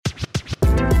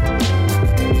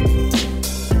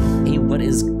What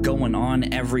is going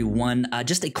on, everyone?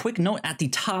 Just a quick note at the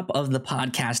top of the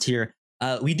podcast here.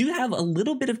 We do have a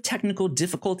little bit of technical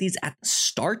difficulties at the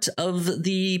start of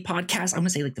the podcast. I'm going to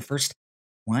say like the first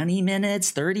 20 minutes,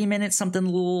 30 minutes, something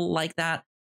like that.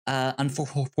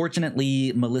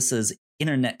 Unfortunately, Melissa's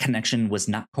internet connection was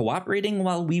not cooperating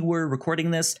while we were recording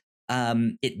this.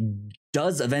 It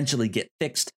does eventually get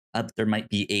fixed. There might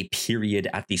be a period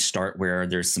at the start where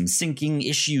there's some syncing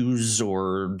issues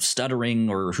or stuttering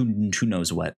or who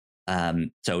knows what.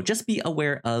 So just be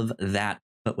aware of that.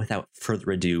 But without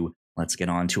further ado, let's get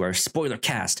on to our spoiler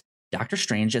cast, Doctor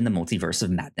Strange and the Multiverse of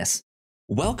Madness.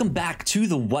 Welcome back to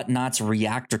the Whatnots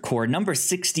Reactor Core number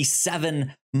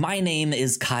 67. My name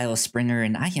is Kyle Springer,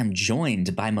 and I am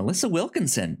joined by Melissa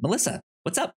Wilkinson. Melissa,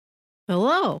 what's up?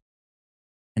 Hello.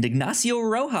 And Ignacio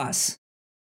Rojas.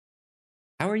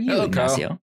 How are you, Hello, Ignacio?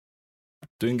 Kyle.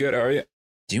 Doing good. How are you?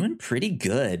 Doing pretty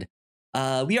good.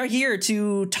 We are here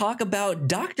to talk about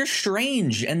Doctor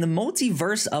Strange and the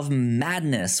Multiverse of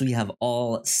Madness. We have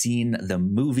all seen the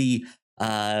movie.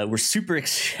 We're super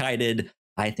excited.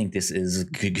 I think this is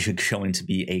going to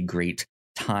be a great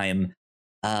time.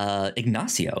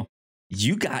 Ignacio,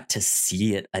 you got to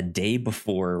see it a day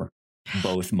before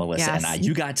both Melissa and I.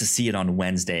 You got to see it on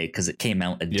Wednesday because it came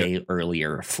out a day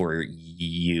earlier for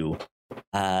you.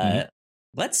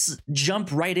 Let's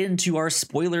jump right into our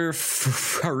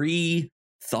spoiler-free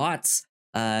thoughts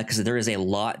because there is a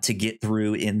lot to get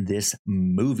through in this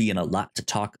movie and a lot to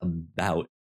talk about.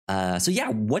 So yeah,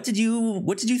 what did you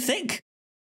think?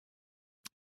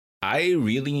 I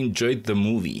really enjoyed the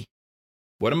movie.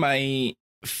 One of my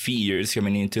fears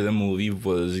coming into the movie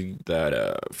was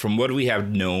that from what we have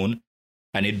known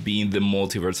and it being the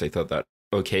multiverse, I thought that,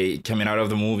 okay, coming out of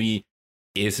the movie,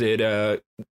 is it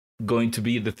going to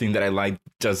be the thing that I like,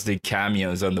 just the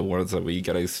cameos and the worlds that we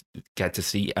get to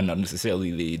see and not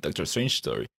necessarily the Doctor Strange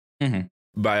story? Mm-hmm.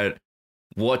 But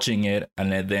watching it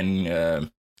and then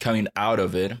coming out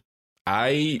of it,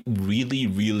 I really,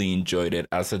 really enjoyed it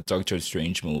as a Doctor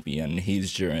Strange movie and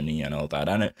his journey and all that.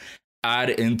 And add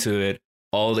into it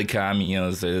all the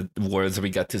cameos, the words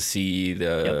we got to see,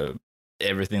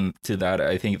 everything to that.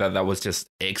 I think that was just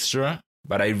extra,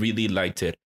 but I really liked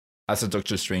it as a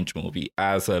Doctor Strange movie,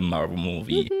 as a Marvel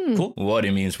movie. Mm-hmm. Cool. What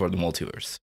it means for the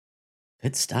multiverse.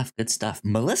 Good stuff. Good stuff.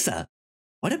 Melissa,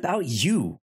 what about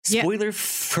you?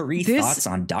 Spoiler-free thoughts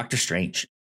on Doctor Strange.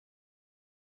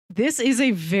 This is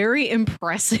a very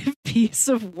impressive piece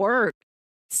of work.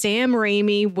 Sam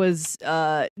Raimi was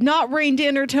not reined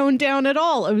in or toned down at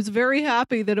all. I was very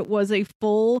happy that it was a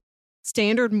full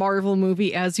standard Marvel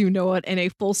movie as you know it and a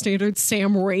full standard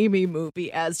Sam Raimi movie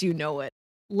as you know it.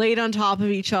 Laid on top of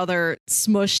each other,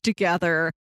 smushed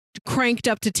together, cranked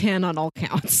up to 10 on all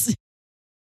counts.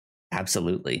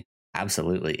 Absolutely.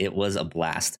 It was a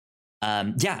blast.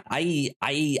 I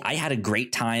had a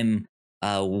great time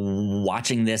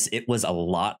watching this. It was a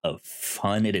lot of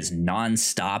fun. It is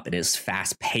nonstop. It is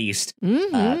fast paced.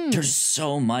 Mm-hmm. There's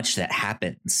so much that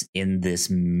happens in this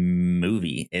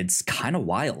movie. It's kind of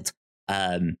wild.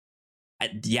 That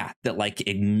like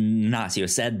Ignacio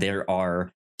said, there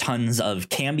are tons of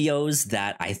cameos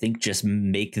that I think just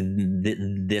make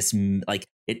this like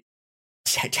it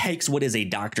takes what is a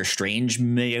Doctor Strange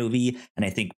movie and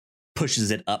I think pushes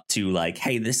it up to like,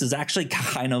 hey, this is actually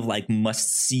kind of like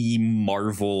must see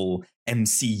Marvel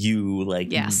MCU.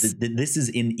 Like, yes. This is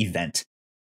an event.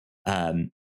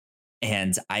 And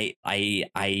I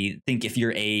think if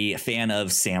you're a fan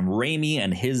of Sam Raimi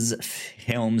and his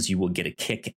films, you will get a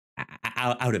kick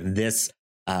out of this.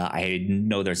 I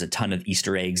know there's a ton of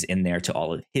Easter eggs in there to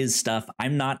all of his stuff.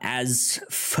 I'm not as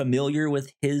familiar with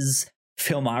his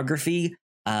filmography,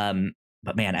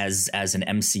 but man, as an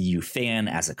MCU fan,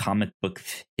 as a comic book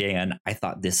fan, I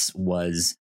thought this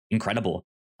was incredible.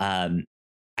 I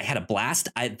had a blast.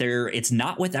 It's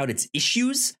not without its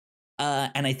issues,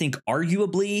 and I think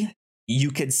arguably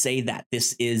you could say that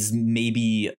this is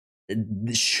maybe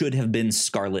should have been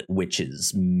Scarlet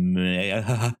Witch's movie,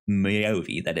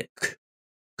 that it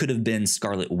could have been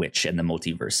Scarlet Witch and the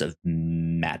Multiverse of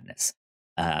Madness.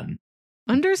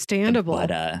 Understandable.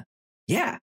 But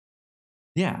there's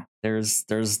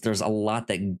a lot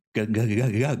that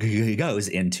goes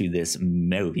into this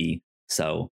movie.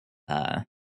 So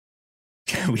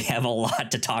we have a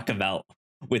lot to talk about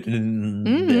with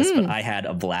this, but I had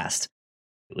a blast.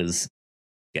 It was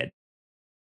good.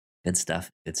 Good stuff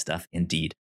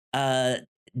indeed. Do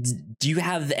you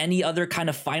have any other kind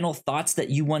of final thoughts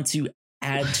that you want to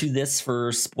add to this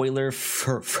for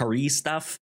spoiler-free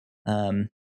stuff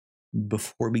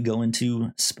before we go into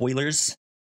spoilers?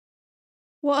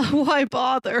 Why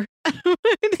bother?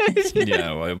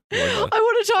 Yeah, why not? I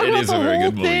want to talk It about is the a very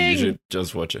whole good movie. You thing. should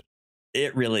just watch it.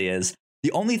 It really is.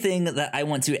 The only thing that I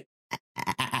want to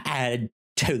add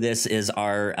to this is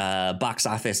our box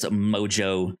office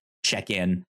mojo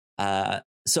check-in.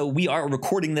 So we are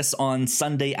recording this on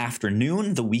Sunday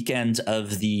afternoon, the weekend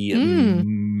of the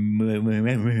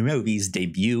movie's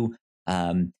debut.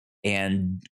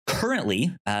 And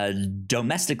currently,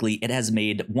 domestically, it has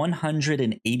made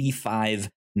 $185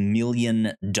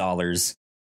 million.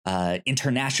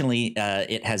 Internationally,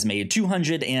 it has made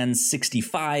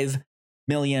 265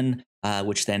 million,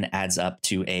 which then adds up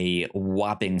to a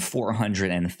whopping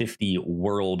 450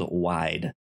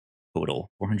 worldwide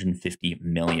total, 450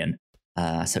 million.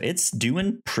 So it's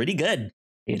doing pretty good.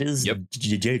 It is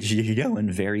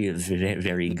doing very,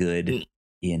 very good.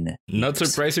 Not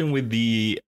surprising with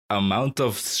the amount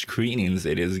of screenings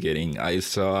it is getting. I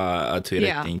saw a tweet,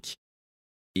 I think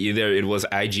either it was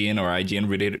IGN or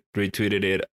IGN retweeted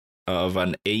it, of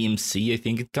an AMC, I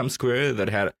think in Times Square, that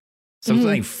had something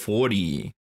like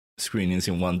 40 screenings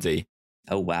in one day.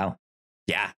 Oh wow.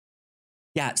 Yeah.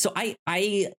 So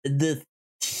the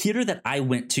theater that I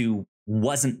went to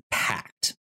wasn't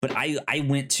packed, but I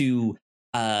went to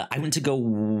go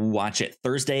watch it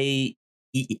Thursday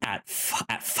at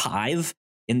 5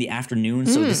 in the afternoon.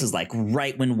 So this is like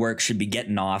right when work should be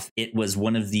getting off. It was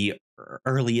one of the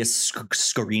earliest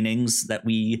screenings that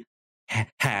we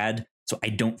had. So I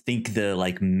don't think the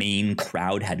like main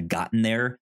crowd had gotten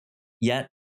there yet.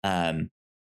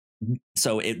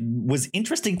 So it was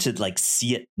interesting to like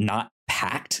see it not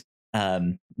packed.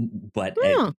 But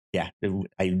I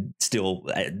still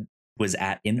was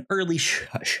at an early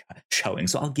showing,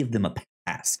 so I'll give them a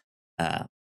pass.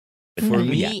 For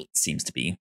me, it seems to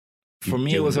be. For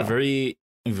me, it was a very,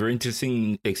 very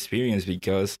interesting experience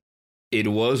because it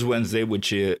was Wednesday,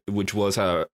 which was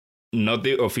not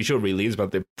the official release,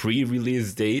 but the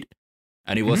pre-release date,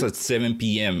 and it was at 7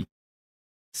 p.m.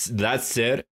 That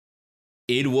said,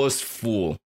 it was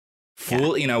full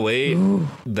in a way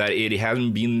that it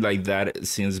hasn't been like that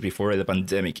since before the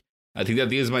pandemic. I think that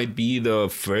this might be the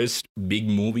first big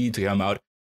movie to come out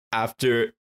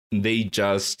after they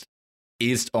just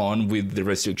eased on with the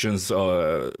restrictions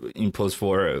imposed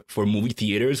for movie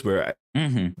theaters, where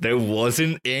there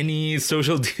wasn't any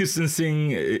social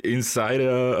distancing inside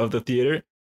of the theater.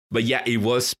 But yeah, it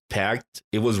was packed.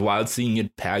 It was wild seeing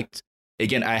it packed.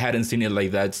 Again, I hadn't seen it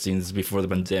like that since before the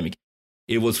pandemic.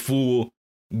 It was full.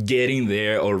 Getting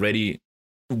there already,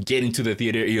 getting to the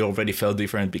theater, it already felt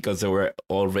different because there were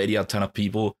already a ton of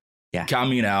people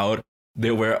coming out.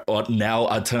 There were now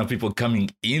a ton of people coming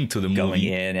into the movie. Going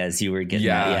in as you were getting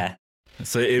out,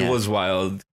 So it was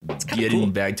wild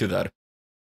getting back to that.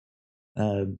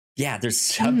 There's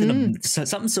something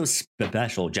so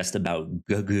special just about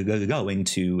going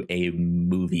to a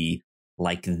movie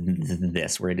like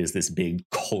this, where it is this big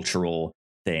cultural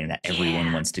thing that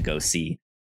everyone wants to go see.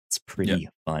 It's pretty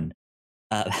fun.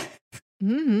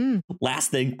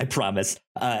 Last thing, I promise.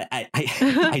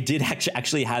 I did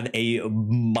actually have a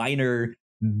minor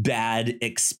bad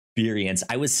experience.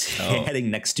 I was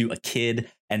heading next to a kid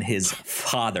and his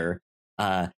father.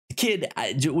 The kid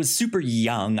was super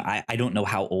young. I don't know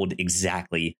how old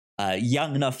exactly.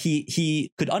 Young enough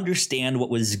he could understand what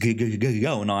was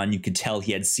going on. You could tell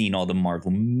he had seen all the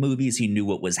Marvel movies. He knew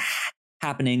what was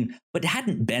happening, but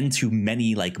hadn't been to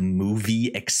many like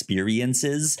movie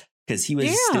experiences, because he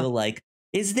was still like,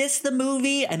 is this the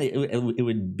movie? And it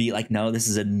would be like, no, this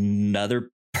is another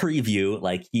preview.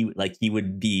 Like he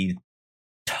would be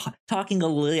talking a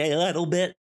little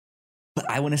bit, but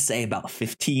I want to say about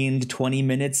 15 to 20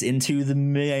 minutes into the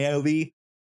movie,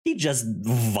 he just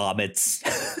vomits.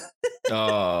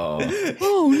 Oh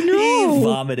no. He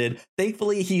vomited.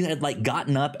 Thankfully, he had like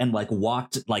gotten up and like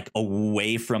walked like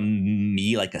away from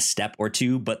me like a step or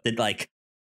two, but then like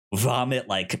vomit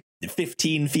like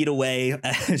 15 feet away,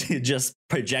 just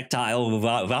projectile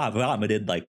vomited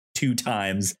like 2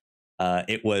 times.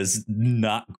 It was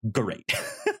not great.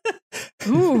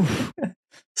 Ooh.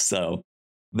 So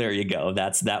there you go.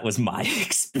 That was my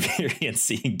experience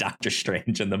seeing Doctor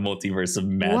Strange and the Multiverse of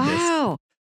Madness. Wow.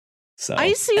 So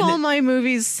I see all my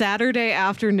movies Saturday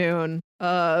afternoon,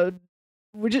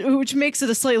 which makes it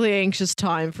a slightly anxious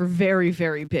time for very,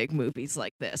 very big movies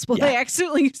like this. Well, I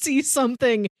accidentally see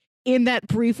something in that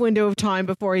brief window of time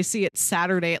before I see it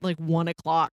Saturday at like 1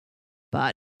 o'clock.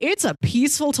 But it's a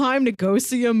peaceful time to go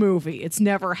see a movie. It's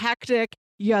never hectic.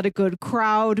 You got a good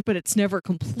crowd, but it's never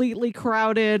completely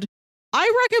crowded.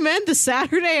 I recommend the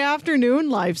Saturday afternoon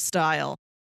lifestyle.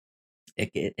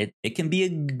 It can be a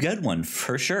good one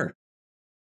for sure.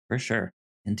 For sure.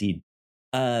 Indeed.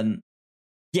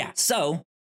 So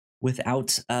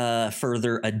without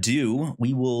further ado,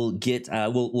 we will get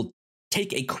we'll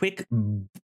take a quick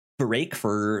break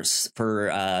for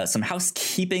some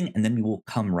housekeeping, and then we will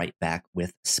come right back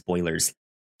with spoilers.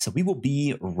 So we will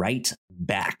be right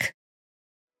back.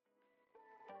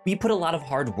 We put a lot of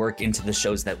hard work into the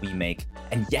shows that we make,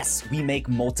 and yes, we make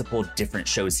multiple different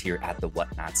shows here at The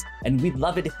Whatnots, and we'd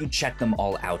love it if you check them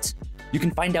all out. You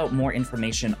can find out more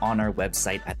information on our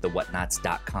website at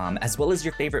thewhatnots.com, as well as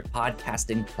your favorite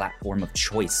podcasting platform of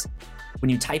choice. When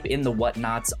you type in The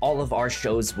Whatnots, all of our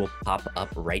shows will pop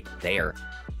up right there.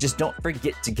 Just don't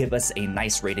forget to give us a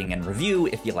nice rating and review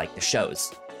if you like the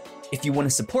shows. If you want to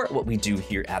support what we do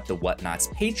here at The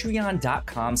Whatnots,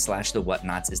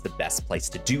 patreon.com/thewhatnots is the best place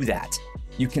to do that.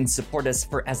 You can support us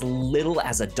for as little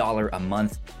as $1 a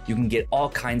month. You can get all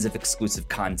kinds of exclusive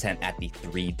content at the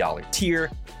 $3 tier.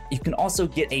 You can also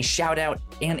get a shout out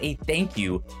and a thank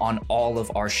you on all of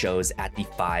our shows at the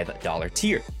 $5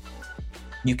 tier.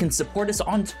 You can support us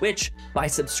on Twitch by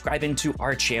subscribing to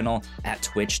our channel at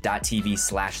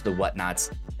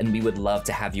twitch.tv/thewhatnots, and we would love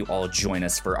to have you all join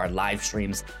us for our live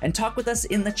streams and talk with us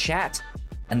in the chat.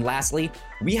 And lastly,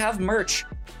 we have merch.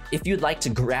 If you'd like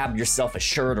to grab yourself a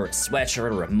shirt or a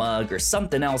sweatshirt or a mug or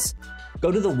something else,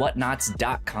 go to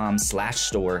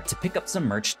thewhatnots.com/store to pick up some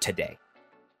merch today.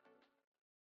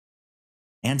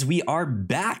 And we are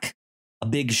back. A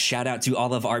big shout out to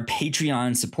all of our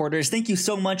Patreon supporters. Thank you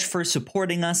so much for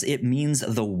supporting us. It means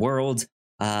the world.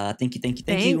 Thank you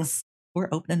for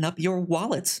opening up your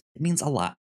wallets. It means a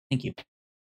lot. Thank you.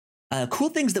 Cool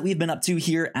things that we've been up to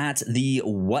here at the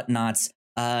Whatnots.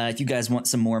 If you guys want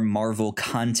some more Marvel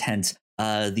content,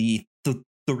 the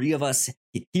three of us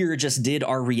here just did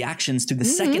our reactions to the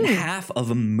second half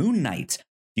of Moon Knight.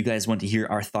 If you guys want to hear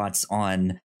our thoughts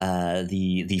on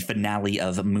the finale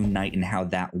of Moon Knight and how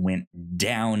that went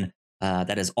down,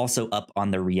 that is also up on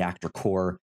the Reactor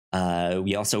Core.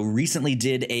 We also recently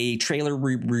did a trailer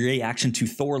reaction to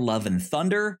Thor Love and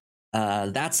Thunder.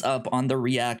 That's up on the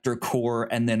Reactor Core.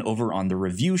 And then over on the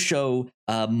review show,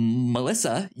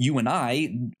 Melissa, you and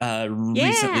I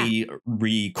recently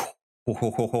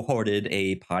recorded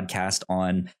a podcast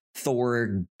on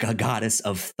Thor, Goddess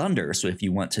of Thunder. So if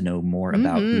you want to know more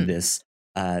about who this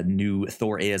new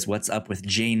Thor is, what's up with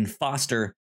Jane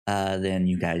Foster, then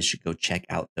you guys should go check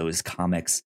out those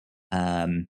comics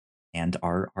and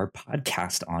our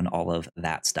podcast on all of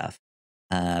that stuff.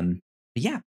 But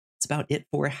yeah, that's about it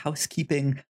for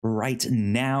housekeeping right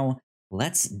now.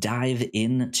 Let's dive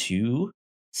into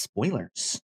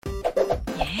spoilers.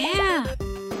 Yeah.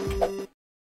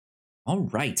 All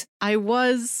right. I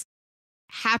was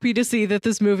happy to see that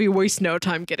this movie wastes no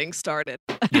time getting started.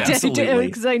 Yeah, absolutely.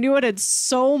 Because I knew it had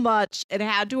so much it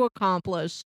had to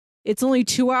accomplish. It's only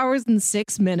 2 hours and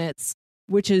 6 minutes,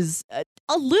 which is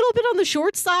a little bit on the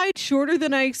short side, shorter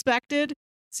than I expected.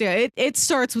 So yeah, it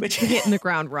starts with hitting the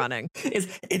ground running.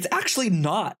 It's actually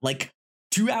not like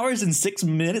 2 hours and 6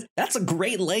 minutes. That's a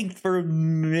great length for a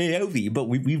movie, but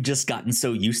we've just gotten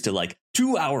so used to like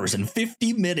 2 hours and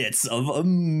 50 minutes of a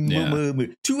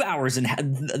movie. 2 hours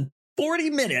and 40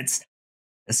 minutes.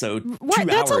 So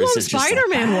that's how long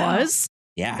Spider-Man was.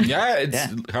 Yeah. Yeah,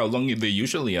 it's how long they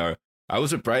usually are. I was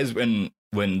surprised when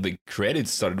the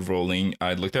credits started rolling.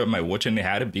 I looked at my watch and it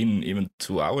hadn't been even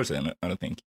 2 hours in, I don't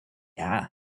think. Yeah.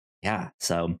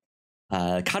 So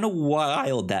kind of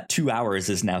wild that 2 hours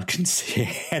is now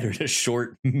considered a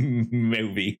short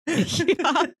movie.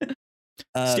 Yeah.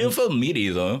 Still felt meaty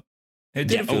though. It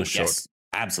did feel short. Yes,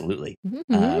 absolutely.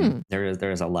 Mm-hmm.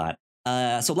 There is a lot.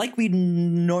 So like we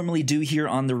normally do here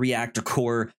on the Reactor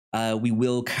Core, we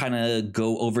will kind of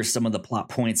go over some of the plot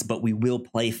points, but we will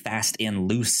play fast and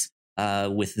loose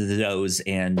with those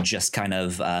and just kind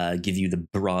of give you the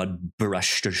broad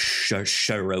brush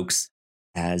strokes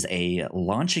as a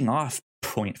launching off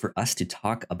point for us to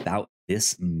talk about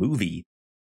this movie.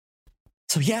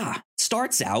 So yeah,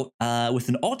 starts out with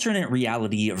an alternate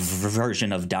reality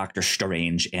version of Doctor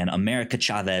Strange and America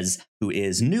Chavez, who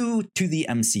is new to the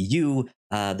MCU.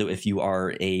 Though if you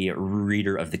are a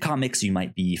reader of the comics, you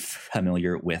might be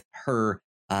familiar with her.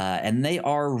 And they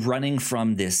are running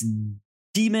from this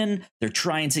demon. They're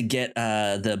trying to get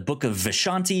the Book of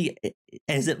Vishanti.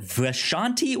 Is it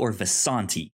Vishanti or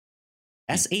Visanti?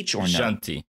 SH or no?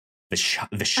 Vishanti.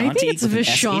 Vishanti. I think it's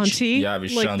Vishanti. Yeah,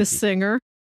 Vishanti. Like the singer.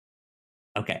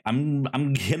 Okay, I'm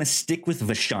gonna stick with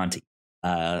Vishanti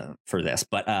for this,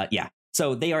 but yeah.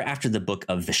 So they are after the Book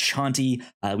of Vishanti.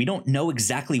 We don't know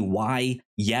exactly why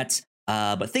yet,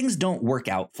 but things don't work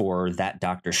out for that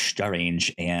Doctor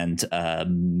Strange and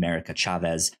America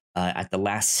Chavez. At the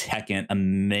last second,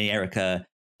 America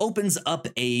opens up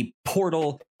a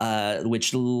portal,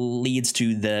 which leads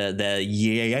to the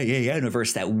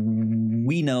universe that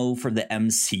we know for the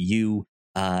MCU,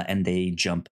 and they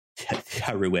jump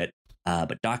through it.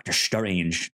 But Doctor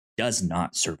Strange does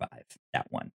not survive that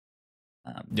one.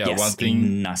 Yes, one thing,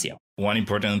 Ignacio. One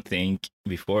important thing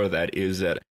before that is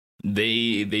that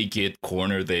they get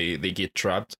cornered, they get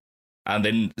trapped, and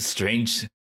then Strange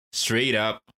straight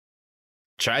up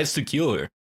tries to kill her.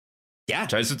 Yeah,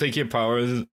 tries to take her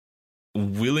powers,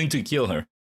 willing to kill her.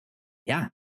 Yeah,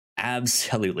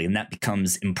 absolutely, and that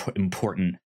becomes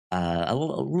important a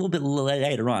little bit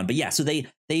later on. But yeah, so they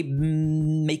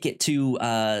make it to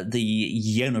the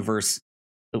universe.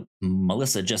 Oh,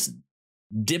 Melissa just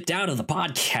dipped out of the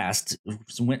podcast,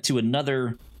 went to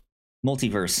another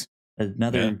multiverse,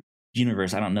 another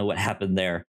universe. I don't know what happened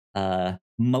there.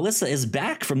 Melissa is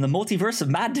back from the multiverse of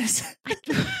madness.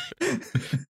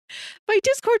 My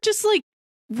Discord just like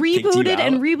rebooted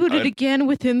and rebooted again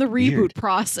within the reboot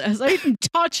process. I didn't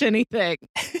touch anything.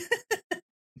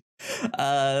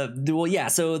 Well, yeah.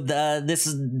 So this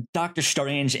is Doctor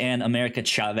Strange and America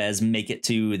Chavez make it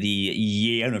to the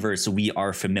universe we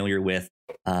are familiar with,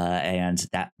 and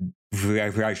that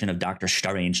version of Doctor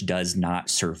Strange does not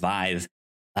survive.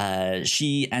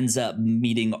 She ends up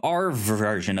meeting our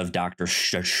version of Doctor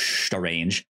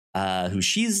Strange, who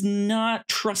she's not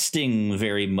trusting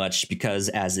very much because,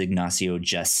 as Ignacio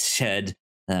just said,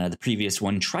 the previous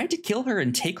one tried to kill her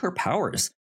and take her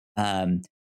powers.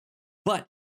 But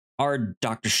our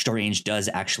Doctor Strange does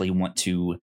actually want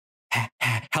to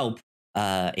help,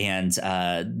 and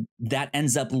that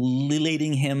ends up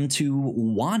leading him to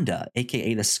Wanda,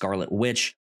 aka the Scarlet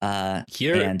Witch.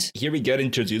 Here we get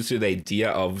introduced to the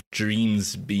idea of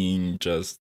dreams being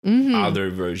just other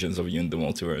versions of you in the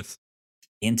multiverse.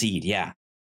 Indeed, yeah.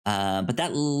 But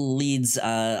that leads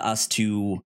us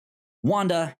to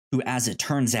Wanda, who, as it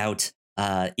turns out,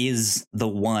 is the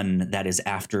one that is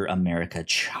after America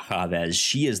Chavez.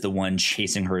 She is the one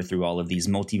chasing her through all of these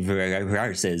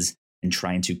multiverses and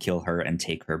trying to kill her and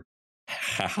take her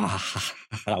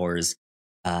powers,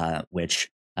 which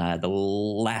the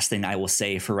last thing I will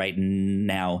say for right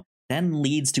now then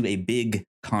leads to a big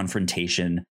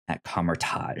confrontation at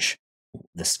Camartage.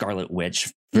 The Scarlet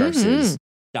Witch versus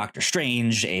Doctor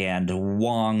Strange and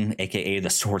Wong, aka the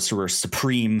Sorcerer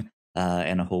Supreme,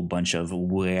 and a whole bunch of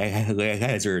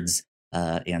wizards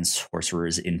and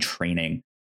sorcerers in training.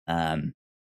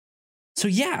 So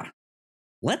yeah,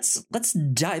 let's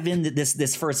dive into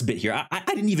this first bit here. I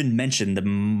didn't even mention the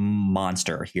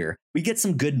monster here. We get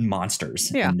some good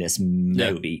monsters in this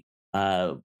movie.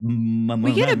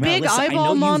 We get a big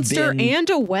eyeball monster and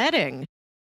a wedding.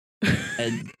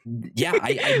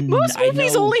 Most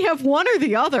movies only have one or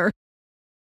the other.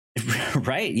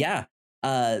 Right? Yeah.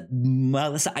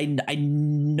 Melissa, I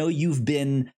know you've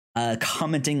been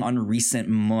commenting on recent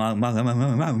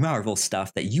Marvel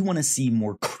stuff that you want to see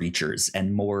more creatures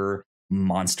and more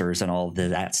monsters and all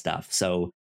that stuff. So,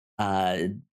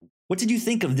 what did you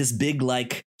think of this big,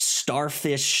 like,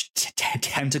 starfish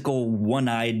tentacle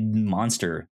one-eyed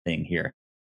monster thing here?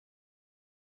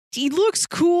 He looks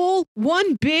cool.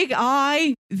 One big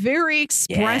eye, very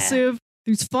expressive.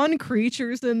 There's fun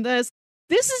creatures in this.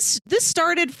 This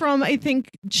started from, I think,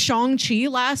 Shang-Chi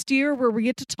last year, where we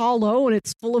get to Ta Lo and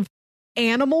it's full of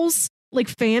animals, like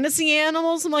fantasy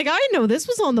animals. I'm like, I know this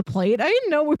was on the plate. I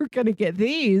didn't know we were going to get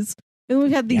these. And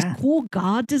we've had these cool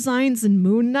god designs in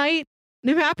Moon Knight.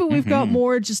 And I'm happy we've got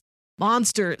more just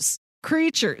monsters,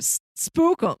 creatures,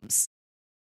 spookums.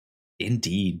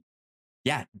 Indeed.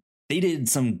 Yeah. They did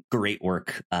some great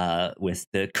work with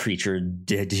the creature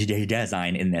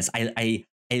design in this. I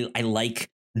like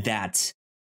that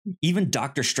even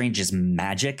Doctor Strange's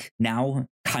magic now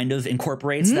kind of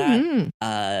incorporates that.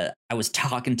 I was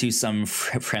talking to some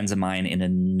friends of mine in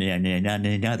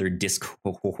another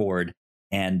Discord,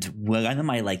 and one of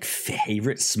my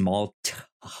favorite small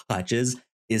touches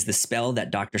is the spell that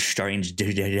Doctor Strange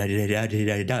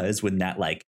does when that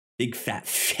big fat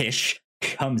fish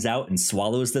comes out and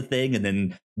swallows the thing and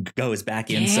then goes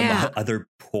back in some other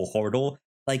portal.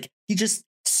 He just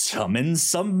summons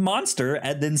some monster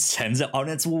and then sends it on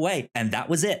its way, and that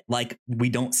was it. We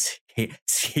don't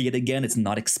see it again. It's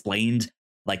not explained.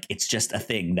 It's just a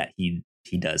thing that he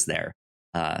does there.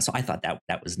 So I thought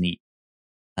that was neat.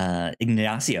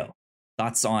 Ignacio,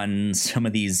 thoughts on some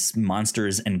of these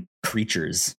monsters and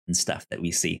creatures and stuff that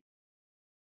we see?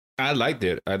 I liked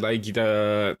it. I like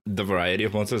the variety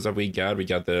of monsters that we got. We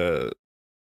got the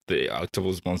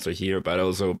octopus monster here, but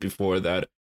also before that,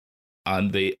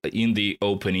 in the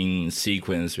opening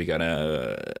sequence, we got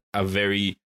a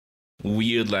very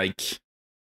weird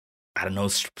I don't know,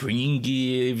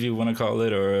 springy, if you want to call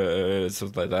it, or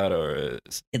something like that, or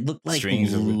It looked like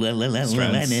strings of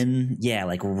linen, yeah,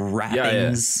 like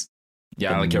wrappings.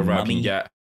 Yeah, like a wrapping, yeah.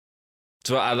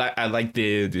 So I like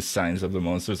the designs of the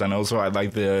monsters, and also I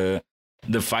like the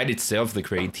fight itself, the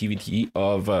creativity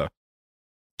of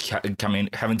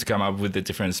having to come up with the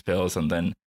different spells and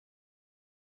then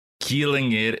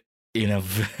killing it in a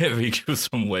very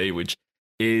gruesome way, which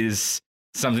is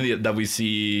something that we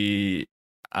see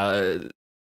a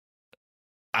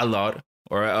lot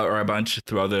or a bunch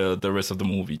throughout the rest of the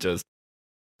movie. Just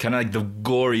kind of like the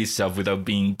gory stuff without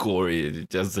being gory,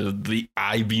 just the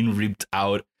eye being ripped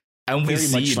out, and we very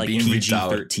see much it like being ripped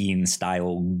out. PG-13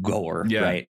 style gore,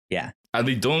 right? Yeah, and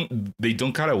they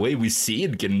don't cut away. We see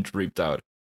it getting ripped out.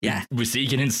 Yeah, we see it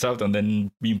getting stuffed and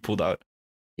then being pulled out.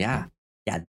 Yeah.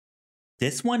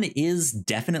 This one is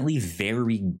definitely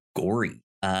very gory.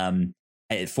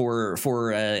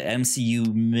 For a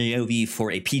MCU movie,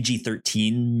 for a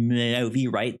PG-13 movie,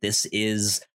 right? This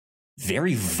is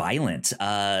very violent.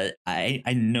 I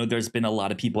know there's been a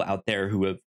lot of people out there who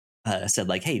have said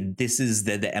like, "Hey, this is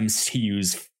the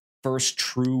MCU's first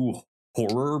true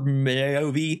horror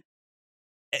movie."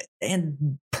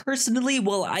 And personally,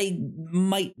 well, I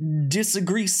might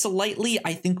disagree slightly.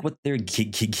 I think what they're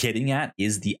getting at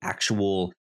is the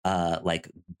actual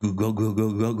like gore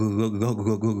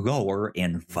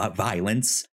and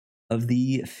violence of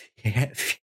the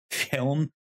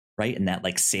film, right? And that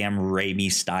like Sam Raimi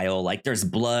style, like there's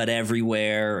blood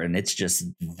everywhere and it's just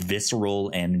visceral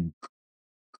and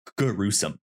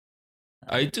gruesome.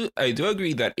 I do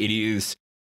agree that it is.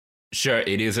 Sure,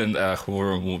 it isn't a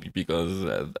horror movie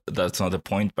because that's not the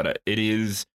point, but it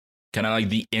is kind of like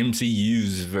the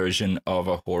MCU's version of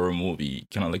a horror movie,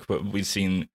 kind of like what we've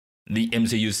seen the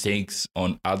MCU takes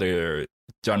on other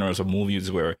genres of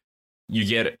movies, where you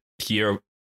get here,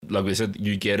 like we said,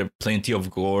 you get plenty of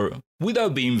gore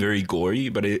without being very gory,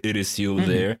 but it is still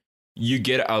there. You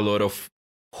get a lot of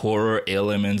horror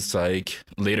elements, like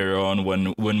later on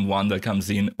when Wanda comes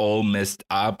in all messed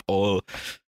up, all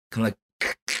kind of like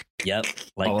Yep,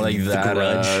 like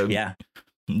that.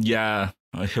 Yeah,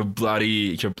 her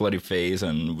bloody face,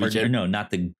 and we get no, not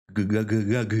the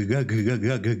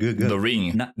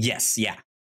ring. Yes, yeah,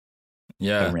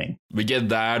 the ring. We get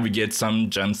that. We get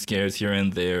some jump scares here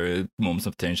and there, moments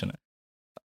of tension.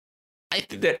 I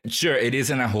think that sure, it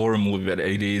isn't a horror movie, but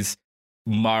it is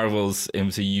Marvel's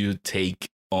MCU take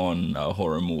on a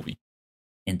horror movie.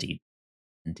 Indeed.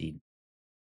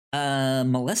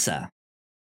 Melissa.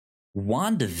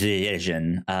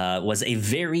 WandaVision was a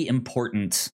very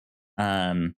important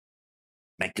like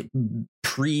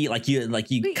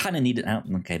you kind of needed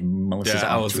okay, Melissa's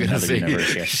off to another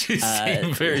universe here. She's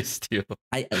very still.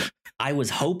 I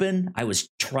was hoping, I was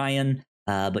trying,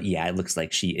 but yeah, it looks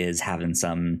like she is having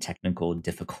some technical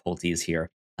difficulties here,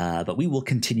 but we will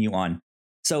continue on.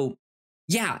 So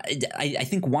yeah, I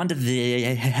think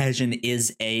WandaVision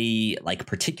is a like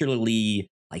particularly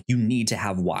like you need to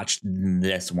have watched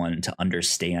this one to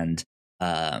understand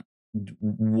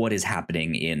what is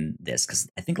happening in this, because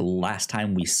I think last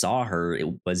time we saw her, it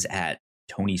was at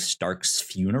Tony Stark's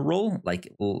funeral, like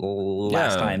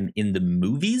last time in the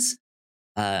movies.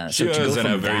 She was in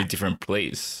a very different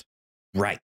place.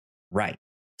 Right.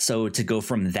 So to go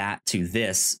from that to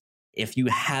this, if you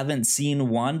haven't seen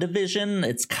WandaVision,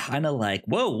 it's kind of like,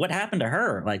 whoa, what happened to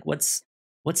her? Like, what's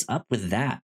up with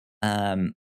that?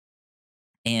 And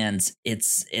I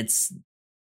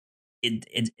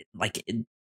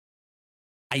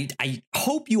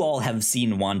hope you all have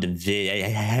seen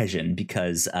WandaVision,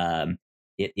 because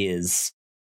it is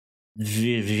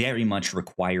very much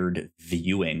required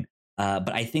viewing.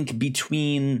 But I think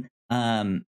between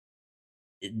I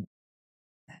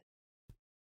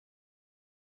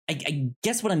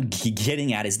guess what I'm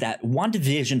getting at is that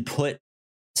WandaVision put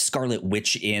Scarlet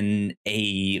Witch in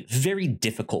a very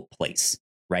difficult place,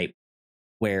 right?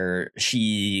 Where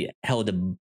she held a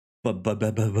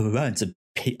bunch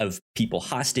of people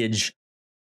hostage,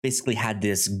 basically had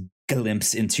this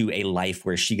glimpse into a life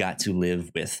where she got to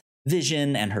live with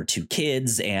Vision and her 2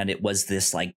 kids, and it was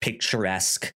this like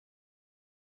picturesque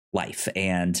life.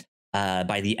 And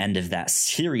by the end of that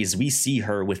series, we see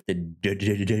her with the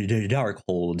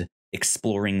Darkhold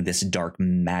exploring this dark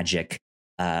magic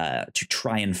to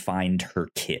try and find her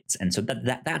kids. And so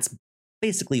that's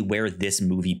basically where this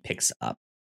movie picks up,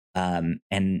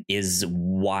 and is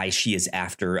why she is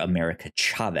after America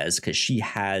Chavez, because she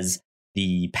has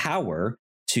the power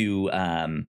to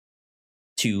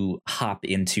hop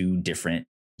into different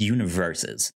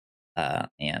universes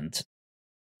and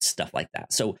stuff like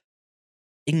that. So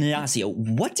Ignacio,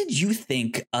 what did you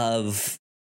think of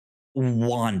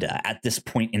Wanda at this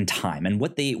point in time and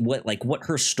what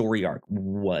her story arc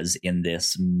was in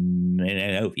this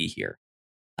movie here.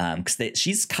 Because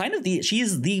she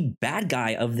is the bad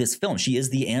guy of this film. She is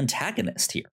the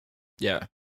antagonist here. Yeah.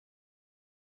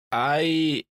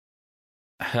 I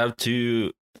have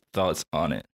two thoughts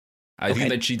on it. I think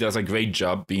that she does a great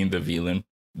job being the villain,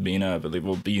 being a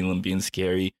believable villain, being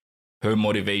scary. Her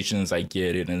motivations, I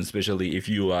get it, and especially if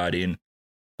you add in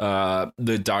the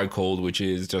Darkhold, which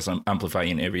is just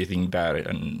amplifying everything bad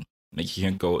and making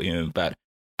her go in bad.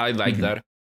 I like that.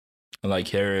 I like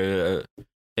her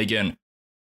again.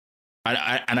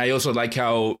 And I also like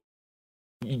how,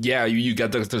 you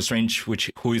get Doctor Strange,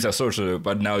 who is a sorcerer,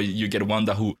 but now you get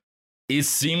Wanda who is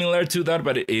similar to that,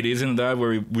 but it isn't that,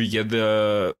 where we get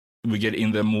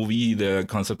in the movie the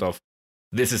concept of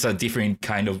this is a different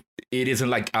kind of, it isn't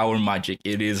like our magic,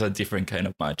 it is a different kind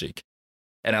of magic.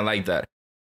 And I like that.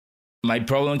 My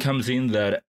problem comes in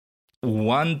that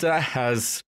Wanda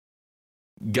has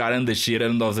gotten the shit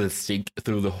end of the stick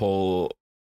through the whole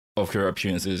of her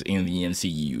appearances in the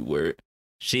MCU, where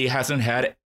she hasn't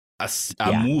had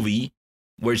a movie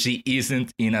where she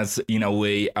isn't in a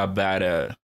way a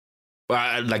bad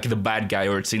like the bad guy,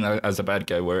 or seen as a bad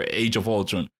guy, where Age of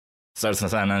Ultron starts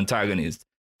as an antagonist.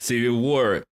 Civil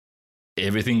War,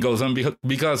 everything goes on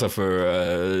because of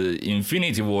her.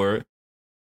 Infinity War,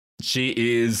 she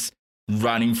is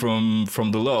running from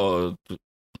the law.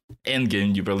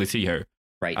 Endgame, you barely see her.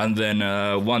 Right. And then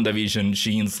WandaVision,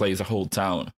 she enslaves a whole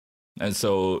town. And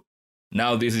so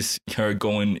now this is her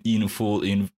going in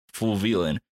full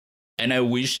villain. And I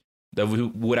wish that we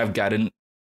would have gotten,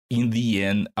 in the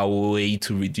end, a way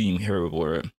to redeem her.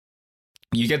 Where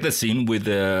you get the scene with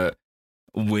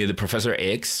Professor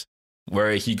X,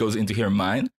 where he goes into her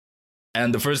mind.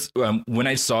 And the first, when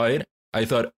I saw it, I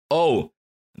thought, oh,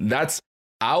 that's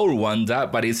our Wanda,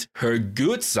 but it's her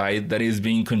good side that is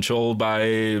being controlled by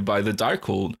the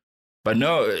Darkhold. But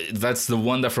no, that's the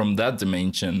Wanda from that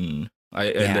dimension. I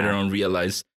later on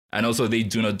realized. And also, they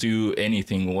do not do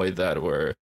anything with that,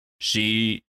 where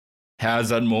she has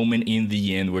that moment in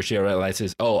the end where she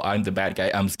realizes, oh, I'm the bad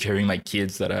guy. I'm scaring my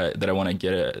kids that I want to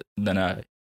get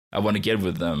I want to get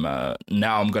with them.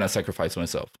 Now I'm gonna sacrifice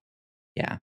myself.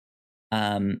 Yeah.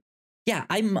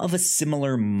 I'm of a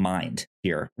similar mind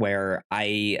here, where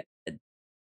I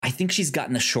think she's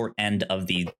gotten the short end of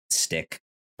the stick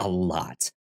a lot,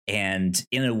 and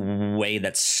in a way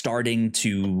that's starting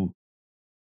to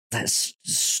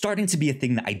be a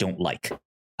thing that I don't like.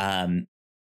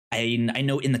 I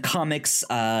know in the comics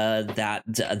that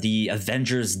the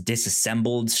Avengers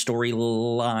Disassembled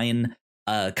storyline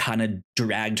kind of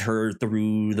dragged her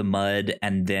through the mud,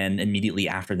 and then immediately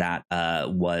after that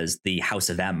was the House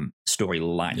of M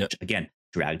storyline, which again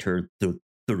dragged her through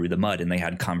the mud, and they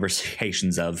had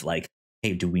conversations of like,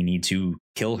 hey, do we need to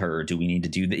kill her? Do we need to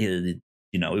do the,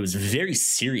 it was very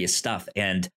serious stuff.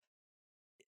 And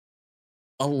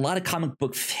a lot of comic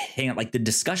book like the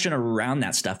discussion around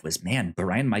that stuff was, man,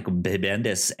 Brian Michael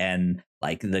Bendis and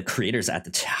like the creators at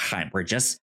the time were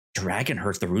just dragging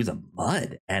her through the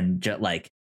mud, and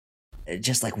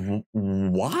just like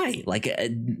why? Like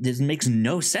this makes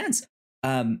no sense.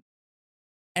 And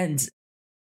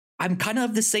I'm kind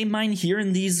of the same mind here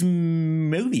in these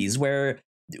movies, where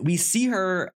we see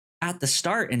her at the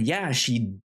start, and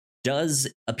she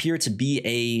does appear to be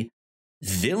a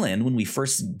villain when we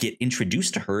first get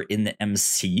introduced to her in the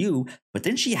MCU, but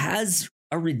then she has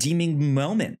a redeeming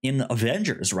moment in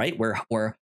Avengers, right? Where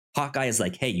Hawkeye is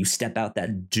like, hey, you step out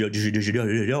that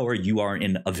door, you are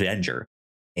an Avenger.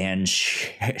 And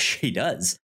she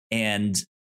does. And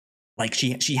like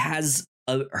she has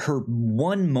her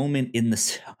one moment in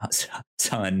the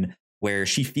sun where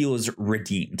she feels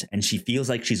redeemed and she feels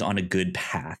like she's on a good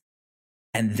path.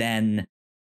 And then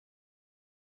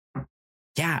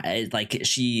like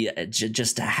she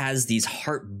just has these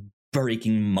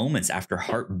heartbreaking moments after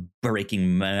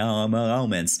heartbreaking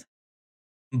moments.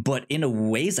 But in a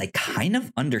ways, I kind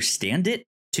of understand it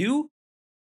too.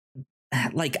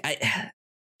 Like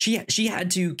she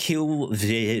had to kill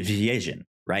Vision,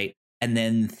 right? And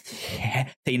then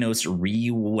Thanos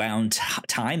rewound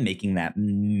time, making that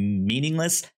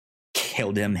meaningless.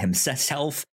 Killed him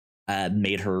himself.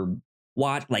 Made her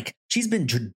watch. Like she's been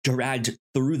dragged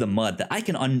through the mud. That I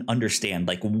can understand,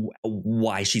 like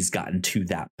why she's gotten to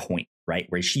that point, right?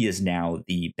 Where she is now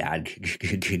the bad,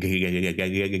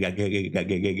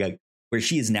 where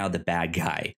she is now the bad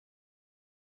guy.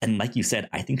 And like you said,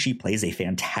 I think she plays a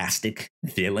fantastic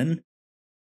villain.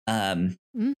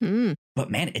 But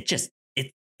man,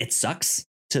 it sucks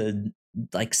to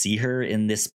like see her in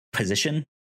this position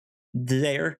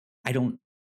there. I don't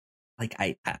like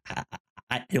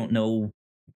I don't know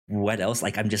what else.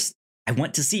 Like, I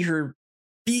want to see her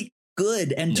be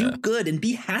good and do good and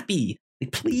be happy.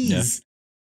 Like, please.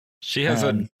 She has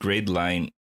a great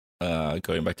line.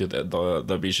 Going back to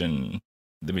the vision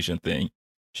thing,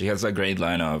 she has a great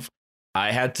line of,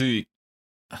 I had to,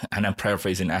 and I'm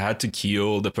paraphrasing, I had to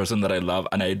kill the person that I love,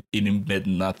 and it meant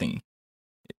nothing.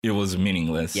 It was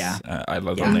meaningless. Yeah. I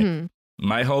love that line.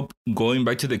 My hope, going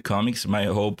back to the comics, my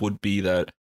hope would be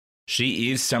that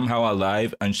she is somehow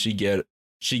alive, and she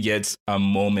gets a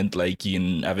moment like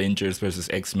in Avengers versus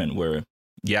X-Men, where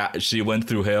she went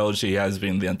through hell, she has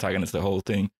been the antagonist the whole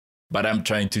thing, but I'm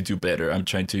trying to do better. I'm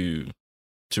trying to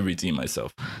redeem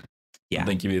myself. Yeah.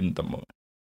 Thank you in the moment.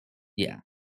 Yeah.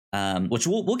 Which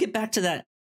we'll get back to that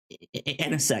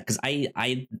in a sec, because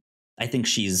I think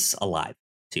she's alive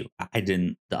too. I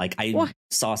didn't like. I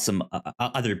saw some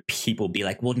other people be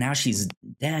like, "Well, now she's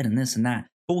dead," and this and that.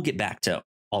 But we'll get back to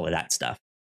all of that stuff.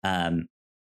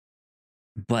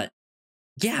 But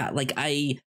yeah, like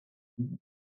I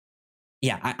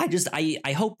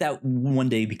hope that one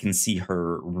day we can see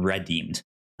her redeemed,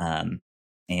 and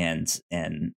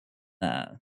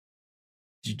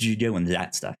doing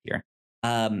that stuff here.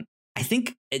 I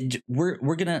think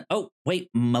we're gonna. Oh wait,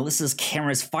 Melissa's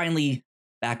camera is finally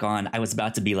back on. I was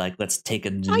about to be like, let's take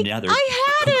another.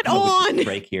 I had it on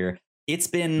break here. It's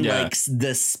been like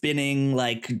the spinning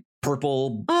like purple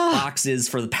boxes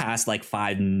for the past like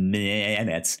 5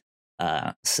 minutes.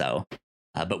 But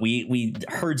we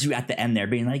heard you at the end there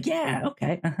being like, yeah,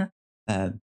 okay.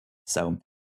 So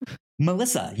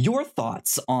Melissa, your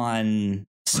thoughts on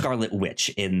Scarlet Witch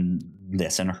in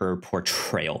this and her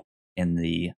portrayal in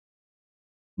the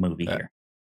movie here?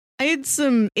 I had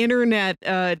some internet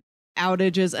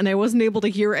outages and I wasn't able to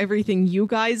hear everything you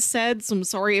guys said, so I'm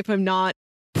sorry if I'm not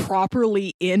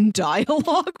properly in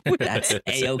dialogue with That's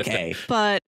A-okay.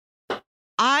 But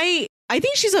I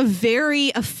think she's a very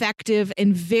effective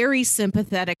and very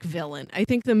sympathetic villain. I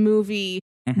think the movie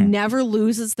never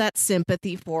loses that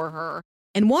sympathy for her.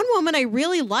 And one moment I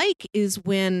really like is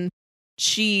when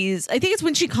I think it's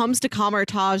when she comes to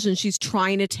Kamartaj and she's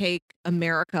trying to take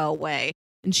America away.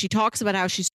 And she talks about how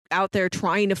she's out there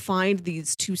trying to find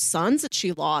these 2 sons that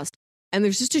she lost. And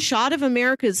there's just a shot of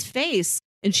America's face.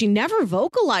 And she never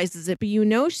vocalizes it, but you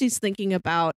know she's thinking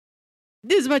about,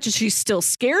 as much as she's still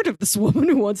scared of this woman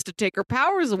who wants to take her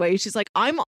powers away, she's like,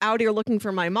 I'm out here looking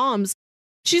for my mom's.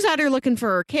 She's out here looking for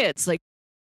her kids. Like,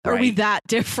 are we that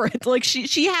different? Like,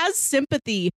 she has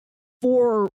sympathy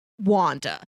for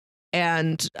Wanda.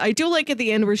 And I do like at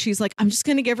the end where she's like, I'm just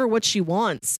going to give her what she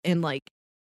wants. And like,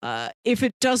 if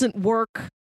it doesn't work,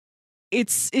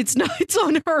 it's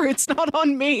on her. It's not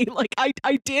on me. Like,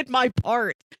 I did my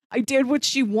part. I did what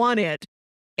she wanted.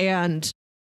 And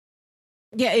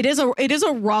yeah, it is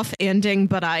a rough ending,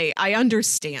 but I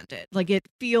understand it. Like, it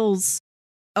feels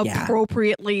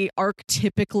appropriately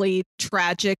archetypically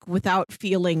tragic without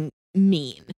feeling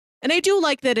mean. And I do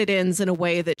like that it ends in a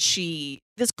way that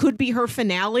this could be her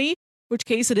finale, which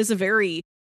case it is a very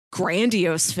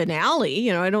grandiose finale.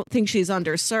 You know, I don't think she's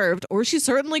underserved, or she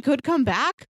certainly could come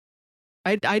back.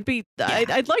 I'd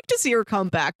like to see her come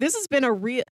back. This has been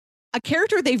a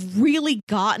character they've really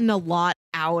gotten a lot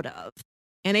out of.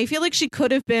 And I feel like she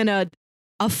could have been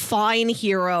a fine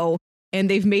hero, and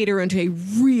they've made her into a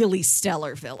really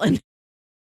stellar villain.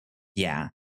 Yeah.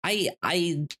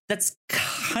 I that's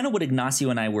kind of what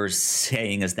Ignacio and I were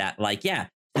saying, is that like, yeah,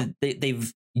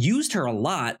 they've used her a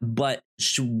lot, but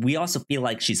we also feel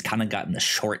like she's kind of gotten the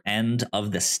short end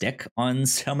of the stick on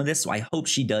some of this. So I hope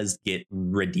she does get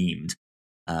redeemed,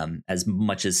 as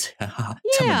much as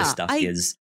some of the stuff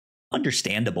is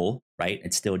understandable, right?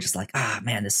 It's still just like,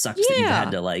 man, this sucks that you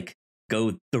had to like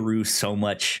go through so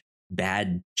much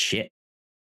bad shit.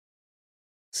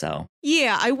 So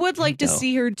yeah, I would like to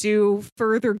see her do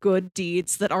further good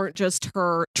deeds that aren't just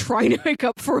her trying to make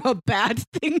up for a bad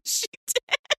thing she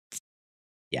did.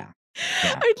 Yeah.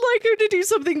 I'd like her to do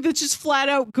something that's just flat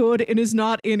out good and is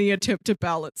not any attempt to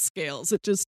balance scales. It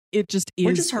just is.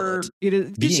 Or just her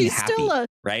being she's happy, still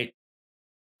right?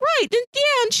 Right.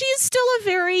 And she is still a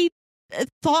very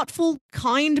thoughtful,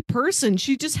 kind person.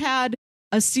 She just had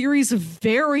a series of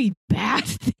very bad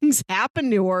things happen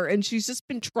to her, and she's just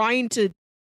been trying to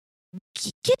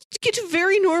get to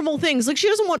very normal things. Like, she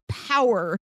doesn't want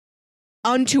power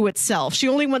unto itself. She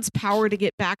only wants power to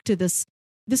get back to this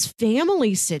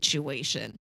family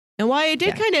situation. And why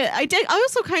I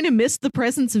also kind of missed the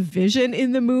presence of Vision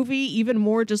in the movie, even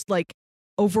more just like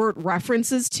overt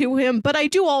references to him. But I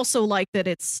do also like that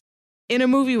it's in a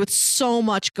movie with so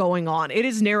much going on. It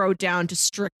is narrowed down to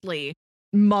strictly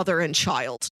mother and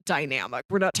child dynamic.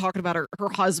 We're not talking about her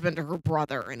husband or her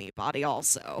brother or anybody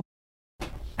also.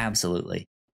 Absolutely.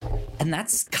 And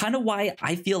that's kind of why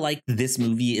I feel like this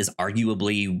movie is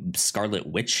arguably Scarlet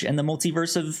Witch and the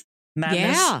Multiverse of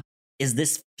Madness. Yeah. Is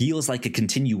this feels like a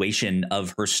continuation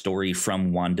of her story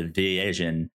from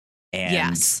WandaVision, and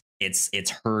Yes. it's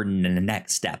her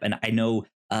next step. And I know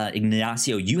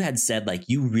Ignacio, you had said like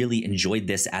you really enjoyed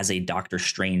this as a Doctor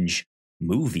Strange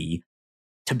movie.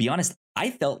 To be honest, I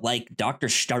felt like Doctor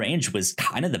Strange was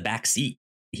kind of the backseat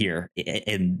here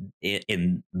in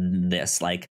this.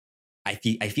 Like, I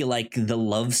feel like the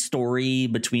love story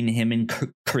between him and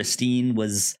Christine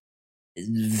was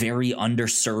very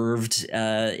underserved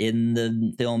in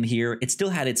the film here. It still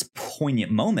had its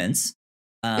poignant moments,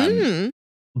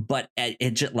 but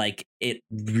it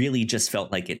really just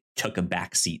felt like it took a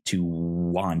backseat to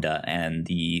Wanda and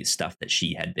the stuff that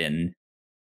she had been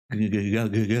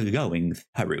going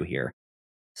through here.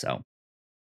 So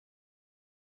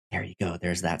there you go.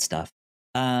 There's that stuff.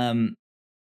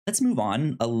 Let's move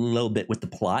on a little bit with the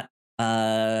plot.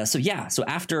 So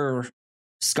after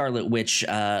Scarlet Witch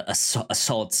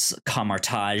assaults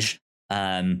Camartage,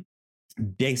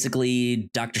 basically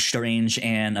Doctor Strange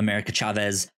and America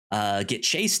Chavez get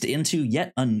chased into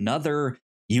yet another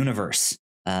universe,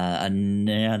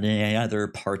 another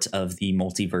part of the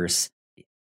multiverse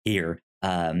here,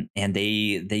 and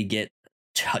they get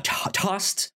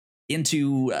tossed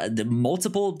into the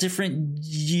multiple different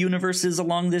universes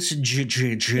along this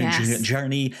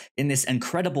journey in this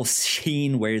incredible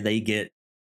scene where they get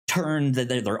turned,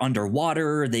 they're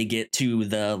underwater, they get to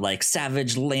the like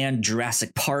Savage Land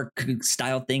Jurassic Park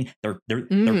style thing, they're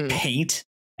paint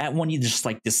at one, you just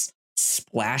like this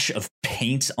splash of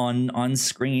paint on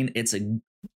screen. It's an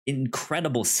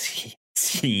incredible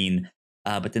scene,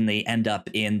 but then they end up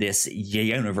in this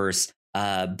universe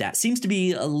that seems to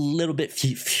be a little bit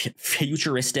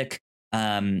futuristic.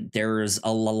 There's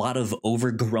a lot of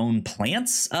overgrown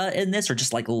plants in this, or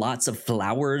just like lots of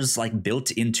flowers like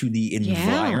built into the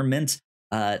environment.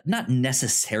 Not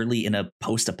necessarily in a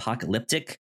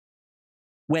post-apocalyptic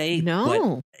way,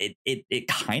 but it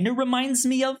kind of reminds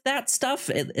me of that stuff.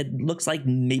 It looks like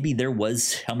maybe there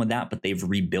was some of that, but they've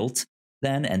rebuilt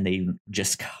then, and they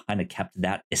just kind of kept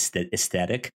that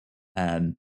aesthetic.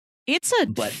 It's a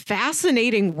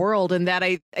fascinating world in that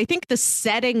I think the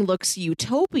setting looks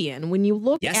utopian. When you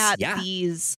look at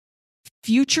these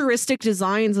futuristic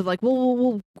designs of like, well,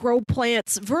 we'll grow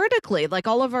plants vertically. Like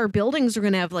all of our buildings are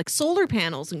going to have like solar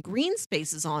panels and green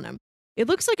spaces on them. It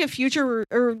looks like a future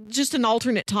or just an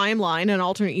alternate timeline, an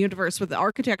alternate universe where the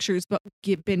architecture has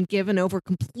been given over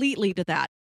completely to that.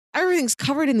 Everything's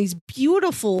covered in these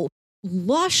beautiful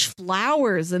lush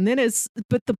flowers, and then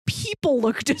but the people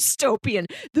look dystopian.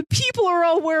 The people are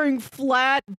all wearing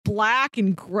flat black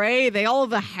and gray. They all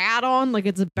have a hat on like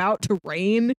it's about to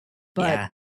rain. But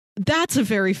that's a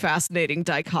very fascinating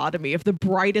dichotomy of the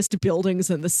brightest buildings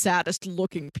and the saddest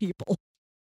looking people.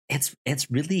 It's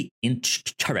really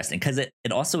interesting because it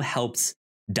also helps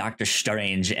Doctor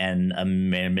Strange and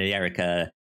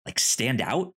America like stand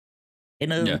out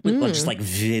in a just like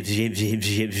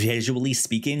visually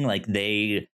speaking, like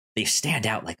they stand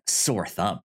out like a sore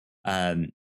thumb.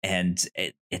 And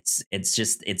it's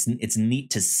neat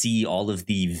to see all of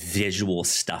the visual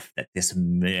stuff that this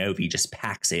movie just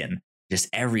packs in, just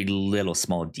every little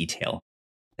small detail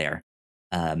there.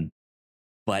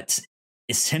 But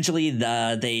essentially,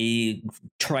 they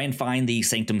try and find the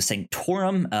Sanctum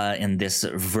Sanctorum in this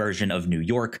version of New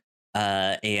York.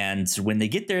 And when they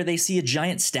get there, they see a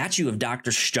giant statue of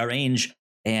Doctor Strange,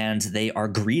 and they are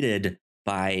greeted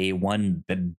by one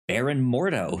Baron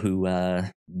Mordo, who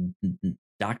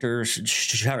Doctor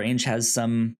Strange has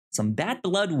some bad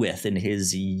blood with in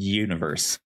his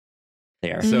universe.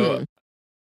 There, so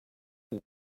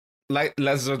like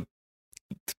the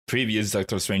previous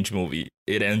Doctor Strange movie,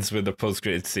 it ends with the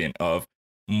post-credit scene of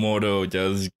Mordo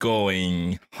just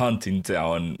going hunting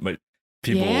down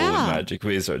people with magic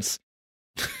wizards.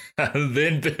 And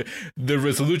then the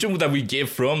resolution that we get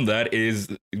from that is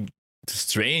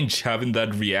Strange having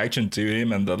that reaction to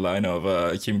him and the line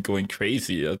of him going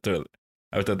crazy after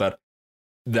that.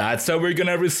 That's how we're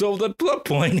gonna resolve that plot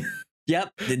point.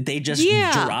 Yep, they just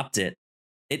dropped it.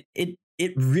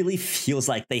 It really feels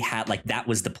like they had like that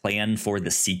was the plan for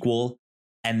the sequel,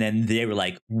 and then they were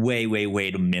like,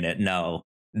 wait a minute, no.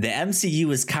 The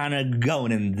MCU is kind of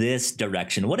going in this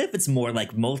direction. What if it's more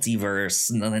like multiverse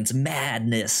and it's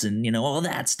madness and, you know, all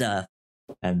that stuff?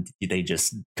 And they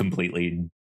just completely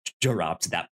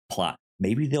dropped that plot.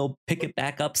 Maybe they'll pick it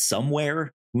back up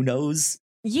somewhere. Who knows?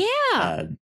 Yeah.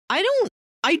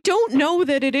 I don't know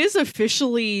that it is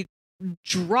officially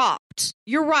dropped.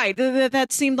 You're right.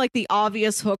 That seemed like the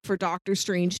obvious hook for Doctor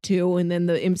Strange 2, and then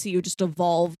the MCU just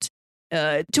evolved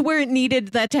to where it needed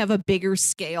that to have a bigger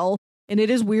scale. And it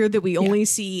is weird that we only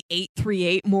see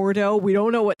 838 Mordo. We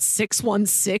don't know what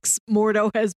 616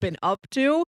 Mordo has been up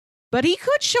to, but he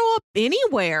could show up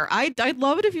anywhere. I'd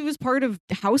love it if he was part of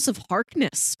House of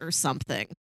Harkness or something.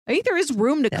 I think there is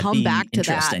room to come back to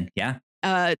that. Yeah.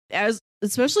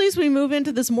 Especially as we move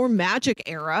into this more magic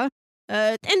era.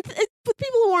 And with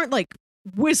people who aren't like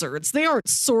wizards, they aren't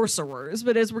sorcerers,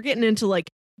 but as we're getting into like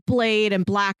Blade and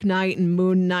Black Knight and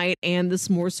Moon Knight and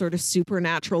this more sort of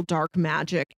supernatural dark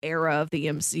magic era of the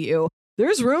MCU,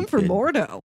 there's room for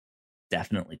Mordo.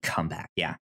 Definitely come back.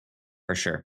 Yeah, for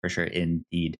sure.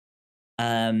 Indeed.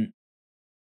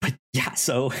 But yeah,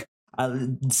 so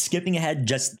skipping ahead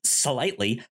just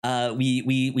slightly,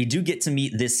 we do get to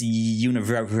meet this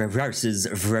universe's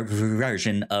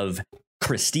version of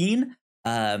Christine,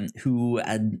 who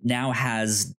now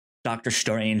has Doctor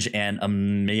Strange and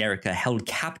America held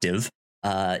captive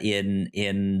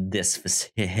in this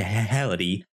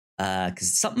facility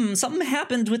because something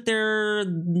happened with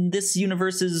this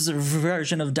universe's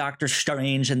version of Doctor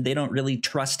Strange, and they don't really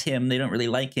trust him. They don't really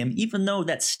like him, even though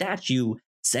that statue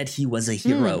said he was a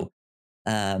hero.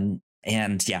 And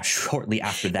yeah, shortly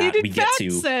after that, we get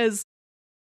to says.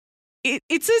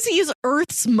 It says he is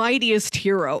Earth's mightiest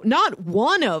hero, not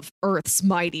one of Earth's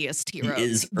mightiest heroes. He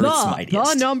is Earth's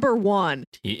mightiest. The number one.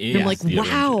 He is. I'm like, wow,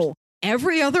 Avengers.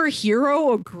 Every other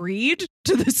hero agreed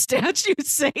to the statue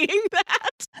saying that?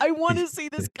 I want to see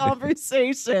this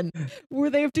conversation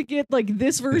where they have to get like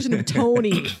this version of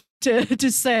Tony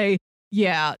to say,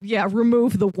 yeah,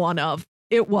 remove the one of.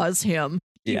 It was him.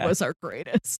 He was our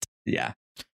greatest. Yeah.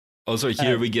 Also,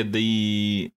 here we get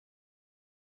the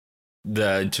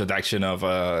introduction of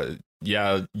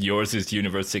yours is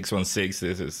Universe 616,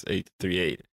 this is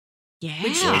 838.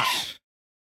 Yeah.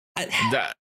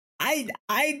 I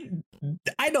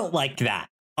don't like that.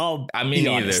 Me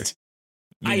neither.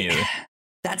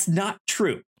 That's not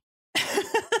true.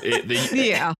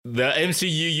 The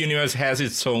MCU universe has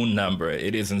its own number.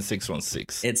 It isn't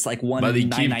 616. It's like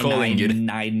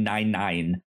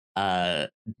 1999999.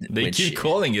 They keep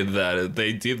calling it that.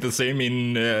 They did the same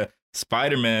in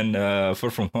Spider-Man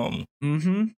Far From Home.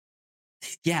 Mm-hmm.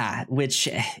 Yeah, which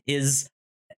is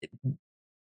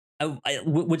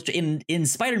which in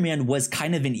Spider-Man was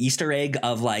kind of an Easter egg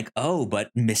of like, oh, but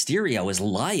Mysterio is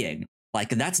lying. Like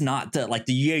that's not the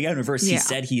universe he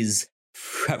said he's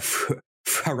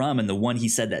from, and the one he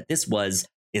said that this was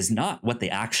is not what they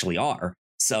actually are.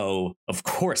 So of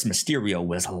course Mysterio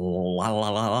was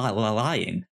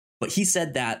lying. But he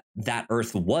said that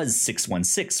Earth was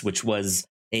 616, which was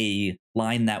a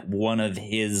line that one of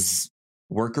his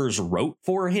workers wrote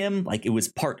for him. Like it was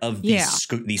part of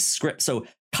these scripts. So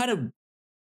kind of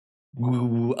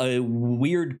a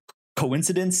weird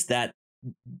coincidence that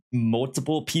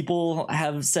multiple people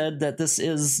have said that this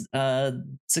is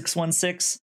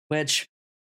 616, which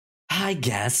I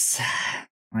guess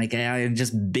like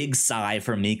just big sigh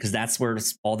for me because that's where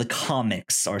all the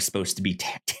comics are supposed to be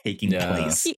taking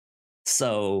place.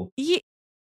 So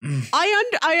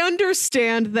I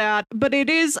understand that, but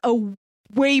it is a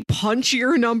way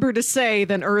punchier number to say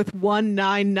than Earth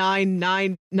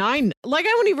 19999. Like I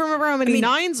don't even remember how many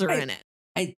nines are in it.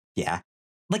 I'd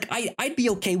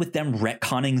be okay with them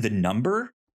retconning the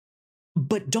number,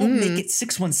 but don't make it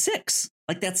 616.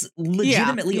 Like that's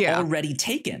legitimately already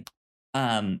taken.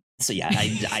 So yeah,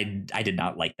 I did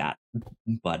not like that.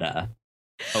 But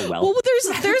oh well. Well,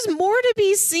 there's more to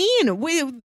be seen.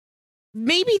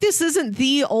 Maybe this isn't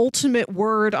the ultimate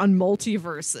word on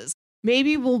multiverses.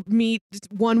 Maybe we'll meet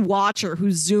one watcher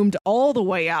who zoomed all the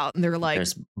way out and they're like,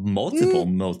 there's multiple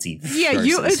multiverses. Yeah,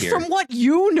 here. From what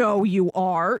you know, you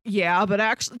are. Yeah, but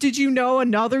actually, did you know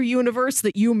another universe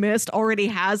that you missed already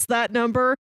has that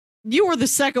number? You were the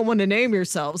second one to name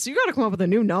yourself, so you got to come up with a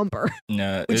new number.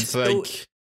 No, it's like.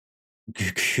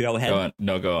 Go ahead. Go on.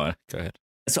 Go ahead.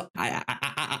 So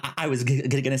I was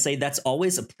gonna say that's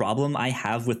always a problem I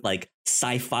have with like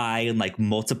sci-fi and like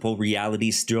multiple reality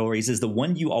stories is the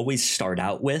one you always start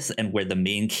out with and where the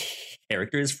main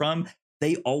character is from.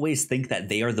 They always think that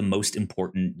they are the most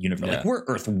important universe. Like we're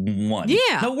Earth 1.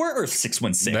 Yeah. No, we're Earth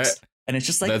 616. And it's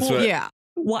just like,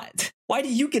 what? Why do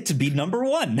you get to be number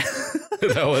one?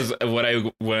 That was what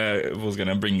I was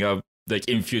gonna bring up. Like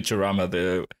in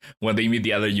Futurama, when they meet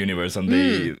the other universe and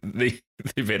they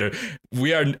better,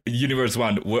 we are universe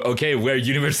 1. We're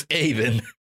universe A then.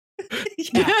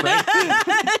 Yeah, right.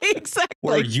 Exactly.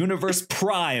 We're universe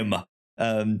prime. We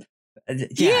don't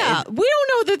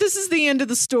know that this is the end of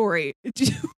the story.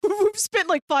 We've spent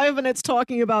like 5 minutes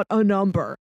talking about a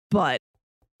number, but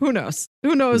who knows?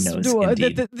 Who knows?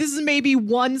 This is maybe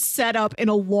one setup in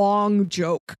a long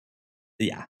joke.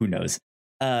 yeah, who knows?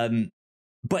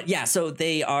 But yeah, so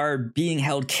they are being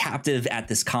held captive at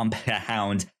this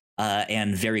compound,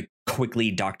 and very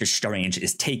quickly, Doctor Strange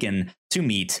is taken to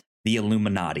meet the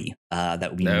Illuminati.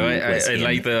 That we knew was I in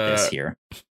like this here.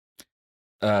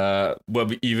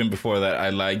 Well, even before that, I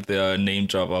like the name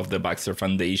drop of the Baxter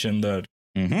Foundation that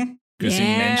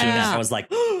Christine mentioned. I was like,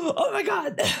 oh my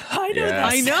god, I know Yeah.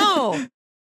 this. I know.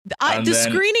 And The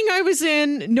then- screening I was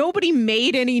in, nobody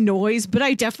made any noise, but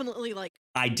I definitely like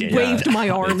I did. waved my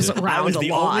Yeah. arms I around I was a the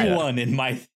lot. only one in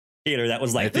my theater that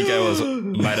was like, I think I was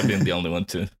might have been the only one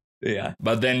too. yeah.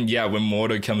 But then, yeah, when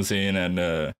Mordo comes in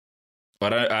and,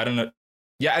 but I don't know.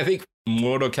 Yeah, I think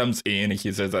Mordo comes in and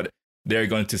he says that they're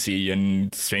going to see,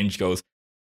 and Strange goes,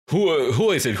 who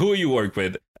is it? Who you work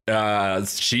with?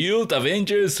 Shield,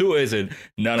 Avengers, who is it?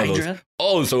 None of those. Hydra?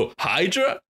 Oh, so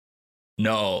Hydra?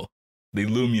 No, the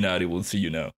Illuminati will see you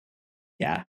now.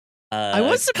 Yeah. I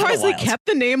was surprised they wild. kept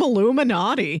the name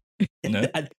Illuminati. No?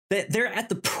 They're at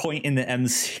the point in the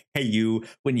MCU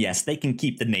when, yes, they can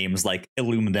keep the names like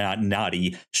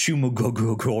Illuminati,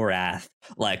 Shumagogorath,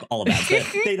 like all of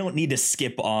that. They don't need to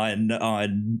skip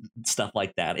on stuff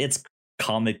like that. It's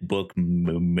comic book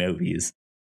movies.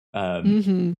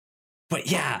 Mhm.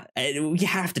 But yeah, we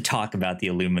have to talk about the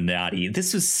Illuminati.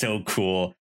 This was so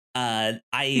cool. I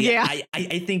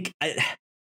think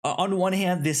on one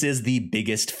hand, this is the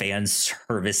biggest fan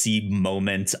servicey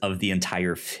moment of the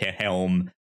entire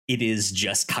film. It is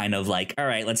just kind of like, all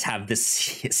right, let's have this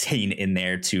scene in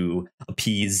there to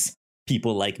appease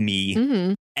people like me,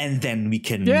 Mhm. and then we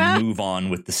can move on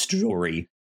with the story.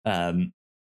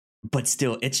 But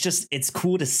still, it's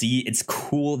cool to see. It's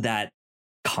cool that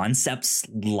concepts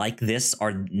like this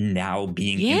are now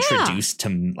being introduced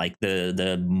to like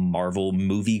the Marvel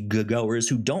movie goers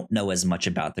who don't know as much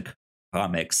about the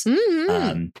comics.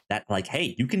 Mhm. That like,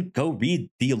 hey, you can go read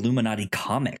the Illuminati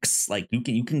comics. Like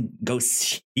you can go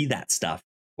see that stuff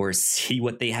or see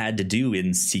what they had to do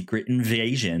in Secret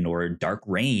Invasion or Dark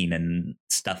Reign and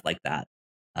stuff like that.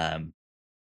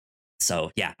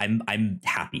 So yeah, I'm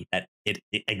happy that it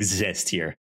exists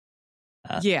here.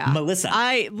 Melissa,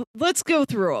 let's go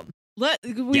through them.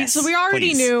 Yes, So we already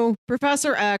please. knew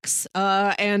Professor X,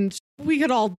 and we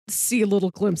could all see little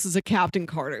glimpses of Captain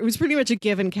Carter. It was pretty much a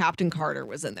given Captain Carter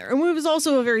was in there. And it was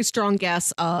also a very strong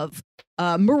guess of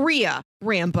Maria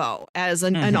Rambeau as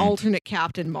an alternate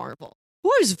Captain Marvel, who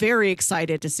I was very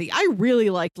excited to see. I really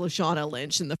liked Lashana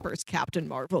Lynch in the first Captain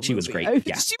Marvel She movie. was great,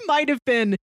 yeah. She might have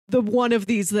been the one of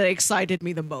these that excited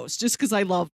me the most, just because I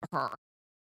love her.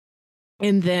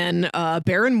 And then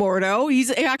Baron Mordo, he's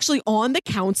actually on the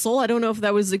council. I don't know if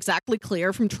that was exactly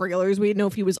clear from trailers. We didn't know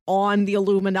if he was on the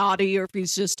Illuminati or if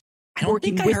he's just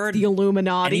working with the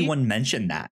Illuminati. Anyone mention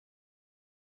that?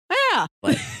 Yeah.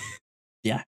 But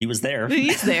yeah, he was there.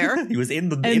 He's there. He was in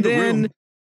the And then room.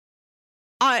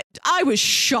 I was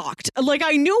shocked. Like,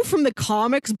 I knew from the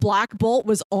comics Black Bolt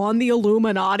was on the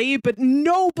Illuminati, but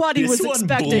nobody This was one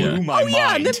expecting. blew my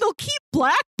Yeah, and then mind. they'll keep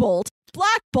Black Bolt.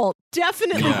 Black Bolt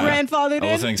definitely grandfathered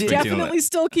I wasn't in. expecting Definitely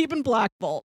still keeping Black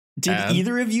Bolt. Did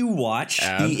either of you watch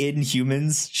the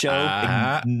Inhumans show?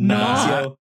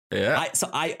 No. Yeah.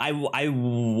 I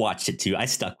watched it too. I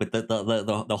stuck with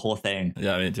the whole thing.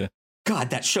 Yeah, me too. God,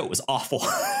 that show was awful.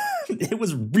 It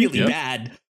was really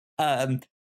bad.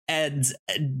 And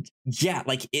yeah,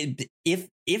 like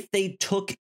if they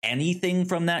took anything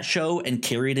from that show and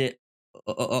carried it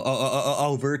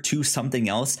over to something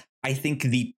else, I think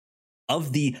the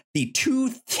two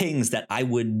things that I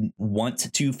would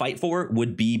want to fight for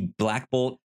would be Black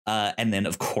Bolt, and then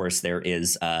of course there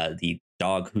is the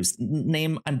dog whose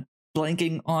name I'm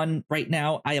blanking on right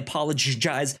now. I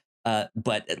apologize,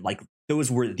 but like those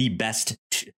were the best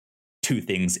two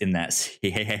things in that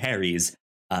series.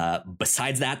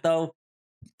 Besides that, though,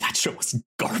 that show was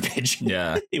garbage.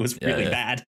 Yeah, it was really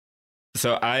bad.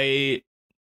 So I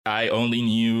only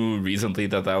knew recently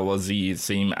that was the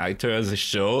same actor as the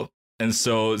show. And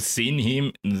so seeing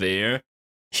him there,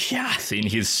 seeing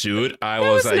his suit, I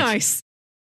was like, nice.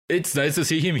 It's nice to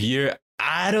see him here.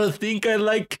 I don't think I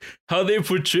like how they're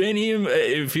portraying him.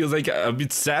 It feels like a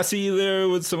bit sassy there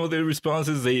with some of their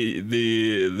responses.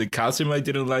 The costume, I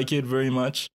didn't like it very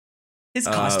much. His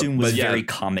costume was very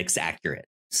comics accurate.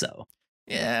 So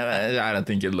yeah, I don't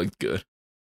think it looked good.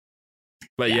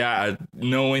 But yeah,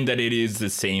 knowing that it is the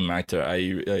same actor, I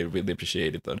really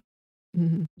appreciated that.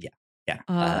 Mm-hmm. Yeah.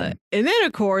 And then,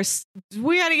 of course,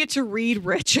 we got to get to Reed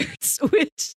Richards,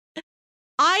 which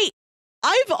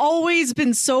I've always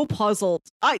been so puzzled.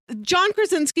 John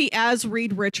Krasinski as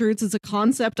Reed Richards is a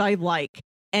concept I like,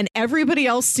 and everybody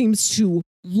else seems to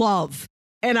love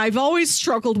And I've always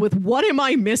struggled with, what am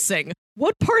I missing?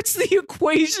 What parts of the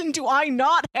equation do I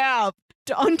not have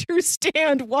to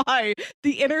understand why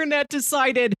the internet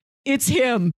decided it's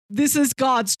him? This is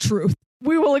God's truth.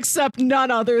 We will accept none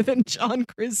other than John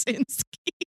Krasinski.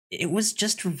 It was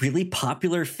just really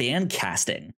popular fan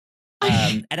casting.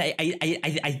 And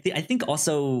I think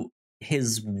also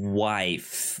his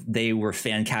wife, they were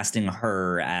fan casting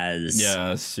her as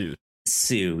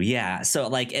Sue. Yeah. So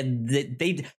like, and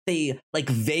they like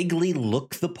vaguely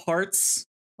look the parts.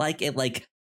 Like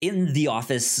in The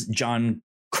Office, John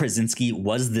Krasinski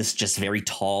was this just very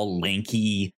tall,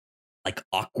 lanky, like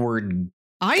awkward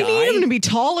I guy. need him to be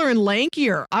taller and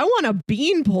lankier. I want a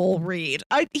beanpole Reed.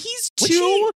 He's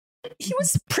too. He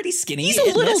was pretty skinny. He's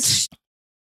a little.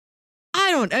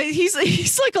 I don't know.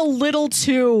 He's like a little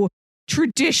too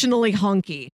traditionally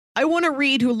hunky. I want a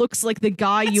Reed who looks like the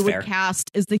guy you would cast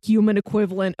as the human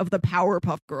equivalent of the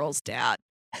Powerpuff Girls dad.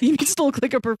 He needs to look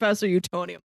like a Professor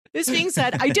Utonium. This being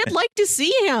said, I did like to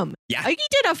see him. Yeah. He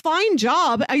did a fine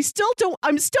job. I'm still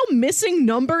missing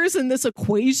numbers in this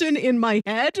equation in my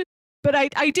head, but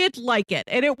I did like it.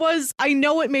 And I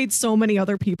know it made so many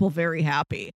other people very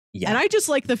happy. Yeah. And I just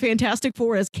like the Fantastic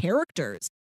Four as characters.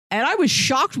 And I was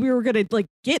shocked we were going to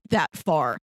get that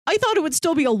far. I thought it would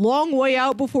still be a long way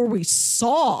out before we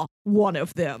saw one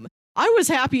of them. I was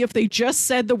happy if they just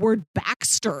said the word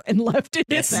Baxter and left it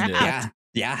at that.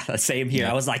 Yeah, same here.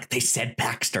 I was like, they said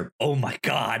Baxter. Oh my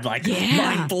God,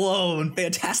 mind blown.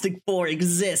 Fantastic Four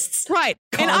exists. Right.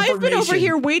 And I've been over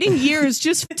here waiting years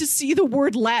just to see the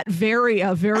word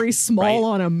Latveria very small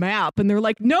on a map. And they're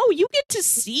like, no, you get to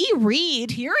see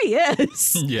Reed. Here he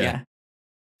is. Yeah.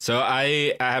 So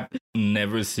I have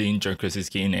never seen John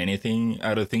Krasinski in anything,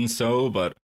 I don't think so,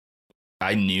 but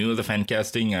I knew the fan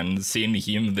casting, and seeing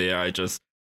him there, I just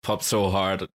popped so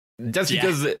hard. Just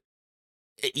because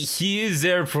he is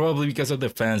there probably because of the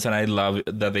fans, and I love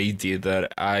that they did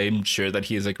that. I'm sure that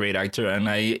he is a great actor, and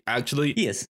he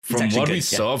is. From what we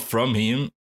saw from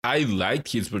him, I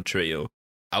liked his portrayal.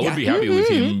 I would be happy with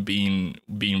him being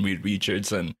Reed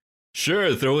Richards, and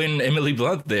sure, throw in Emily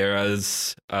Blunt there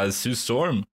as Sue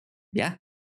Storm. Yeah.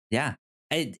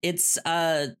 It's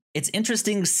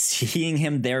interesting seeing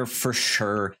him there for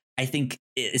sure. I think,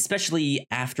 especially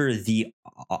after The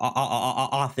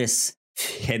Office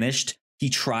finished, he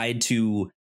tried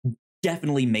to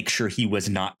definitely make sure he was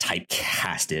not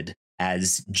typecasted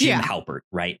as Jim Halpert,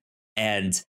 right?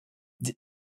 And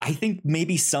I think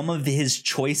maybe some of his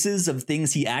choices of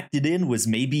things he acted in was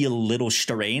maybe a little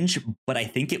strange, but I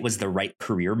think it was the right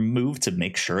career move to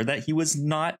make sure that he was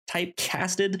not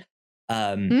typecasted.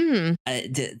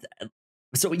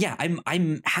 So yeah,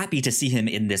 I'm happy to see him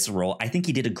in this role. I think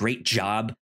he did a great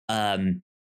job. I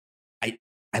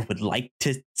would like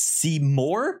to see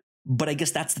more, but I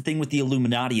guess that's the thing with the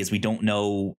Illuminati is we don't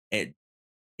know.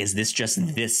 Is this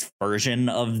just this version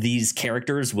of these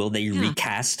characters? Will they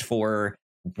recast for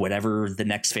whatever the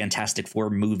next Fantastic Four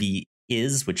movie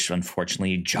is? Which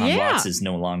unfortunately, John Watts is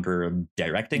no longer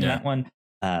directing that one.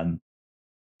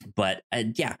 But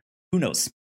who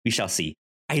knows? We shall see.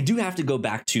 I do have to go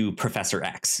back to Professor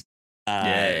X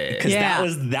because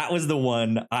that was the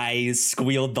one I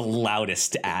squealed the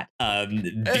loudest at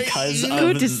because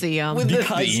good to see him with the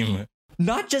theme.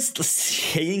 Not just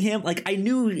seeing him, like I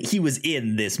knew he was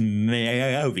in this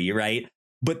movie, right?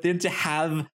 But then to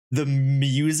have the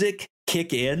music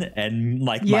kick in and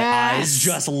like my eyes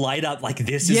just light up, like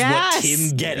this is what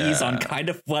Tim Geddes on Kind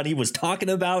of Funny was talking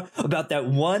about that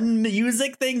one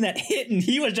music thing that hit, and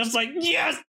he was just like,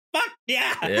 yes. Fuck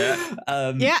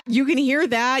yeah. You can hear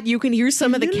that. You can hear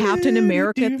some of the Captain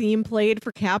America theme played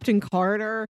for Captain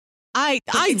Carter. I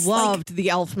loved the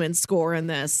Elfman score in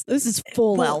this. This is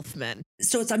full Elfman.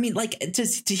 So it's, I mean, like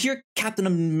to hear Captain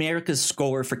America's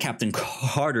score for Captain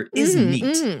Carter is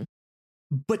neat.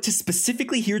 But to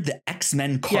specifically hear the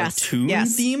X-Men cartoon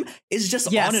theme is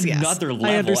just on another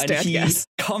level. And he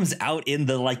comes out in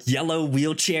the like yellow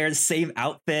wheelchair, same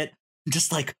outfit,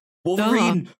 just like,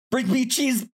 Wolverine, bring me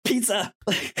cheese pizza.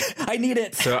 I need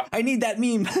it. So I need that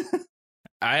meme.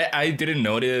 I didn't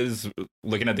notice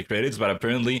looking at the credits, but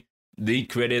apparently they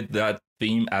credit that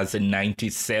theme as a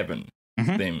 97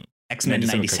 theme. X-Men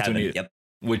 97, yep.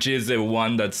 Which is the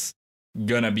one that's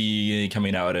gonna be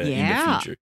coming out in the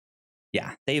future.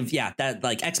 Yeah, that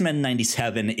like X-Men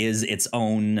 97 is its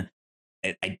own,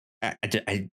 I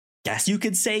guess you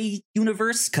could say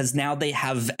universe, because now they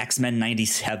have X-Men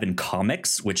 97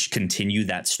 comics, which continue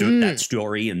that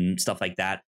story and stuff like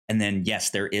that. And then, yes,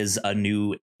 there is a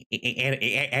new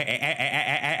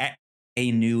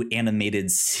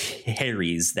animated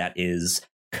series that is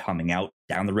coming out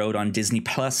down the road on Disney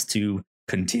Plus to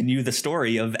continue the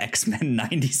story of X-Men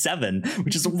 97,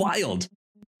 which is wild.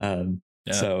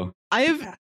 So I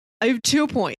have 2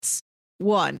 points.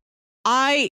 One,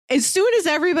 as soon as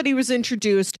everybody was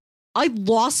introduced, I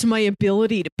lost my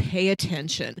ability to pay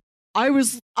attention. I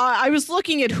was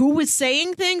looking at who was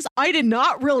saying things. I did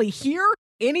not really hear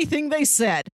anything they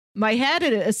said. My head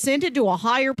had ascended to a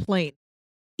higher plane.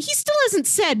 He still hasn't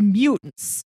said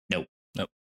mutants. Nope.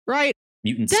 Right?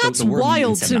 Mutants. That's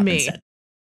wild to me.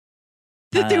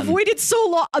 That they've waited so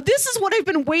long. This is what I've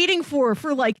been waiting for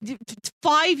like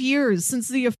 5 years since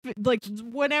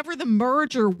whenever the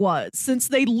merger was, since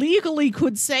they legally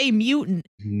could say mutant.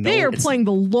 They are playing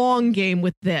the long game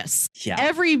with this. Yeah.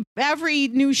 Every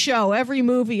new show, every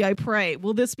movie, I pray,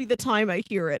 will this be the time I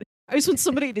hear it? I just want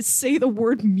somebody to say the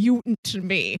word mutant to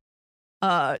me.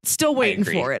 Still waiting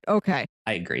for it. Okay.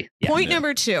 I agree. Point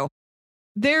number 2.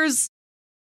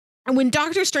 When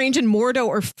Doctor Strange and Mordo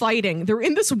are fighting, they're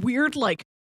in this weird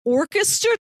orchestra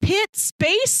pit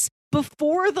space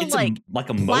before the like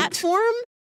a platform.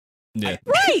 Moat. Yeah.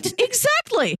 Right,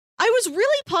 exactly. I was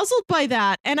really puzzled by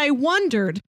that, and I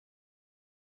wondered,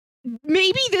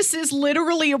 maybe this is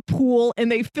literally a pool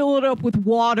and they fill it up with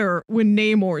water when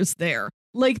Namor's there.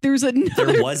 There was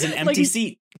an empty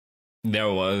seat.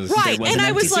 There was. Right, there was and an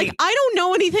I was empty seat. I don't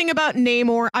know anything about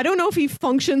Namor. I don't know if he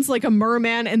functions like a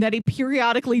merman and that he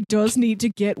periodically does need to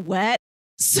get wet.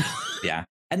 So, yeah,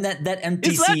 and that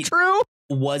empty is that seat true?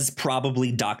 was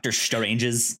probably Doctor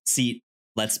Strange's seat.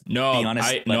 Let's be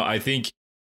honest. I think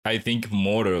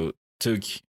Mordo took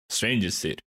Strange's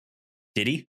seat. Did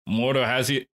he? Mordo has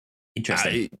it.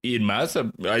 Interesting. It must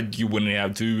have. You wouldn't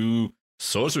have 2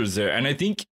 sorcerers there, and I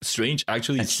think Strange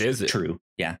actually says it. True.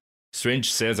 Yeah.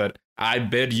 Strange says that. I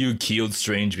bet you killed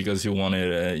Strange because you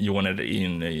wanted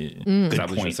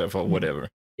establish yourself or whatever.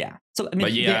 Yeah. So I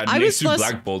mean, but next to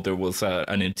Black Bolt there was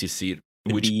an empty seat.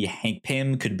 Could be Hank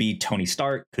Pym, could be Tony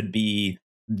Stark, could be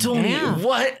Tony. Yeah.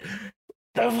 What?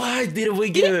 Why didn't we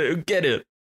get it?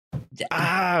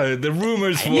 The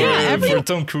rumors for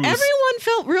Tom Cruise. Everyone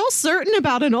felt real certain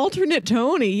about an alternate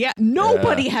Tony. Yeah,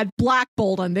 nobody had Black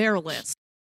Bolt on their list.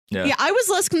 Yeah, I was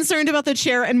less concerned about the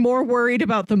chair and more worried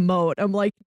about the moat. I'm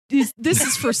like, this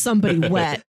is for somebody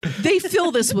wet. They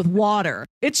fill this with water.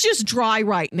 It's just dry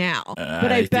right now.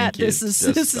 But I bet this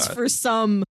is for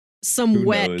some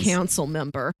wet council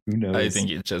member. Who knows? I think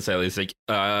it's just realistic.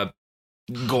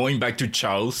 Going back to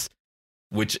Charles,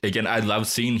 which again I love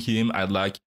seeing him.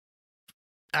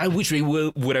 I wish we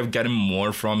would have gotten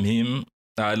more from him.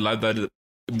 I love that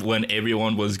when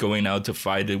everyone was going out to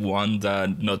fight the one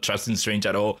that not trusting Strange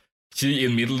at all, she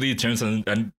immediately turns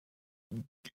and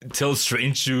tells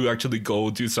Strange to actually go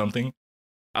do something.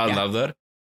 I love that.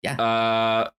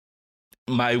 Yeah.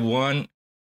 My one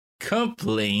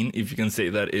complaint, if you can say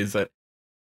that, is that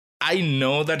I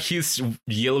know that his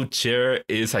yellow chair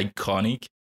is iconic.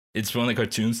 It's from the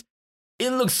cartoons. It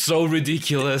looks so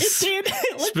ridiculous. It did.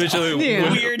 Especially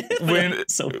weird.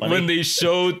 when they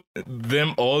showed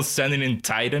them all standing in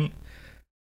Titan.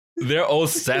 They're all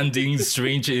standing,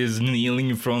 Strange is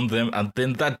kneeling from them, and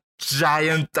then that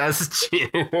giant ass chair,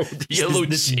 yellow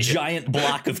this chair. giant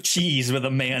block of cheese with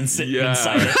a man sitting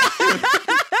inside it.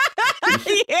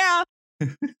 Yeah.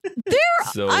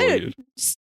 So weird.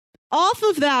 Off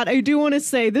of that, I do want to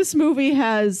say this movie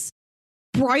has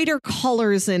brighter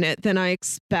colors in it than I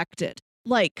expected.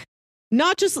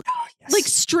 Not just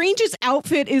Strange's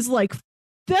outfit is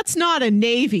that's not a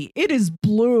navy. It is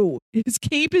blue. His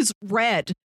cape is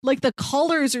red. The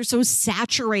colors are so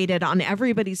saturated on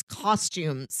everybody's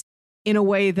costumes in a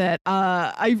way that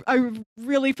I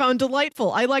really found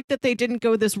delightful. I like that they didn't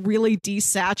go this really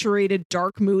desaturated,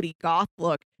 dark, moody goth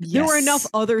look. Yes. There were enough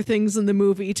other things in the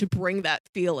movie to bring that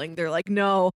feeling. They're like,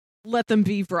 no, let them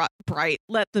be bright.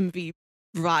 Let them be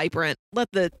vibrant. Let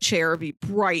the chair be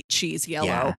bright cheese yellow.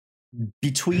 Yeah.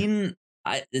 Between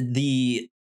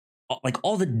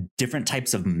all the different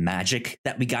types of magic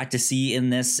that we got to see in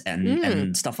this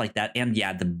and stuff like that. And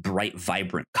the bright,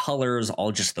 vibrant colors,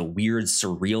 all just the weird,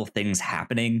 surreal things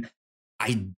happening.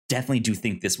 I definitely do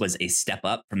think this was a step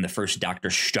up from the first Doctor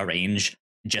Strange,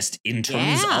 just in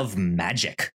terms of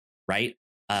magic, right?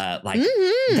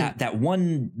 That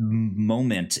one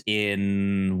moment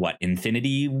in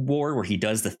Infinity War where he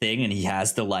does the thing and he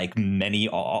has the many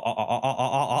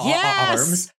arms.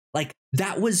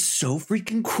 That was so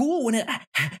freaking cool when it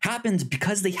happened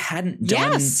because they hadn't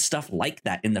done stuff like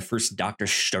that in the first Doctor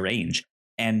Strange.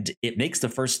 And it makes the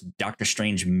first Doctor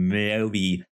Strange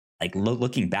movie,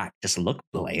 looking back, just look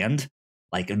bland,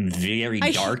 very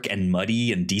dark and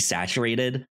muddy and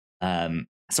desaturated.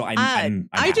 So I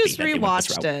just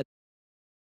rewatched it.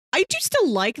 I I do still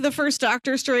like the first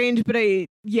Doctor Strange, but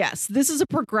yes, this is a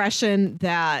progression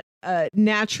that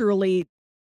naturally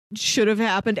should have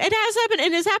happened. It has happened,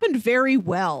 and has happened very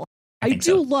well. I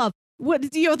do love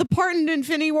the part in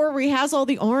Infinity War where he has all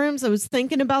the arms. I was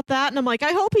thinking about that, and I'm like,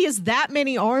 I hope he has that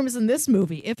many arms in this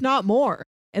movie, if not more.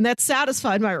 And that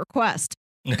satisfied my request.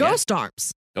 Ghost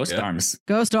arms. Ghost arms.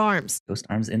 Ghost arms. Ghost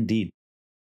arms, indeed.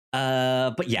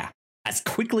 But yeah, as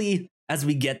quickly as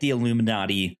we get the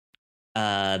Illuminati,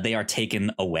 they are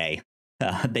taken away.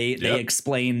 They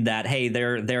explain that, hey,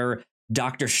 they're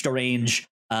Doctor Strange.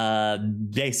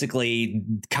 Basically,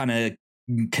 kind of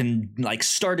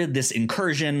started this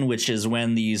incursion, which is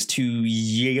when these two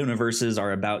universes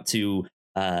are about to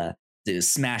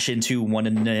smash into one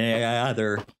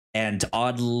another. And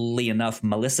oddly enough,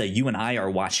 Melissa, you and I are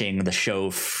watching the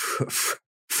show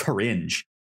Fringe,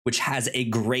 which has a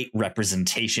great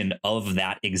representation of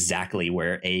that exactly,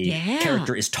 where a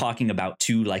character is talking about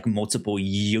two multiple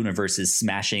universes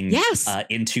smashing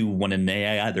into one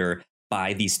another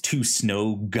by these two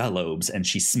snow globes, and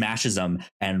she smashes them,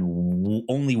 and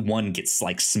only one gets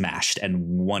smashed, and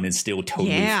one is still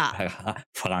totally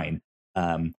fine.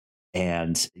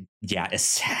 And yeah,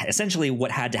 essentially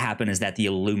what had to happen is that the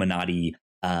Illuminati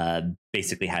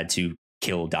basically had to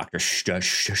kill Doctor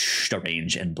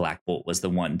Strange, and Black Bolt was the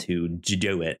one to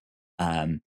do it.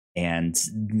 And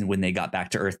when they got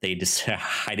back to Earth, they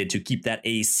decided to keep that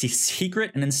a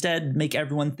secret and instead make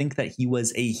everyone think that he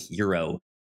was a hero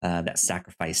that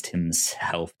sacrificed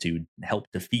himself to help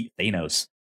defeat Thanos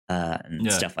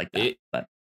and stuff like that. But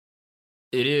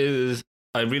it is,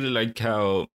 I really like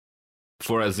how,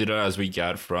 for as little as we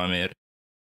got from it,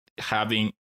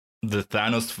 having the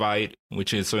Thanos fight,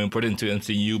 which is so important to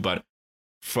MCU, but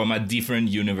from a different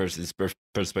universe's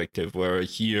perspective, where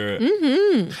here,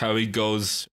 how it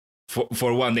goes,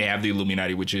 for one, they have the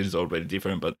Illuminati, which is already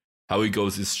different, but how it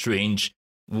goes is Strange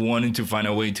wanting to find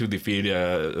a way to defeat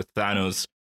Thanos.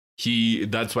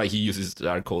 That's why he uses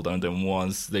Darkhold, and then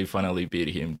once they finally beat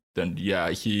him, then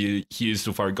he is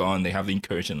too far gone. They have the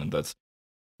incursion, and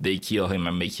they kill him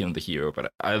and make him the hero.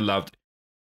 But I loved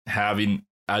having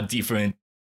a different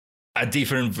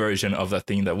version of the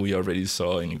thing that we already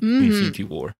saw in Infinity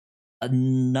War.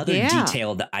 Another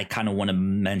detail that I kind of want to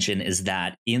mention is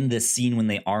that in this scene when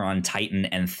they are on Titan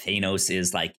and Thanos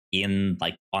is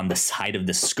on the side of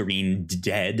the screen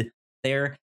dead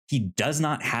there, he does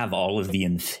not have all of the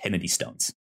Infinity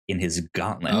Stones in his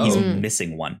gauntlet. He's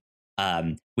missing one,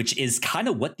 which is kind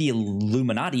of what the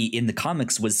Illuminati in the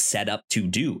comics was set up to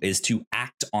do, is to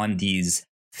act on these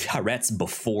threats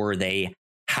before they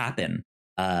happen.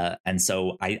 And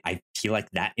so I feel like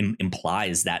that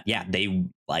implies that, they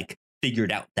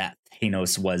figured out that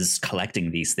Thanos was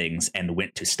collecting these things and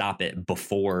went to stop it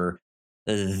before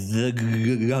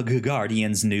the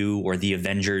Guardians knew or the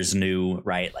Avengers knew,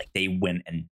 right? They went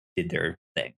and did their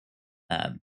thing.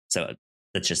 So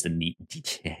that's just a neat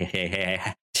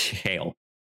detail.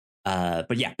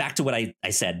 But yeah, back to what I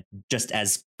said. Just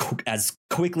as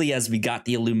quickly as we got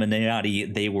the Illuminati,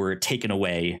 they were taken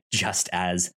away just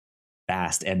as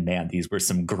fast. And man, these were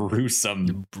some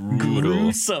gruesome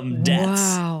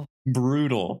deaths. Wow.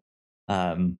 Brutal.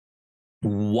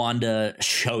 Wanda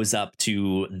shows up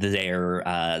to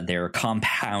their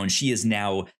compound. She is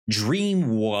now dream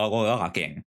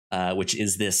walking, which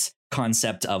is this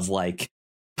concept of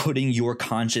putting your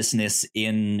consciousness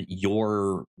in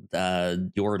your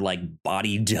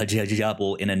body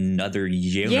double in another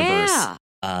universe,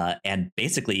 and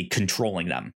basically controlling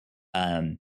them.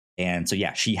 And so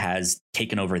she has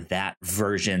taken over that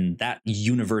version, that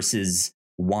universe's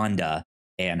Wanda,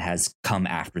 and has come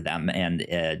after them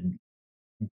and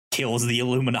kills the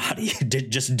Illuminati.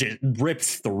 just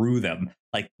rips through them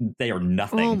like they are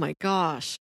nothing. Oh my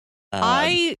gosh.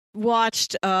 I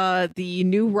watched the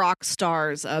new rock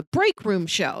stars break room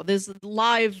show. This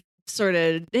live sort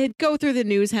of go through the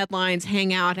news headlines,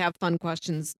 hang out, have fun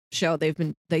questions show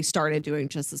they started doing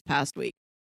just this past week.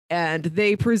 And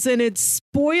they presented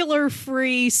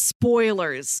spoiler-free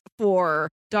spoilers for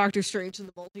Doctor Strange and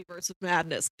the Multiverse of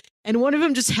Madness. And one of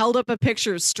them just held up a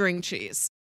picture of string cheese.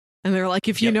 And they're like,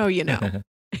 if you know, you know.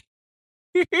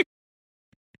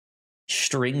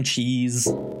 String cheese,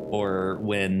 or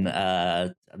when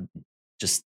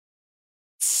just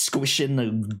squishing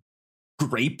a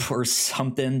grape or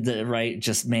something, right?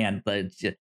 Just, man,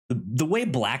 the way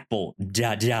Black Bolt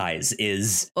dies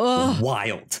is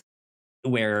wild.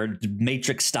 Where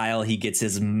Matrix style, he gets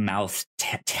his mouth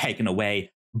taken away.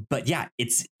 But yeah,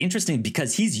 it's interesting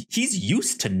because he's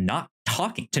used to not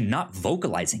talking, to not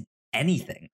vocalizing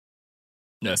anything.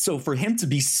 Yeah. So for him to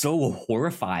be so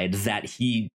horrified that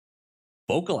he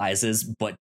vocalizes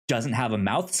but doesn't have a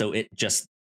mouth, so it just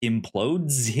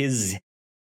implodes his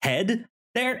head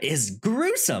there is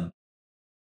gruesome.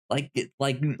 Ugh.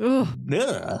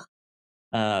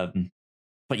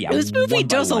 But yeah, this movie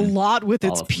does a lot with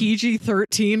its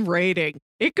PG-13 rating.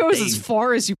 It goes as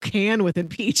far as you can within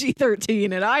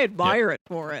PG-13, and I admire it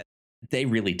for it. They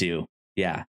really do.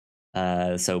 Yeah.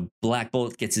 So Black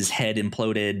Bolt gets his head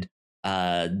imploded.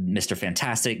 Mr.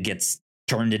 Fantastic gets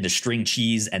turned into string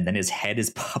cheese, and then his head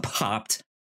is popped.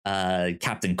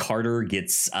 Captain Carter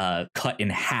gets cut in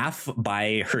half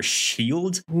by her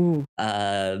shield. Ooh.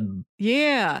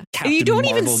 Yeah. Captain you don't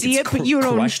Marvel even see it, but you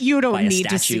don't need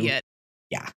to see it.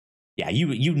 Yeah. You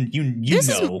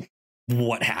know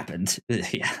what happened.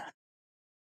 Yeah.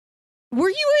 Were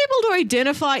you able to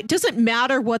identify? Does it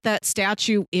matter what that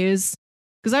statue is?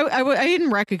 Because I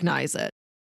didn't recognize it.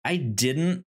 I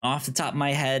didn't off the top of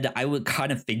my head. I would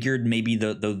kind of figured maybe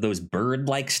those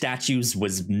bird-like statues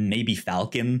was maybe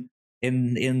Falcon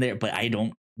in there, but I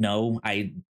don't know.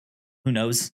 Who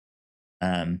knows?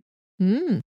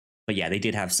 But yeah, they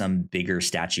did have some bigger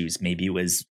statues. Maybe it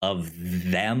was of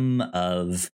them,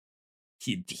 of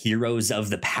heroes of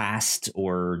the past,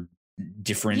 or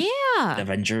different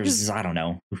Avengers. I don't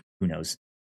know. Who knows?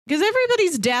 Because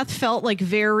everybody's death felt like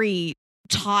very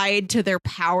tied to their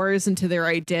powers and to their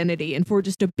identity, and for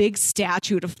just a big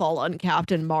statue to fall on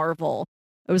Captain Marvel,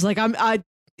 I was like,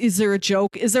 is there a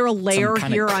joke? Is there a layer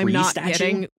here I'm not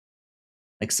getting?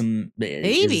 Like some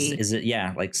maybe is it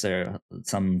like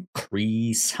some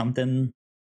Kree something?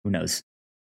 Who knows?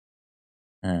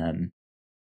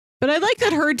 But I like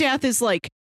that her death is like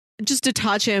just a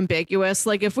touch ambiguous.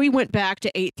 Like if we went back to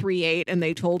 838 and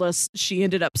they told us she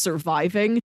ended up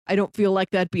surviving, I don't feel like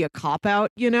that'd be a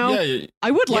cop-out, you know? Yeah, I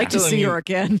would like to see her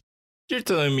again. You're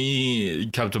telling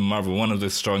me Captain Marvel, one of the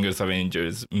strongest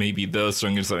Avengers, maybe the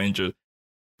strongest Avenger,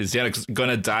 is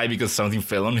gonna die because something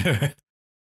fell on her?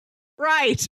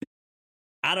 Right.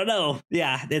 I don't know.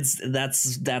 Yeah, that's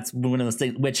one of those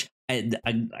things, which I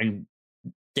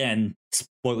again,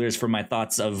 spoilers for my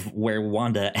thoughts of where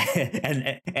Wanda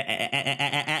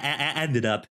ended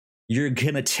up. You're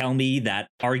gonna tell me that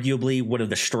arguably one of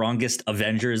the strongest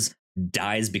Avengers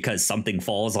dies because something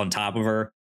falls on top of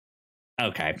her?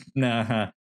 Okay.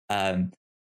 But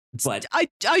I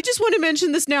just want to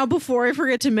mention this now before I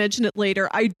forget to mention it later.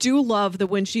 I do love that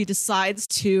when she decides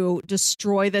to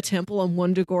destroy the temple on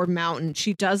Wundagore Mountain,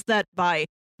 she does that by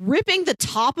ripping the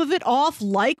top of it off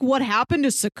like what happened to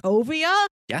Sokovia.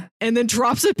 Yeah. And then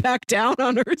drops it back down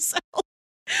on herself.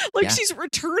 Like she's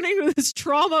returning to this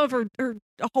trauma of her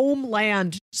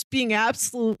homeland, just being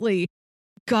absolutely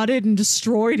gutted and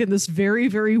destroyed in this very,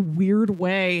 very weird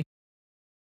way.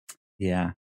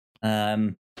 Yeah.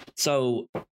 So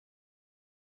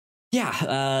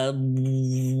Wanda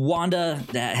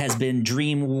that has been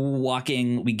dream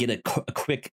walking. We get a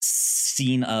quick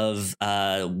scene of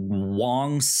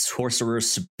Wong, Sorcerer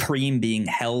Supreme, being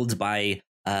held by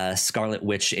Scarlet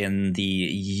Witch in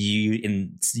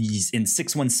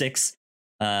 616.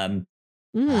 And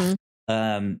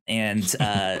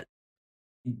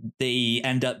they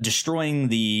end up destroying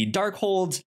the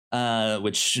Darkhold,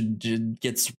 which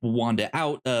gets Wanda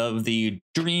out of the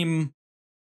dream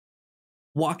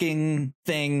walking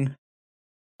thing,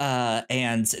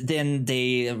 and then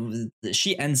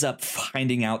she ends up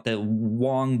finding out that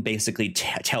Wong basically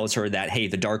tells her that, hey,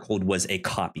 the Darkhold was a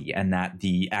copy, and that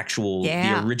the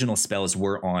original spells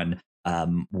were on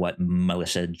what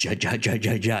Melissa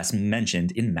just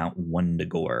mentioned in Mount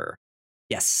Wundagore.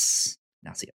 Yes,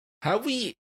 now see it. Have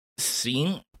we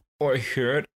seen or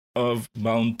heard of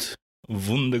Mount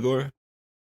Wundagore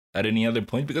at any other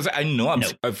point? Because I know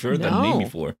I've heard that name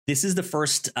before. This is the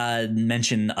first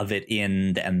mention of it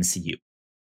in the MCU.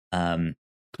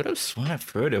 Could have sworn I've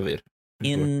heard of it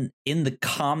in the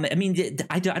comic. I mean,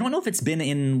 I don't know if it's been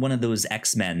in one of those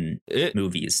X-Men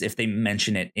movies. If they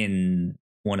mention it in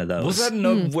one of those, was that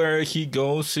not where he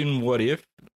goes in What If?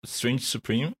 Strange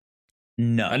Supreme?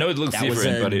 No, I know it looks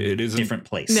different, but it is a different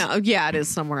place. No, yeah, it is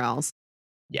somewhere else.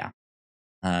 Yeah,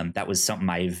 that was something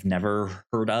I've never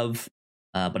heard of.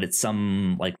 But it's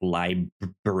some like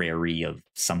library of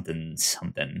something.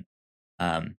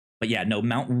 But yeah, no,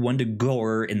 Mount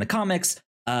Wundagore in the comics,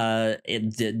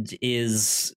 it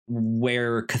is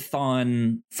where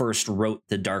Chthon first wrote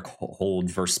the Darkhold,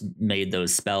 first made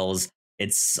those spells.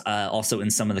 It's also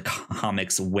in some of the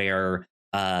comics where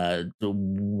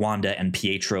Wanda and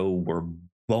Pietro were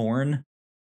born.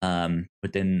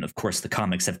 But then, of course, the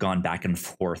comics have gone back and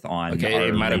forth on. Okay,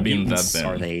 it might have been that then.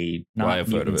 Are they not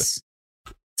mutants?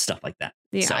 Stuff like that.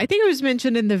 Yeah, so. I think it was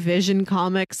mentioned in the Vision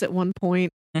comics at one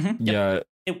point. Mm-hmm. Yeah,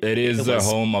 it is the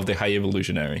home of the High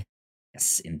Evolutionary.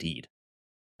 Yes, indeed.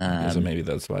 So maybe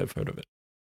that's why I've heard of it.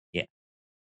 Yeah.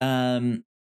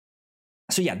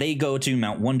 So yeah, they go to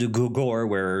Mount Wundagore,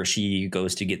 where she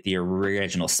goes to get the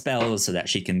original spells so that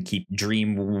she can keep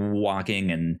dream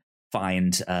walking and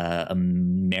find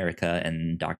America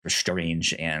and Doctor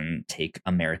Strange and take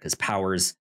America's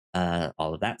powers.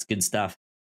 All of that's good stuff.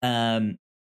 And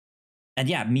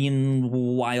yeah,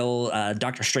 meanwhile,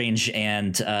 Doctor Strange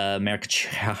and America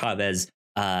Chavez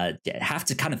have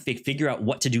to kind of figure out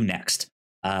what to do next.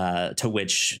 To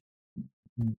which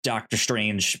Doctor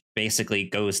Strange basically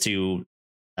goes to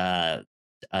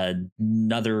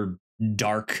another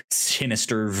dark,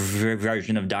 sinister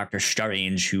version of Doctor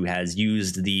Strange who has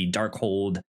used the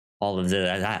Darkhold, all of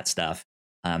that stuff.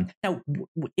 Now,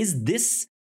 is this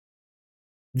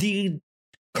the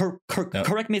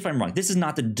correct me if I'm wrong? This is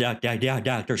not the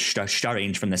Doctor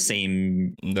Strange from the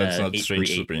same That's not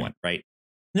Strange Supreme one, right?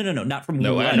 No, not from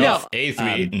no,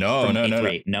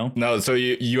 A3. No. No, so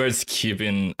you are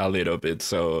skipping a little bit.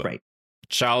 So right.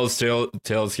 Charles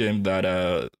tells him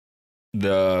that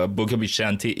the Book of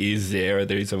Vishanti is there.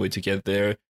 There is a way to get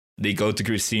there. They go to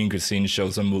Christine. Christine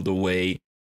shows them the way.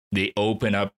 They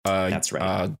open up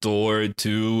a door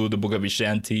to the Book of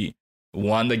Vishanti.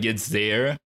 Wanda gets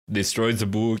there, destroys the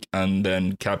book, and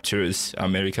then captures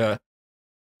America.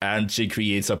 And she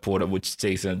creates a portal which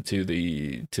takes them to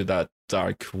that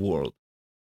dark world.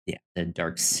 Yeah, the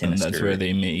dark sinister. And that's where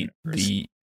they made the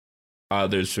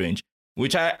other Strange,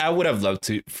 which I would have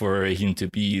loved for him to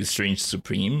be Strange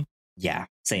Supreme. Yeah,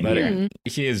 same but here.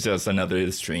 He is just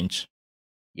another Strange.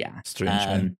 Yeah, Strange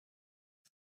man.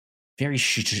 Very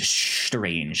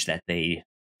strange that they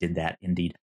did that,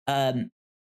 indeed.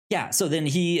 Yeah, so then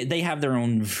they have their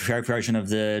own version of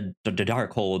the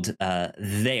Darkhold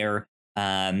there,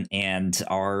 and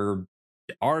our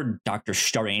Doctor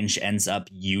Strange ends up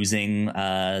using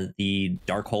the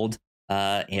Darkhold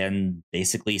and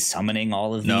basically summoning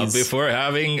all of these. No, before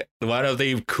having one of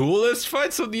the coolest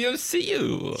fights of the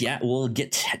MCU. Yeah, we'll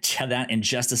get to that in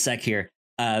just a sec here.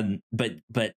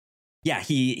 But yeah,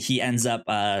 he ends up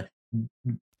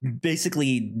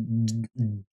basically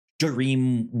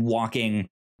dream walking,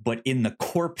 but in the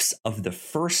corpse of the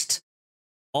first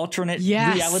alternate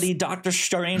reality Doctor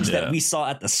Strange that we saw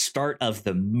at the start of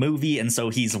the movie. And so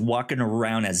he's walking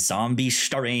around as Zombie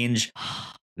Strange.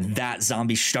 That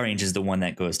Zombie Strange is the one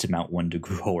that goes to Mount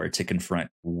Wundagore to confront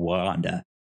Wanda.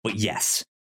 But yes,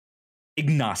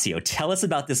 Ignacio, tell us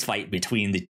about this fight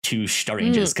between the two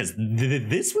Stranges, because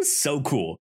this was so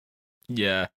cool.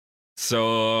 Yeah.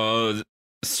 So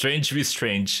Strange v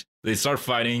Strange. They start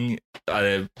fighting.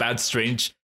 Bad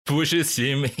Strange pushes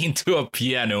him into a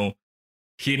piano,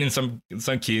 hitting some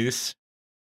keys.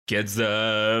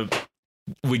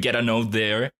 We get a note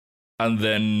there, and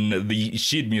then the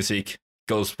sheet music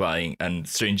goes by, and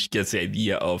Strange gets the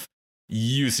idea of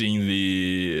using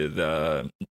the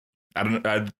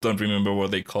I don't remember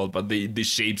what they called, but the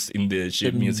shapes in the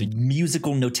sheet music,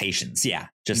 musical notations. Yeah,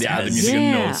 the musical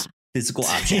notes. Physical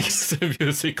objects. The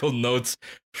musical notes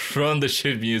from the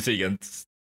sheet music, and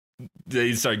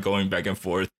they start going back and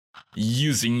forth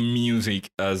using music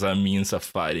as a means of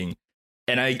fighting.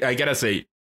 And I gotta say,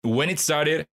 when it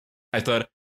started, I thought,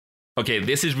 okay,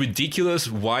 this is ridiculous.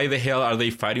 Why the hell are they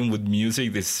fighting with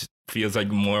music? This feels like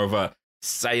more of a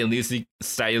stylistic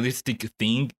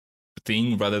thing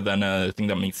rather than a thing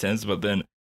that makes sense. But then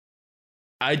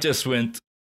I just went,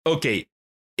 okay,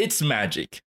 it's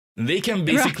magic. They can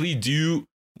basically do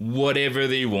whatever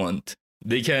they want.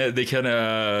 They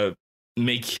can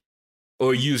make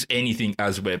or use anything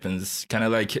as weapons. Kind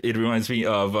of like, it reminds me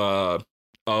of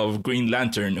Green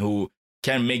Lantern, who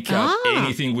can make up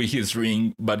anything with his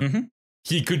ring, but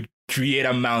he could create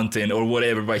a mountain or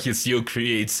whatever, but he still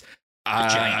creates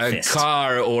a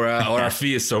car or a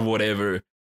fist or whatever.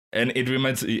 And it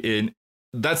reminds me,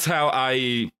 that's how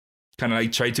I kind of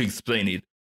like try to explain it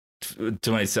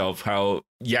to myself, how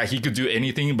he could do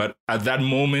anything, but at that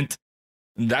moment,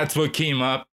 that's what came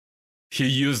up. He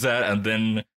used that, and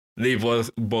then they both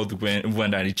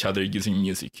went at each other using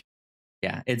music.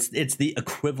 Yeah, it's the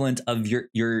equivalent of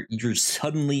you're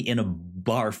suddenly in a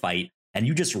bar fight and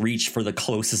you just reach for the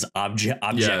closest object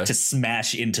to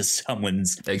smash into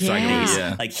someone's face.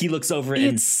 Yeah. Like he looks over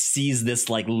and sees this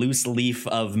like loose leaf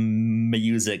of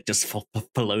music just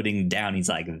floating down. He's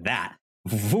like, that.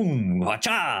 Boom,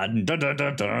 wacha, da, da,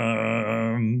 da,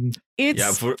 da.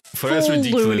 It's for us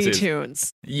ridiculous. Looney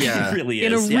Tunes. Yeah, it really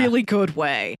is in a really good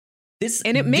way.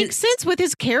 It makes sense with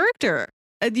his character.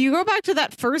 You go back to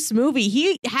that first movie,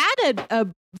 he had a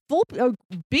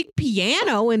big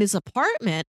piano in his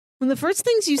apartment, When the first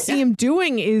things you see him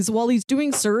doing is while he's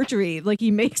doing surgery, like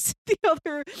he makes the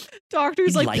other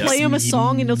doctors like play him a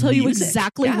song and he'll tell you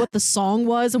exactly what the song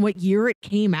was and what year it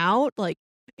came out. Like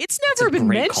it's never been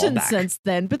mentioned since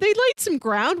then, but they laid some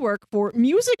groundwork for it.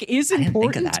 Music is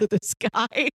important to this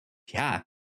guy. Yeah.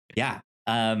 Yeah.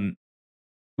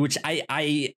 Which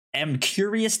I am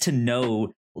curious to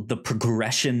know the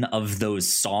progression of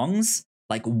those songs.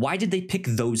 Like, why did they pick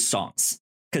those songs?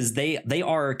 Because they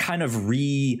are kind of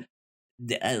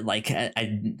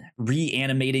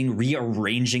reanimating,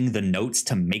 rearranging the notes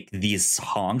to make these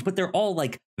songs, but they're all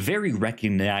like very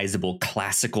recognizable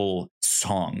classical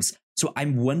songs. So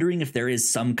I'm wondering if there is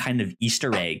some kind of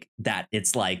Easter egg that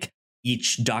it's like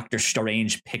each Doctor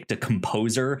Strange picked a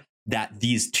composer, that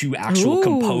these two actual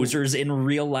composers in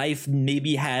real life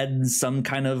maybe had some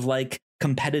kind of like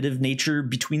competitive nature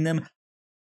between them.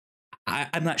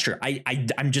 I'm not sure.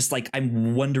 I'm just like,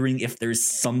 I'm wondering if there's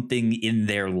something in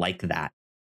there like that.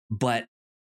 But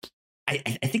I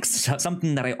think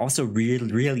something that I also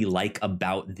really, really like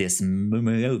about this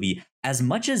movie, as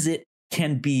much as it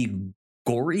can be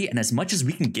gory and as much as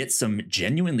we can get some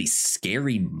genuinely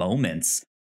scary moments,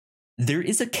 there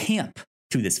is a camp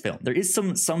to this film. There is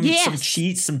some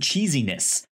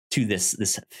cheesiness to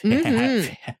this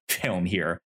film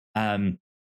here.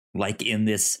 Like in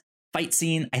this fight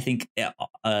scene, I think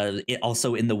it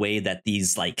also in the way that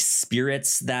these like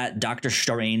spirits that Doctor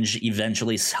Strange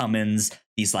eventually summons,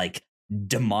 these like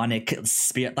demonic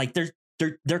spirit, like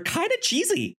they're kind of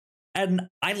cheesy, and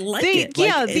I like it.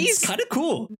 Like, it's kind of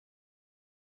cool.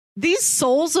 These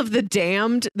souls of the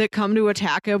damned that come to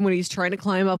attack him when he's trying to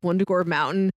climb up Wundagore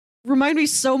Mountain remind me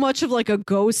so much of like a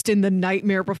ghost in The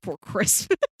Nightmare Before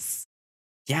Christmas.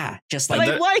 Yeah, just like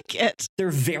I like it. They're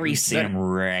very Sam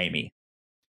Raimi.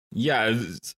 Yeah,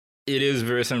 it is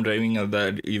very Sam Raimi, and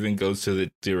that even goes to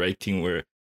the directing, where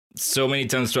so many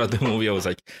times throughout the movie I was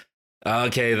like,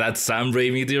 okay, that's Sam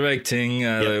Raimi directing.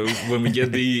 When we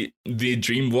get the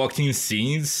dream walking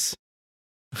scenes,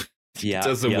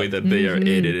 just the way that they are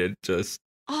edited, just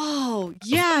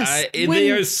yes,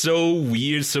 they are so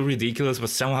weird, so ridiculous, but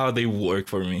somehow they work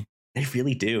for me. They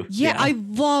really do. Yeah, I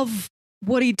love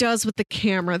what he does with the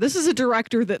camera. This is a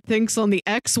director that thinks on the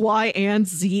X, Y, and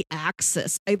Z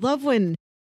axis. I love when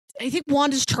I think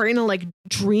Wanda's trying to like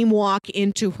dream walk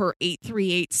into her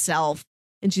 838 self,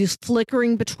 and she's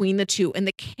flickering between the two, and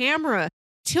the camera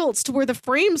tilts to where the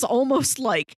frame's almost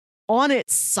like on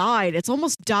its side. It's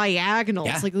almost diagonal.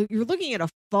 It's like you're looking at a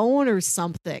phone or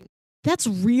something. That's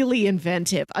really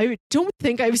inventive. I don't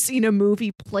think I've seen a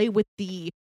movie play with the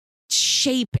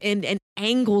shape and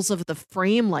angles of the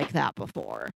frame like that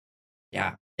before.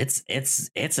 Yeah, it's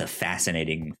a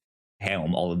fascinating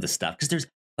film, all of this stuff, because there's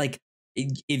like,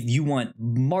 if you want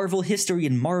Marvel history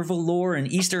and Marvel lore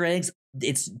and Easter eggs,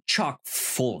 it's chock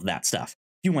full of that stuff.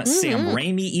 If you want Sam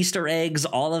Raimi Easter eggs,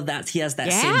 all of that. He has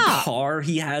that same car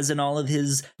he has in all of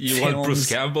his films. Want Bruce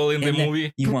Campbell in the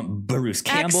movie? You want Bruce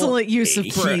Campbell. Excellent use of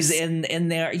Bruce. He's in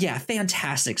there. Yeah,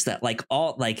 fantastic stuff. Like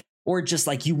all like, or just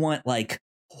like you want like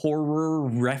horror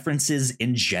references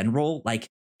in general. Like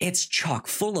it's chock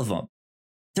full of them.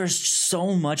 There's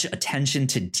so much attention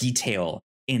to detail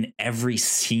in every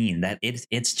scene that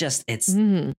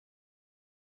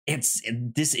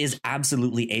this is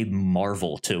absolutely a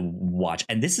marvel to watch.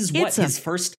 And this is what his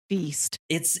first feast.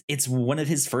 It's one of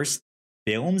his first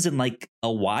films in like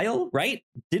a while, right?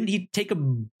 Didn't he take a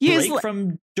break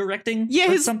from directing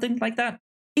or something like that?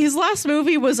 His last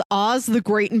movie was Oz the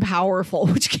Great and Powerful,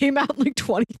 which came out in like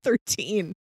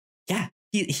 2013. Yeah,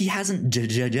 he hasn't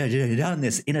done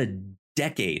this in a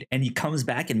decade, and he comes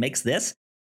back and makes this.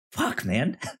 Fuck,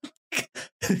 man.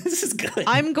 This is good.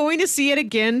 I'm going to see it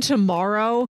again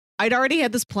tomorrow. I'd already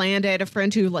had this planned. I had a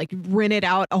friend who like rented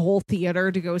out a whole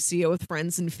theater to go see it with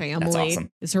friends and family. That's awesome.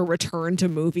 It's her return to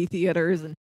movie theaters,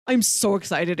 and I'm so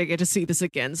excited to get to see this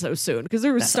again so soon, because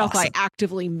there was stuff I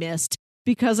actively missed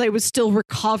because I was still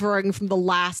recovering from the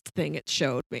last thing it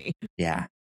showed me. Yeah.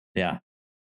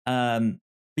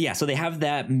 So they have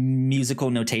that musical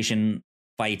notation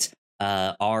fight.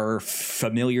 Our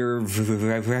familiar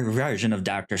version of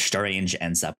Doctor Strange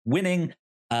ends up winning,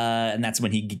 and that's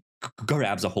when he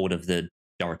grabs a hold of the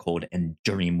Darkhold and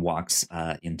dream walks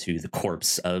into the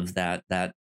corpse of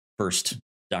that first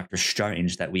Doctor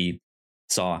Strange that we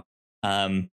saw.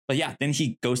 But yeah, then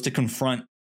he goes to confront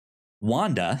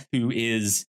Wanda, who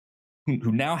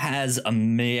now has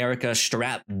America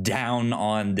strapped down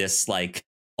on this like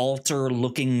altar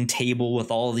looking table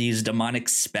with all these demonic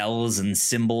spells and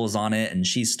symbols on it, and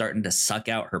she's starting to suck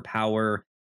out her power.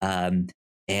 And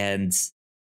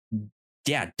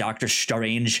yeah, Doctor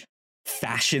Strange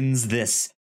fashions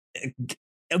this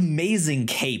amazing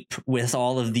cape with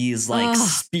all of these like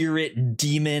spirit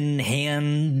demon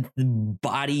hand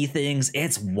body things.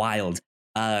 It's wild.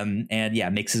 And yeah,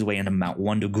 makes his way into Mount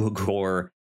Wundagore.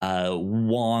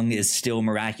 Wong is still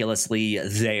miraculously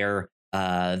there.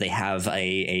 They have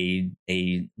a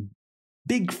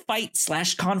big fight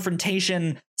 /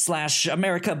 confrontation /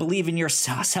 America, believe in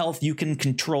yourself. You can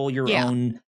control your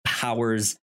own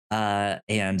powers.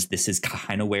 And this is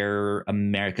kind of where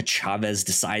America Chavez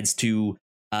decides to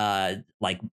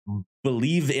like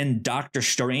believe in Doctor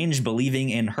Strange, believing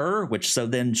in her, which so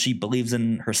then she believes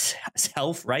in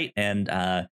herself, right? And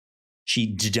she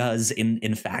does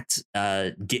in fact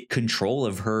get control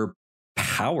of her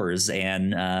powers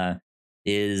and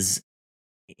is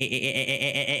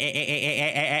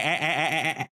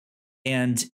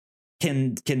and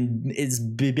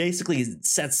basically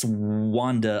sets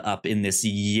Wanda up in this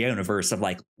universe of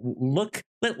like, look,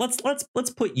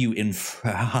 let's put you in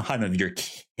front of your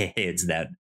kids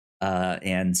then.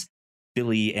 And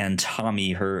Billy and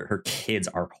Tommy, her kids,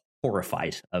 are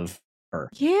horrified of her.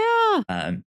 Yeah.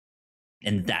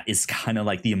 And that is kind of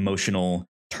like the emotional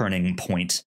turning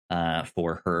point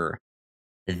for her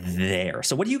there.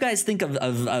 So what do you guys think of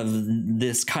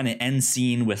this kind of end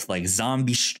scene with like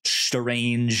zombie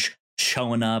Strange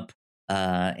showing up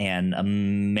and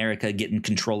America getting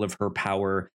control of her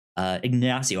power?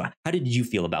 Ignacio, how did you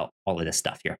feel about all of this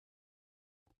stuff here?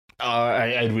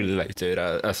 I really liked it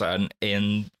as an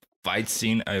end fight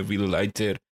scene. I really liked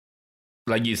it.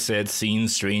 Like you said, seeing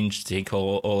Strange take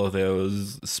all of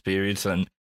those spirits and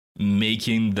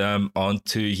making them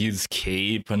onto his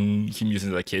cape and him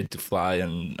using the cape to fly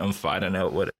and fight and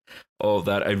what all of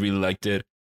that. I really liked it.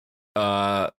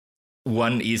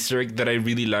 One Easter egg that I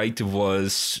really liked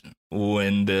was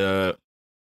when all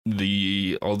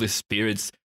the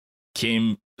spirits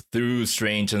came through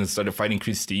Strange and started fighting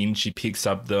Christine. She picks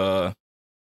up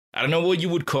I don't know what you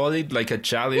would call it, like a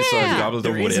chalice or a goblet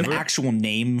or whatever. There is an actual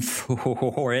name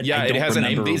for it. Yeah, it has a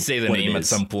name. They say the name at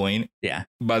some point. Yeah.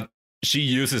 But she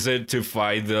uses it to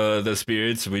fight the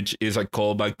spirits, which is a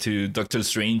callback to Doctor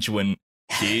Strange when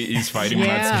he is fighting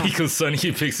Matt Mikkelsen.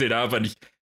 He picks it up and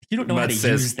you don't know Matt how to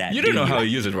says, use that. You don't know how to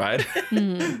use it, right?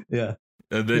 Yeah.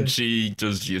 And then she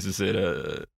just uses it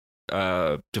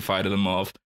to fight them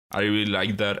off. I really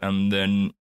like that. And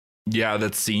then, yeah,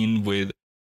 that scene with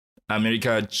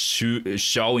America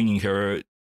showing her,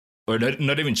 or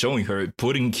not even showing her,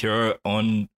 putting her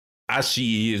on as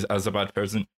she is as a bad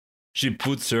person. She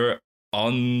puts her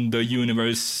on the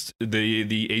universe,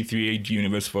 the 838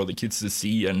 universe for the kids to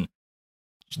see, and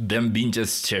them being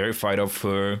just terrified of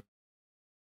her.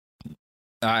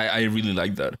 I really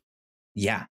like that.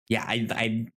 Yeah.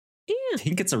 I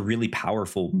think it's a really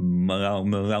powerful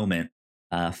moment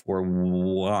for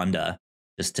Wanda.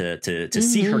 Just to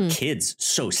see her kids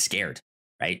so scared,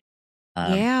 right?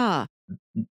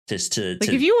 Just to like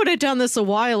if you would have done this a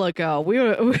while ago, we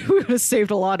would have saved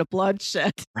a lot of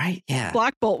bloodshed, right? Yeah,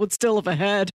 Black Bolt would still have a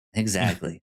head.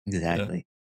 Exactly.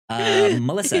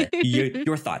 Melissa,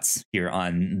 your thoughts here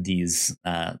on this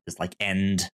like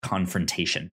end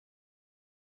confrontation?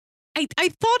 I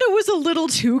thought it was a little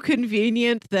too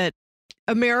convenient that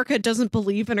America doesn't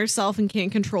believe in herself and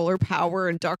can't control her power,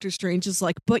 and Doctor Strange is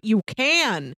like, but you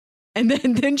can. And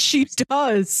then she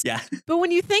does. Yeah. But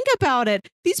when you think about it,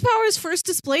 these powers first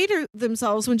displayed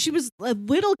themselves when she was a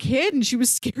little kid and she was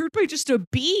scared by just a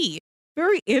bee.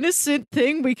 Very innocent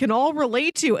thing we can all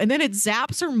relate to. And then it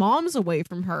zaps her moms away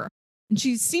from her. And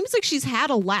she seems like she's had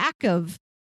a lack of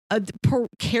a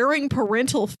caring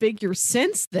parental figure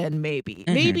since then, maybe.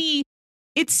 Maybe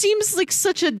it seems like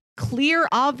such a clear,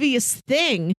 obvious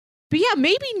thing. But yeah,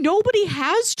 maybe nobody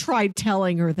has tried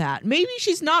telling her that. Maybe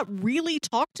she's not really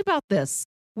talked about this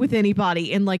with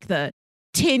anybody in like the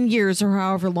 10 years or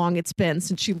however long it's been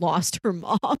since she lost her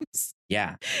moms.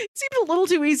 Yeah. It seemed a little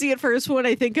too easy at first when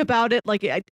I think about it. Like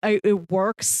it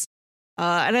works.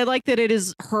 And I like that it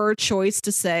is her choice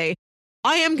to say,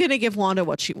 I am going to give Wanda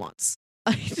what she wants.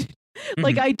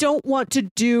 Like, I don't want to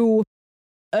do,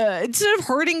 instead of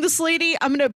hurting this lady,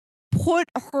 I'm going to put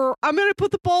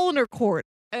the ball in her court.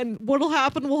 And what'll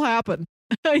happen will happen.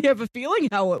 I have a feeling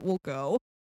how it will go.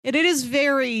 And it is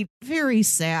very, very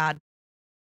sad.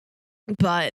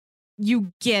 But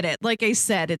you get it. Like I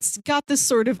said, it's got this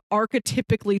sort of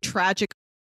archetypically tragic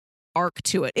arc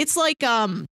to it. It's like,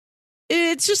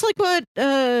 it's just like what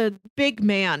Big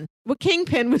Man, what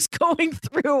Kingpin was going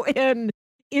through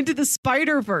into the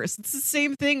Spider-Verse. It's the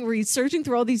same thing where he's searching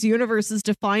through all these universes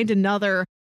to find another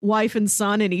wife and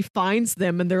son, and he finds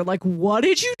them and they're like, what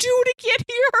did you do to get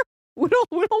here? We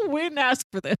don't ask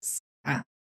for this.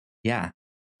 Yeah.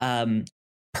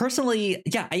 personally,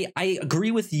 yeah, I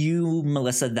agree with you,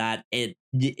 Melissa, that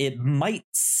it might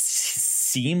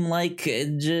seem like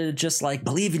just like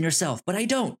believe in yourself, but I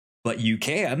don't. But you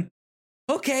can.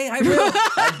 Okay, I will.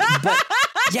 But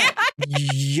yeah,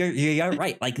 you're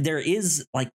right. Like there is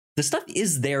like the stuff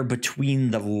is there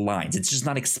between the lines. It's just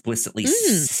not explicitly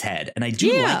said, and I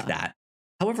do like that.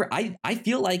 However, I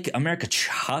feel like America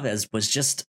Chavez was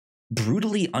just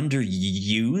brutally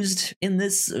underused in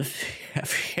this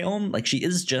film. Like she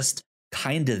is just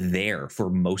kind of there for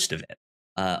most of it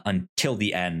until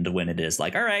the end when it is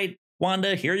like, all right,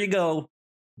 Wanda, here you go.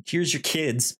 Here's your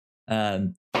kids.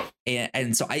 And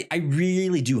so I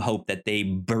really do hope that they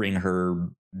bring her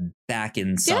back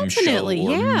in some show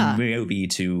or movie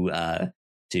to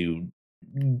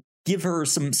give her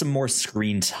some more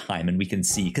screen time, and we can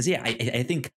see, because I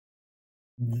think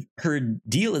her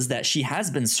deal is that she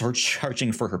has been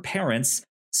searching for her parents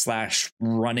 /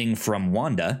 running from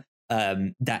Wanda,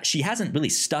 that she hasn't really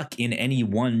stuck in any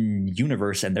one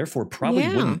universe and therefore probably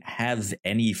wouldn't have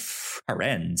any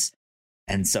friends.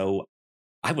 And so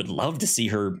I would love to see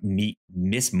her meet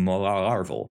Miss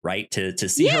Marvel, right? To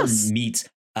see her meet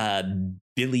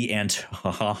Billy and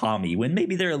Tommy when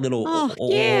maybe they're a little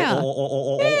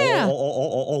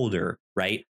older,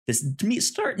 right?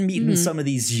 Start meeting some of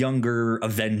these younger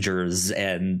Avengers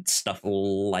and stuff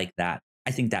like that.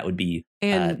 I think that would be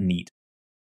neat.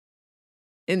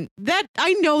 And that,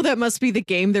 I know that must be the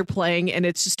game they're playing, and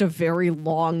it's just a very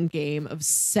long game of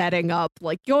setting up,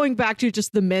 like going back to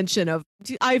just the mention of,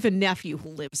 I have a nephew who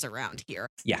lives around here.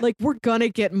 Yeah. Like we're gonna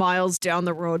get Miles down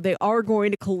the road. They are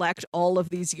going to collect all of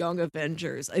these young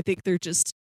Avengers. I think they're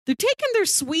taking their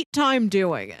sweet time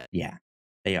doing it. Yeah,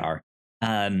 they are.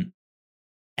 And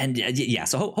yeah,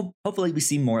 so hopefully we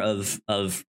see more of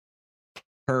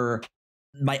her.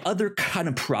 My other kind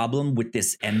of problem with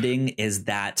this ending is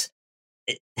that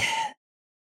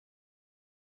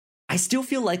I still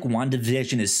feel like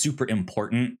WandaVision is super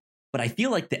important, but I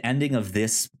feel like the ending of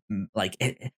this, like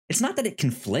it's not that it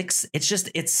conflicts.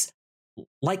 It's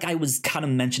like I was kind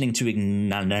of mentioning to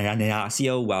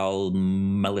Ignacio while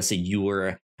Melissa, you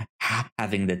were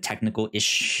having the technical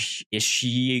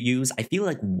issues. I feel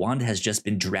like Wanda has just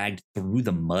been dragged through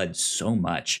the mud so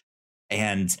much,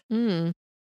 and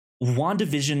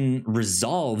WandaVision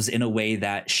resolves in a way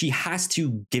that she has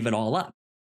to give it all up.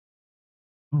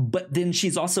 But then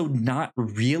she's also not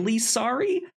really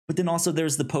sorry. But then also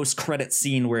there's the post-credit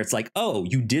scene where it's like, oh,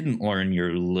 you didn't learn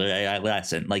your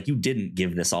lesson. Like you didn't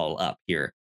give this all up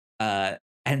here. And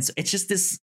so it's just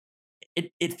this,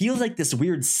 it feels like this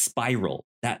weird spiral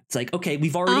that's like, okay,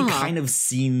 we've already kind of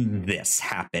seen this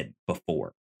happen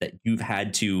before, that you've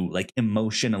had to like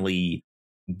emotionally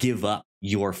give up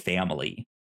your family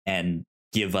and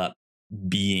give up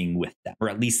being with them, or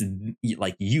at least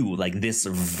like you, like this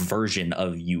version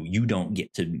of you don't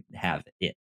get to have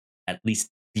it, at least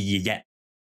yet,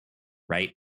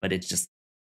 right? But it's just,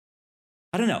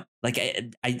 I don't know, like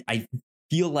I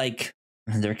feel like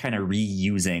they're kind of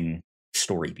reusing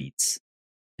story beats,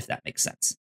 if that makes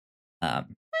sense. I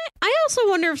also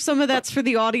wonder if some of that's for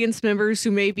the audience members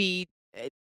who maybe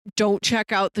don't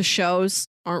check out the shows,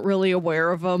 aren't really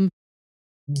aware of them.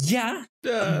 Yeah,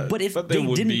 but if they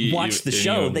didn't watch the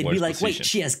show, they'd be like, wait,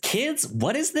 she has kids?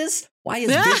 What is this? Why is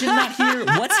Vision not here?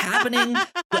 What's happening?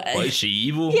 Why is she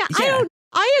evil? Yeah.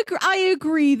 I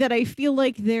agree that I feel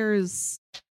like there's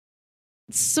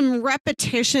some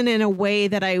repetition in a way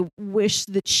that I wish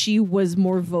that she was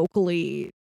more vocally,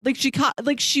 like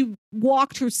she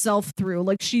walked herself through,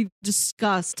 like she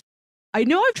discussed, I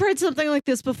know I've tried something like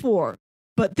this before,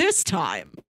 but this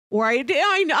time, or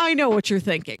I know what you're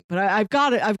thinking, but I've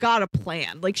got a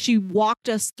plan. Like she walked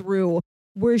us through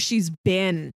where she's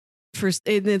been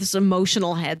in this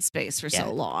emotional headspace for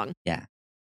so long. Yeah.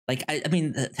 Like, I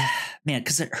mean, man,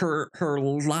 because her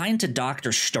line to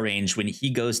Doctor Strange when he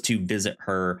goes to visit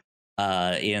her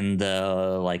in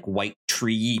the like white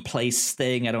tree place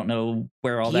thing. I don't know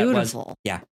where all Beautiful. That was.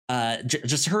 Yeah.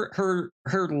 Just her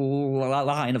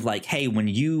line of like, hey, when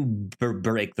you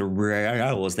break the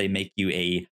rules, they make you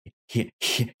a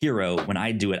hero. When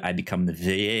I do it, I become the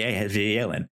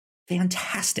villain.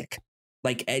 Fantastic.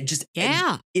 Like,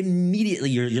 immediately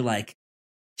you're like,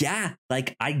 yeah,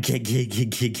 like I get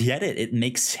it. It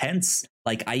makes sense.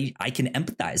 Like I can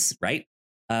empathize, right?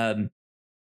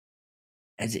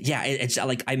 It's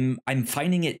like I'm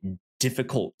finding it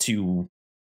difficult to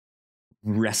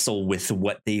wrestle with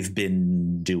what they've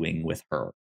been doing with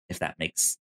her, if that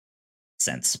makes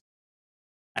sense.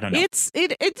 I don't know.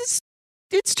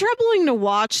 It's troubling to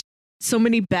watch so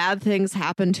many bad things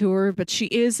happen to her, but she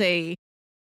is a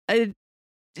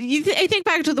I think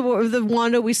back to the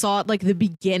Wanda we saw at like the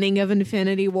beginning of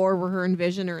Infinity War, where her and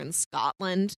Vision are in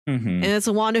Scotland, and it's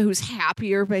a Wanda who's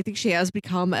happier, but I think she has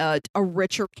become a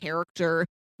richer character.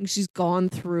 And she's gone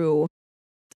through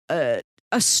a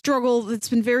struggle that's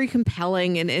been very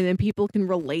compelling, and people can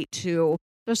relate to,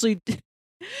 especially.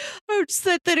 Just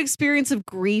that experience of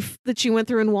grief that she went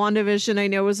through in WandaVision, I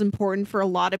know is important for a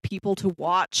lot of people to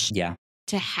watch. Yeah.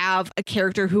 To have a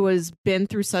character who has been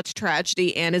through such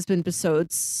tragedy and has been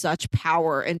bestowed such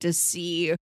power, and to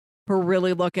see her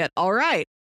really look at, all right,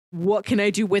 what can I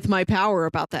do with my power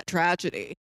about that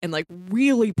tragedy? And like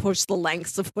really push the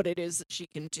lengths of what it is that she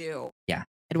can do. Yeah.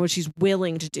 And what she's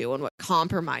willing to do and what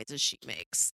compromises she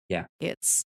makes. Yeah.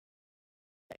 It's.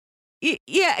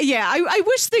 Yeah. I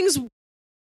wish things.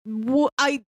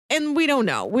 And we don't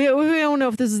know. We don't know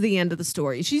if this is the end of the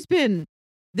story. This has been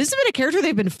a character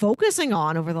they've been focusing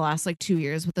on over the last like 2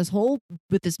 years with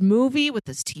this movie, with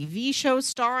this TV show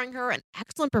starring her, an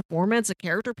excellent performance, a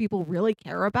character people really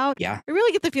care about. Yeah. I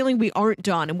really get the feeling we aren't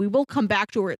done, and we will come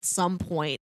back to her at some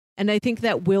point. And I think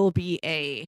that we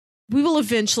will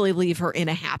eventually leave her in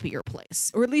a happier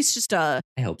place, or at least just I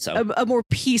hope so. A more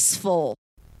peaceful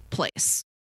place.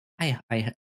 I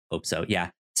hope so.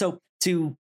 Yeah. So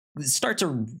to start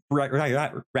to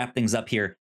wrap things up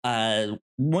here,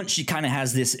 once she kind of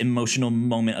has this emotional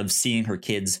moment of seeing her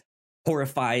kids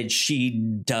horrified, she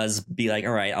does be like,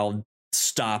 all right, I'll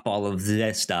stop all of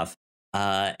this stuff.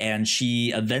 And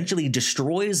she eventually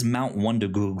destroys Mount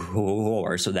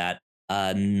Wundagore so that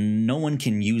no one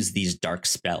can use these dark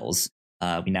spells.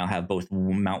 We now have both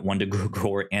Mount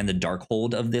Wundagore and the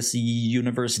Darkhold of this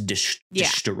universe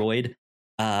destroyed.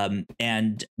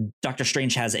 And Doctor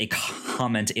Strange has a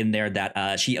comment in there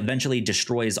that she eventually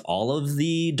destroys all of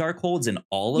the Darkholds in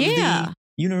all of the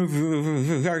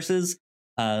universes.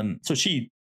 So she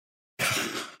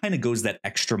kind of goes that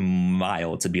extra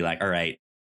mile to be like, all right,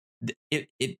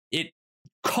 it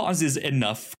causes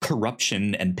enough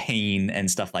corruption and pain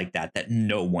and stuff like that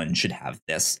no one should have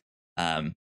this.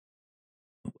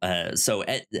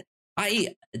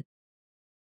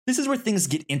 This is where things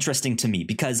get interesting to me,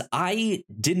 because I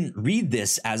didn't read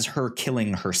this as her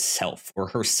killing herself or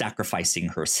her sacrificing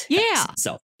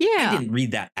herself. I didn't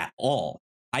read that at all.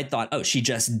 I thought, oh, she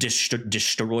just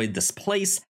destroyed this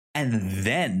place and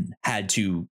then had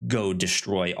to go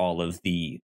destroy all of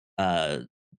the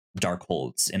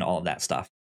Darkholds and all of that stuff.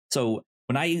 So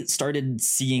when I started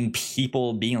seeing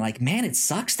people being like, man, it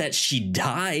sucks that she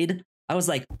died, I was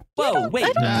like, whoa, wait.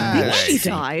 I don't think she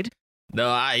died. No,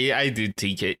 I did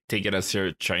take it as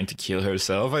her trying to kill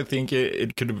herself. I think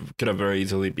it could have very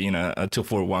easily been a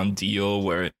 2-for-1 deal,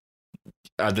 where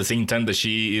at the same time that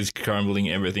she is crumbling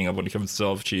everything about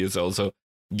herself, she is also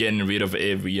getting rid of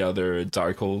every other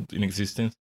Darkhold in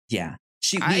existence. Yeah,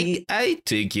 I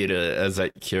take it as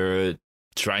like her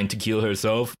trying to kill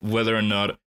herself, whether or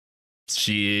not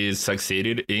she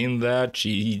succeeded in that.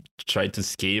 She tried to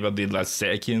escape at the last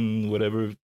second,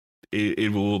 whatever.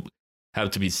 It will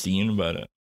have to be seen, but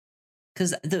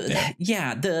because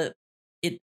it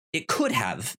could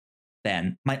have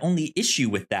been. My only issue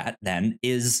with that then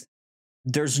is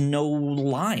there's no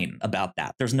line about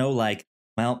that. There's no like,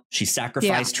 well, she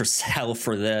sacrificed herself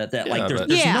for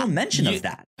there's no mention of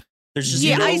that. There's just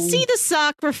I see the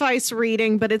sacrifice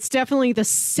reading, but it's definitely the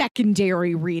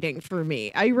secondary reading for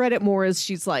me. I read it more as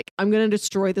she's like, I'm going to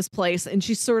destroy this place, and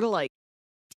she's sort of like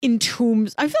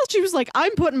entombs. I felt she was like,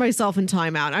 I'm putting myself in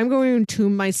timeout. I'm going to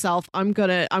entomb myself. I'm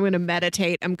gonna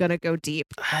meditate. I'm gonna go deep.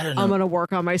 I don't know. I'm gonna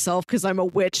work on myself because I'm a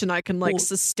witch and I can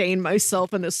sustain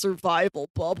myself in a survival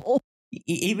bubble.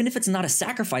 Even if it's not a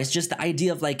sacrifice, just the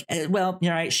idea of like, well, you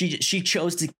know, right? She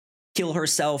chose to kill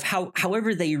herself.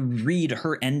 However they read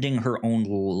her ending her own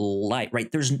life,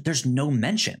 right? There's no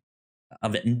mention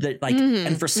of it, and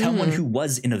and for someone who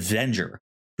was an Avenger,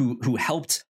 who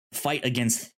helped fight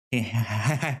against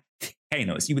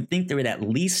Thanos, you would think there would at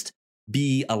least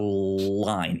be a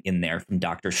line in there from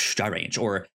Doctor Strange,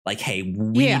 or like, hey,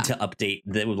 we need to update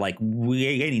that. Like,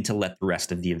 we need to let the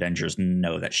rest of the Avengers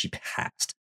know that she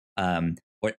passed.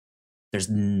 Or there's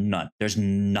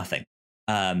nothing.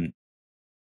 I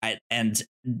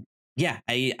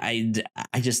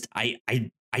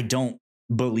don't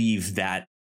believe that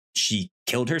she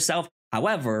killed herself.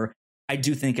 However, I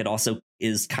do think it also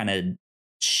is kind of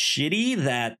shitty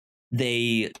that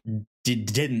they did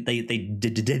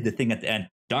the thing at the end.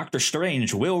 Doctor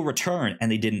Strange will return,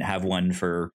 and they didn't have one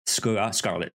for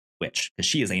Scarlet Witch, because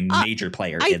she is a major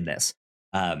player in this.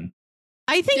 I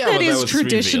think that is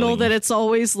traditional, that it's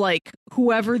always like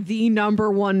whoever the number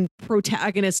one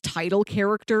protagonist title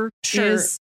character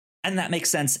is. And that makes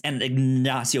sense. And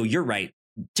Ignacio, you're right.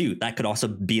 too. That could also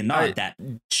be a nod that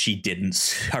she didn't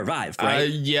survive, right?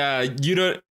 Yeah,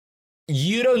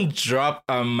 you don't drop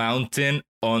a mountain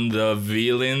on the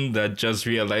villain that just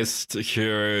realized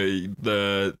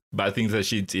the bad things that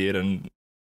she did and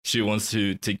she wants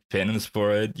to take penance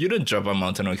for it. You don't drop a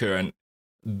mountain on her and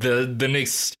in the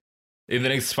next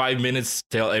 5 minutes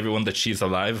tell everyone that she's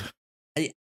alive.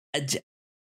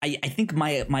 I think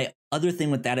my other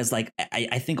thing with that is like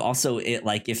I think also it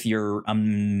like if you're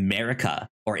America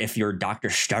or if you're Doctor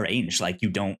Strange, like you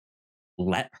don't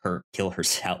let her kill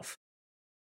herself,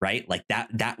 right? Like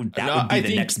that would be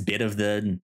the next bit of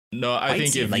the. No, I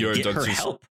think if like, you're get Doctor her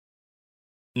help.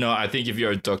 No, I think if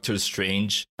you're Doctor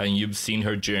Strange and you've seen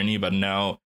her journey, but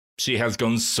now she has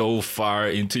gone so far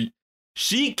into.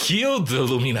 She killed the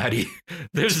Illuminati.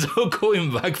 There's no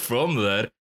going back from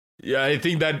that. Yeah, I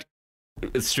think that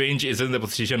Strange is in the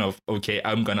position of, okay,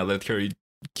 I'm gonna let her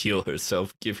kill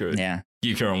herself, give her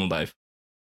own life.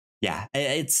 Yeah,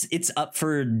 it's up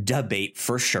for debate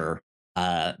for sure.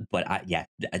 But I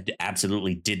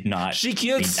absolutely did not. She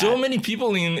killed so many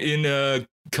people in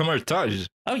Kamartaj.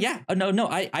 Oh yeah, no,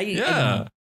 I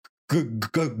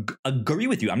agree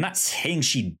with you. I'm not saying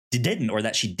she didn't or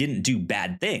that she didn't do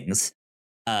bad things.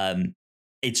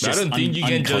 It's just I don't think you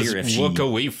can just walk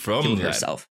away from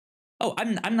herself. Oh,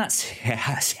 I'm not saying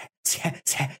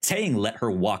let her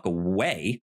walk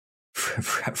away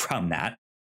from that.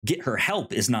 Get her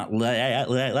help is not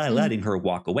letting her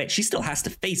walk away. She still has to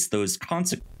face those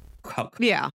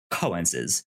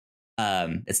consequences.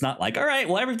 It's not like, all right,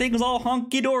 well, everything's all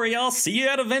honky dory. I'll see you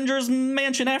at Avengers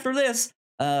Mansion after this.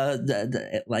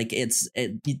 That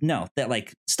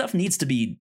stuff needs to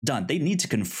be done. They need to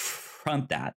confront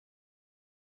that.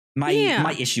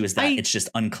 My issue is that it's just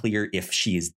unclear if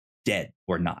she is dead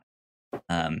or not.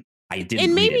 I didn't.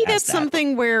 And maybe read it that's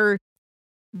something where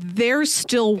they're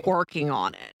still working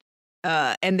on it.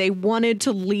 And they wanted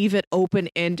to leave it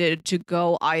open-ended to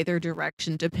go either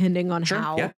direction, depending on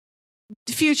how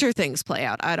future things play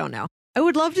out. I don't know. I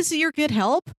would love to see her get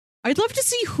help. I'd love to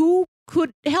see who could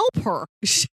help her.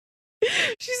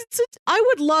 I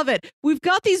would love it. We've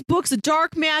got these books of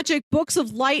dark magic, books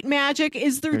of light magic.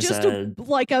 Is there There's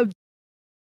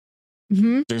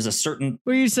a certain...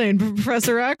 What are you saying,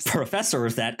 Professor X? Professor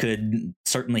that could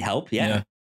certainly help, Yeah,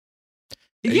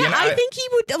 I think he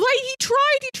would. Like he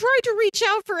tried to reach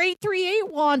out for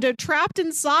 838 Wanda, trapped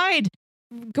inside,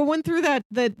 going through that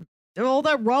all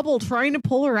that rubble, trying to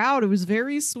pull her out. It was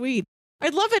very sweet.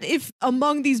 I'd love it if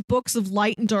among these books of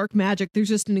light and dark magic, there's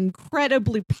just an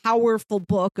incredibly powerful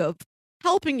book of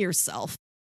helping yourself.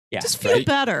 Yeah, just feel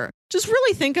better. Just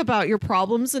really think about your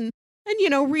problems and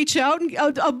reach out and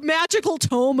a magical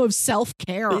tome of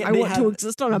self-care. I want to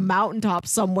exist on a mountaintop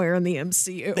somewhere in the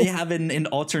MCU. They have an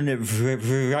alternate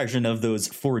version of those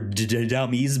for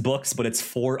dummies books, but it's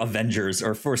for Avengers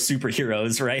or for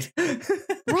superheroes, right?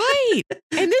 Right.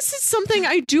 And this is something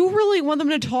I do really want them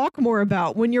to talk more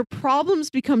about. When your problems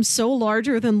become so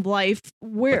larger than life,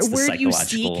 where do you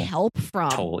seek help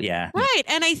from? Right.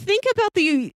 And I think about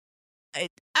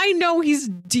I know he's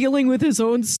dealing with his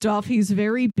own stuff. He's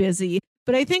very busy.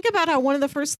 But I think about how one of the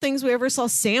first things we ever saw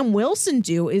Sam Wilson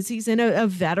do is he's in a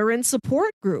veteran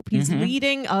support group. He's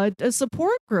leading a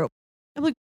support group. I'm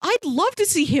like, I'd love to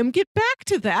see him get back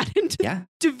to that and to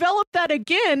develop that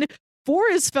again for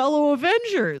his fellow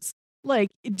Avengers. Like,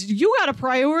 you got to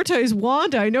prioritize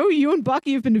Wanda. I know you and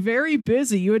Bucky have been very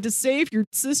busy. You had to save your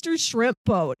sister's shrimp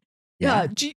boat. Yeah.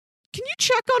 Can you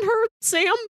check on her,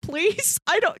 Sam, please?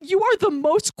 You are the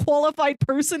most qualified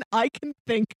person I can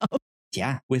think of.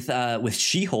 Yeah, with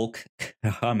She-Hulk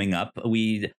coming up,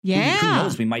 who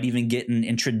knows? We might even get an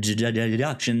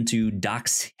introduction to Doc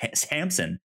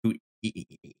Samson, who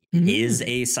is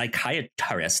a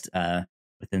psychiatrist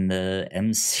within the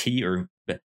MC or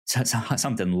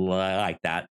something like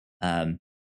that.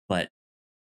 But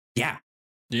yeah.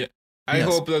 I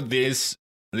hope that this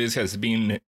has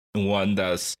been one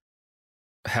that's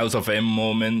House of M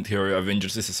moment, her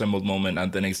Avengers Assembled moment,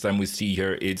 and the next time we see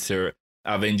her, it's her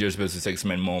Avengers versus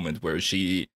X-Men moment where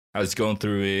she has gone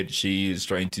through it. She is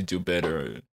trying to do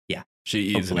better. Yeah.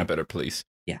 She is in a better place.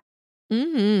 Yeah.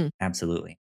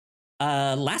 Absolutely.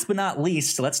 Last but not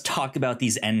least, let's talk about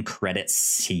these end credits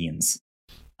scenes.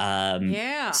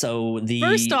 So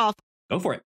first off, go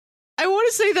for it. I want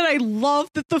to say that I love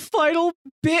that the final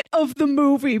bit of the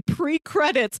movie,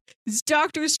 pre-credits, is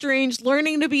Doctor Strange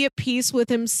learning to be at peace with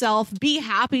himself, be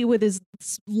happy with his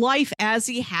life as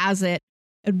he has it,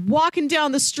 and walking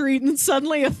down the street, and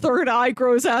suddenly a third eye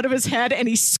grows out of his head, and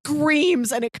he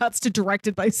screams, and it cuts to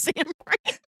directed by Sam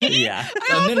Raimi. Yeah.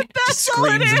 I love that that's all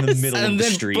it is. In the middle of the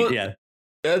street,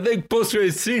 I think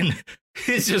post-credit scene,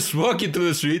 He's just walking through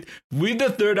the street with the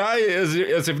third eye as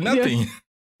if nothing.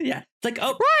 Yeah. It's like,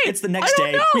 oh, Right. it's the next I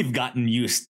don't day. know. We've gotten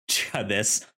used to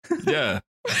this. Yeah.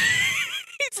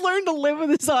 He's learned to live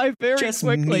with his eye very Just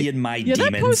quickly. me and my Yeah, that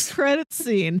demons. post-credit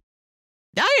scene.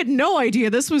 I had no idea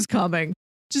this was coming.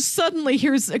 Just suddenly,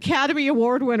 here's Academy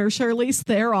Award winner Charlize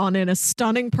Theron in a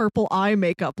stunning purple eye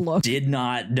makeup look. Did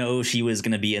not know she was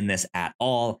going to be in this at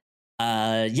all.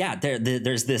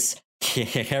 There's this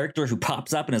character who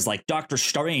pops up and is like, Doctor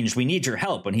Strange, we need your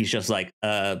help. And he's just like,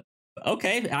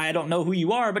 okay, I don't know who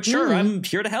you are, but sure, I'm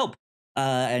here to help.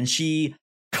 And she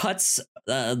cuts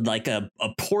like a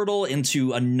portal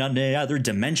into another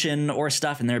dimension or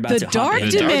stuff, and they're about The to hop dark in.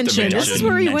 dimension. This is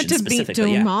where he went to beat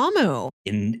Specifically, yeah. Dormammu.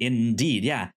 Indeed,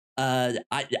 yeah.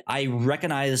 I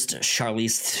recognized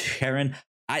Charlize Theron.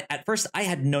 At first I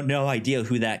had no idea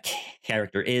who that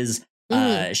character is.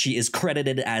 She is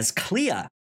credited as Clea.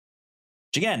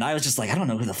 Which again, I was just like, I don't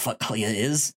know who the fuck Clea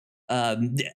is.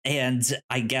 And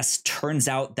I guess turns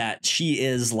out that she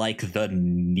is like the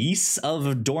niece of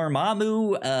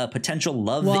Dormammu, potential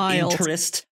love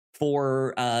interest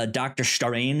for Doctor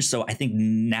Strange. So I think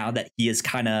now that he has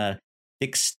kind of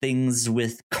fixed things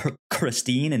with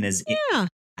Christine and is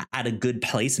at a good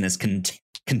place and is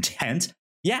content,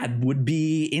 yeah, it would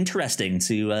be interesting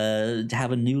to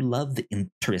have a new love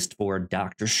interest for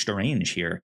Doctor Strange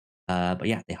here. But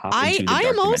yeah, they hop into the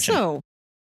dark dimension.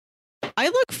 I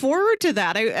look forward to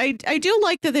that. I do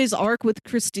like that his arc with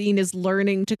Christine is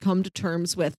learning to come to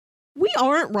terms with we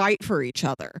aren't right for each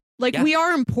other. Like we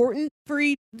are important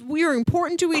we are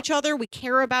important to each other. We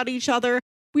care about each other.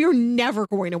 We are never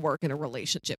going to work in a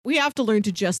relationship. We have to learn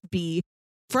to just be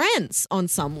friends on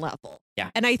some level.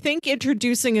 Yeah. And I think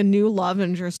introducing a new love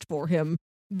interest for him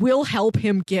will help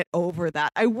him get over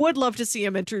that. I would love to see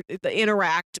him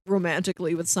interact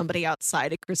romantically with somebody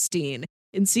outside of Christine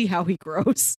and see how he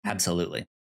grows. Absolutely.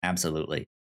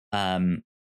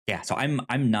 So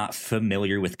I'm not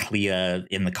familiar with Clea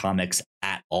in the comics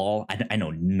at all. I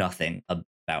know nothing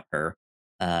about her.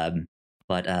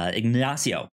 But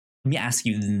Ignacio, let me ask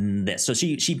you this. So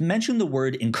she mentioned the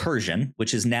word incursion,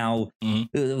 which is now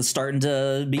starting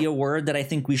to be a word that I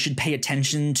think we should pay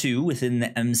attention to within the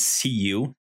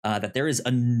MCU, that there is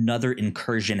another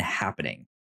incursion happening.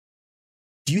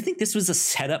 Do you think this was a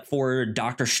setup for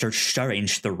Doctor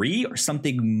Strange 3 or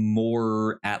something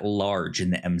more at large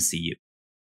in the MCU?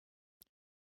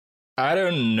 I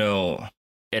don't know.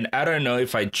 And I don't know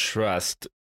if I trust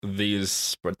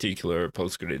this particular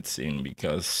post-credit scene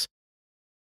because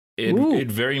it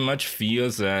very much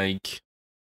feels like,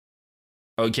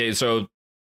 okay, so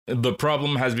the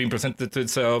problem has been presented to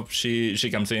itself.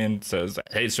 She comes in, says,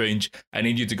 hey, Strange, I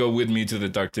need you to go with me to the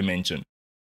dark dimension.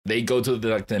 They go to the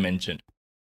dark dimension.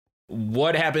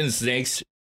 What happens next,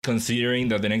 considering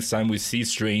that the next time we see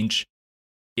Strange,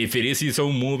 if it is his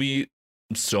own movie,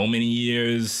 so many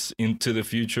years into the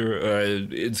future,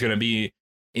 it's going to be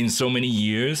in so many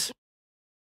years.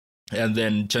 And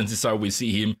then chances are we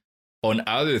see him on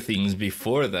other things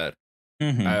before that.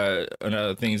 On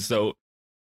other things. So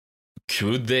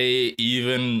could they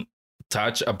even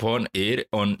touch upon it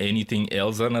on anything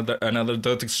else, another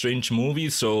Doctor Strange movie?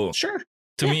 So sure.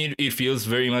 To me, it feels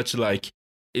very much like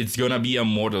it's going to be a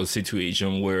mortal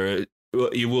situation where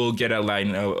it will get a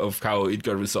line of how it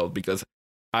got resolved, because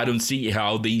I don't see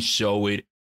how they show it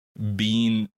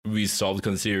being resolved,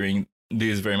 considering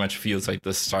this very much feels like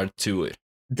the start to it.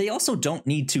 They also don't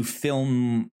need to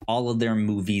film all of their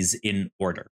movies in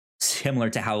order, similar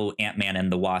to how Ant-Man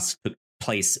and the Wasp took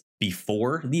place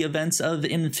before the events of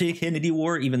Infinity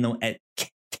War, even though it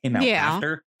came out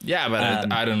after. Yeah, but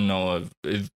I don't know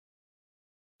if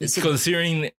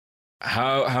considering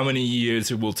how many years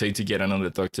it will take to get another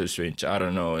Doctor Strange. I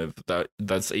don't know if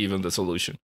that's even the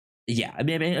solution. Yeah, I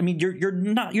mean, you're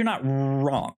not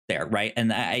wrong there, right?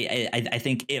 And I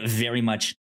think it very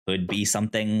much could be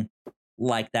something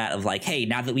like that, of like, hey,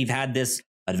 now that we've had this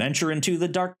adventure into the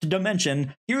dark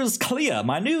dimension, here's Clea,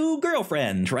 my new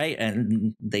girlfriend, right?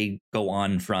 And they go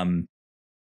on from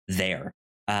there.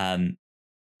 We've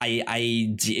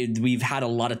had a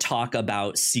lot of talk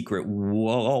about Secret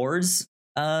Wars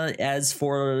as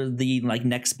for the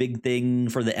next big thing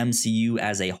for the MCU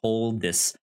as a whole,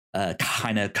 this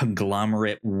kind of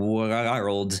conglomerate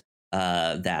world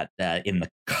that in the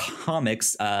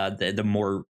comics, the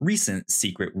more recent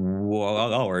Secret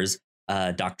Wars,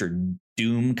 Dr.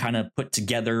 Doom kind of put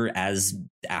together as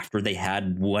after they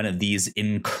had one of these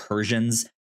incursions.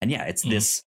 And yeah, it's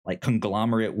this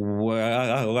conglomerate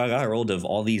world of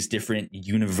all these different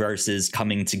universes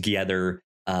coming together,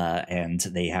 and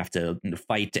they have to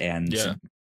fight and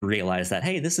realize that,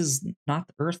 hey, this is not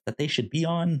the Earth that they should be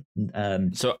on.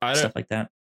 So Stuff like that.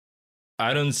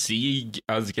 I don't see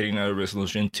us getting a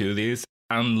resolution to this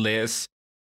unless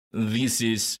this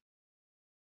is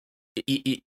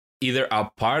either a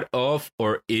part of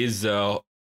or is a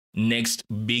next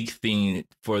big thing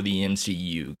for the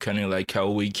MCU. Kind of like how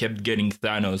we kept getting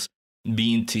Thanos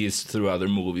being teased through other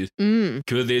movies.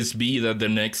 Could this be that the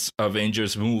next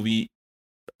Avengers movie,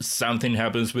 something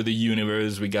happens with the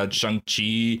universe? We got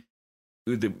Shang-Chi.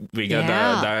 We got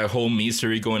that whole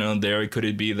mystery going on there. Could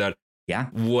it be that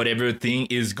whatever thing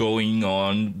is going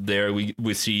on there,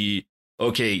 we see,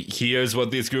 okay, here's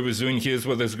what this group is doing, here's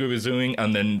what this group is doing,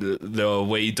 and then the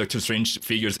way Doctor Strange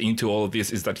figures into all of this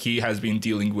is that he has been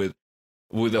dealing with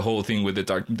the whole thing with the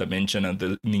dark dimension and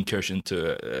the incursion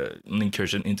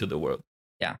into the world.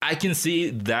 Yeah, I can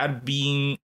see that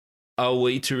being a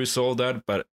way to resolve that,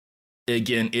 but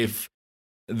again, if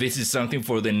this is something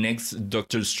for the next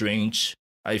Doctor Strange,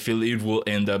 I feel it will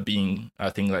end up being,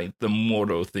 I think, like the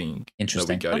mortal thing that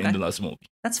we got in the last movie.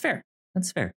 That's fair.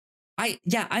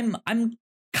 I'm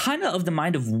kind of the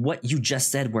mind of what you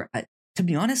just said, where to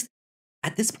be honest,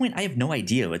 at this point, I have no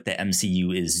idea what the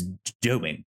MCU is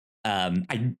doing.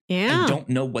 I don't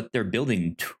know what they're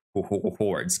building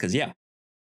towards, because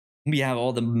we have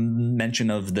all the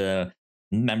mention of the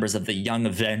members of the Young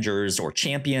Avengers or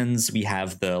Champions. We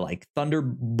have the like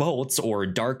Thunderbolts or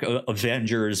Dark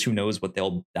Avengers. Who knows what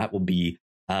that will be?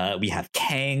 We have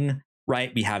Kang,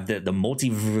 right? We have the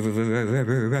multiverse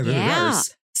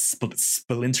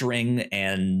splintering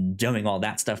and doing all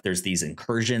that stuff. There's these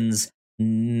incursions.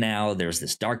 Now there's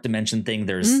this dark dimension thing.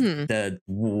 There's the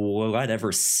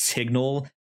whatever signal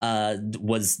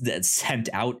was sent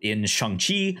out in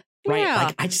Shang-Chi,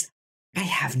 right? Like I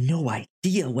have no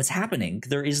idea what's happening.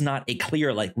 There is not a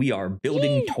clear, like, we are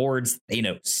building towards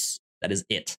Thanos. That is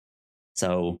it.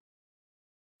 So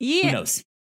who knows?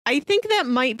 I think that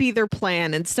might be their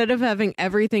plan. Instead of having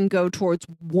everything go towards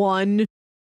one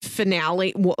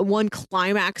finale, one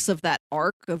climax of that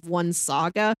arc of one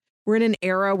saga, we're in an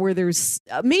era where there's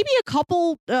maybe a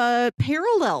couple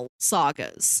parallel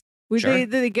sagas where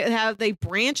they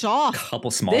branch off. A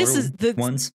couple smaller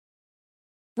ones.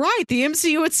 Right. The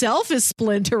MCU itself is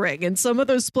splintering, and some of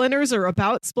those splinters are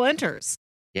about splinters.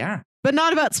 Yeah. But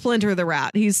not about Splinter the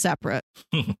Rat. He's separate.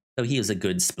 So he is a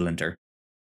good Splinter.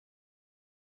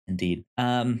 Indeed.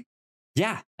 And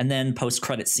then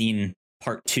post-credit scene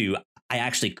part 2, I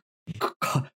actually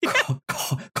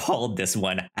called this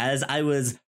one as I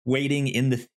was waiting in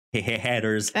the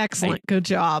theaters. Excellent. Good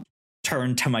job.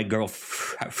 Turned to my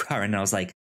girlfriend and I was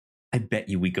like, I bet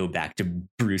you we go back to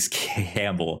Bruce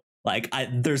Campbell. Like,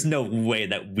 there's no way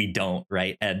that we don't,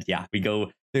 right? And we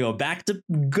go back to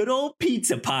good old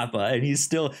Pizza Papa, and he's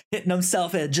still hitting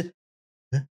himself at.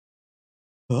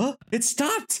 It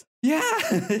stopped. Yeah,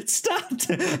 it stopped.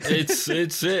 It's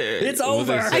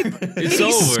over. It's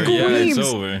over. It's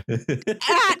over.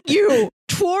 At you,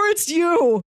 towards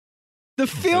you. The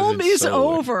film is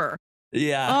over.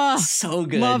 Yeah, so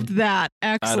good. Loved that.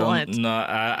 Excellent.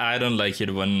 I don't like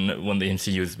it when the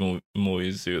MCU's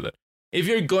movies do that. If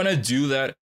you're gonna do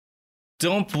that,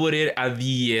 don't put it at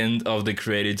the end of the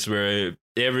credits where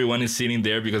everyone is sitting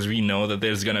there, because we know that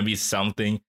there's gonna be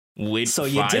something. So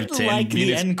you didn't like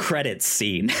the end credits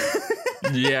scene?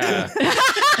 Yeah.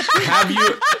 Have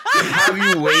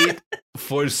you wait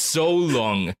for so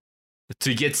long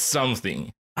to get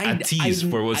something? A tease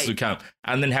for what's to come,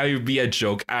 and then have you be a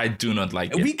joke? I do not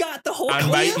like it. We got the whole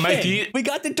Clea thing. We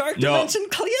got the Dark Dimension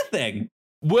Clea thing.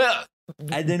 Well,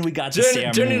 and then we got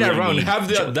the turn it around. Have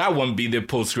that one be the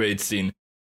post-credit scene.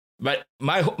 But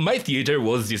my theater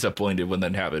was disappointed when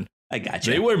that happened. I got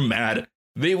you. They were mad.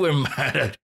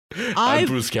 At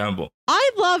Bruce Campbell.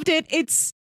 I loved it.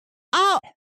 It's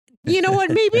you know what?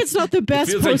 Maybe it's not the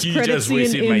best it feels post-credit like you just scene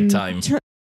wasted my time.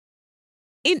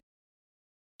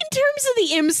 In terms of the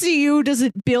MCU, does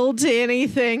it build to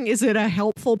anything? Is it a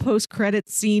helpful post-credit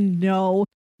scene? No.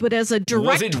 But as a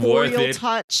directorial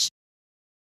touch,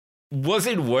 was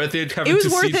it worth it having to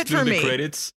sit through the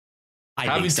credits?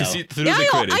 I think so. To sit through the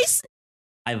credits.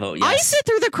 I vote yes. I sit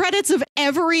through the credits of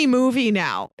every movie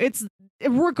now. It's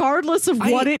regardless of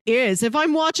what it is. If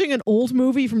I'm watching an old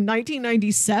movie from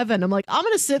 1997, I'm like, I'm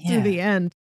going to sit through the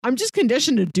end. I'm just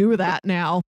conditioned to do that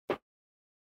now.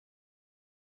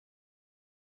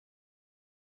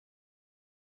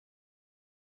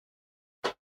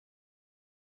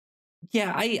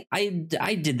 Yeah,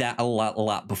 I did that a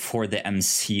lot before the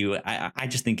MCU. I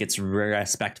just think it's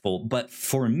respectful. But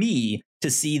for me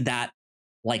to see that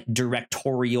like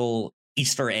directorial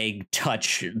Easter egg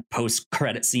touch post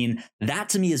credit scene, that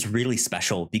to me is really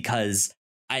special, because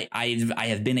I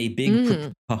have been a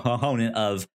big proponent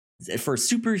of, for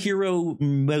superhero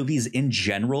movies in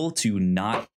general, to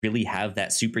not really have that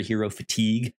superhero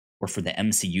fatigue, or for the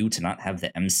MCU to not have the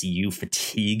MCU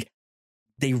fatigue.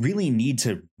 They really need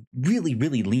to really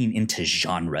lean into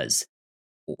genres,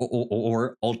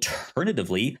 or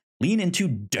alternatively lean into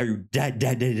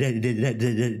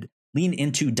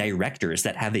directors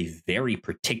that have a very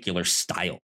particular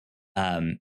style.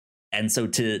 And so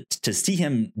to see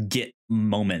him get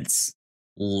moments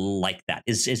like that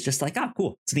is just like, oh,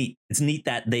 cool. It's neat. It's neat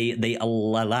that they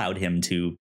allowed him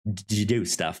to do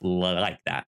stuff like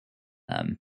that.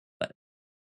 But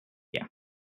yeah,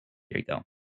 there you go.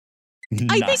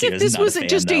 I think if this was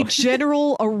just a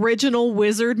general original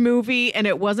Wizard movie and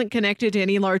it wasn't connected to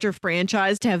any larger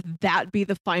franchise, to have that be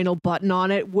the final button on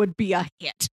it would be a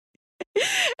hit.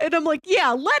 And I'm like,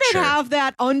 yeah, let it have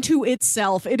that unto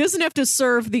itself. It doesn't have to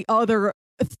serve the other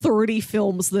 30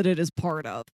 films that it is part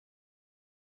of.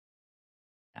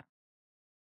 Yeah.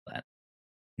 But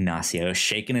Ignacio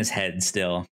shaking his head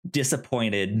still,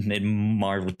 disappointed in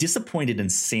Marvel, disappointed in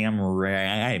Sam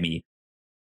Raimi.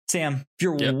 Sam, if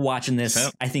you're watching this,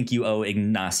 Sam, I think you owe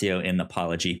Ignacio an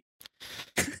apology.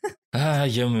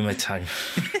 Give me my time.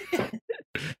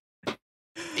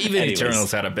 Even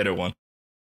Eternals had a better one.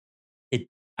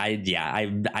 I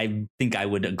think I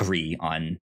would agree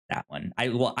on that one.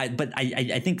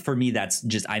 I think for me that's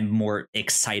just, I'm more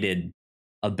excited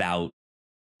about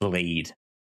Blade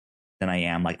than I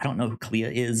am. Like, I don't know who Clea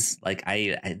is. Like,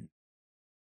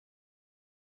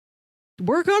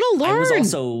 we're gonna learn. I was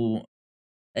also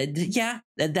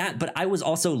but I was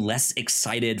also less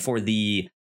excited for the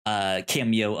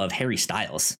cameo of Harry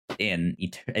Styles in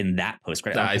that post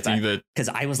credit. I think that because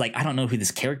I was like, I don't know who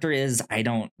this character is. I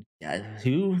don't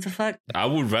who the fuck. I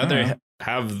would rather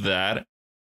have that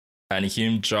and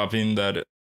him dropping that.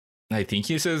 I think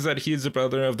he says that he's the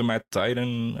brother of the Mad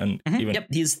Titan, and even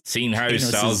he's seeing Harry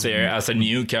Styles there as a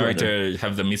new character,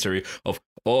 have the mystery of,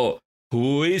 oh,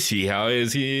 who is he? How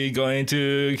is he going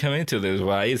to come into this?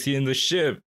 Why is he in the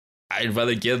ship? I'd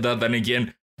rather get that than,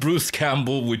 again, Bruce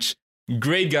Campbell, which,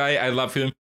 great guy. I love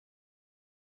him.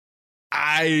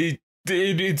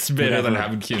 It's better than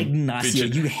having him. Ignacio,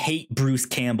 you hate Bruce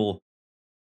Campbell.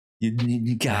 You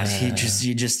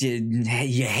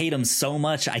hate him so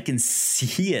much. I can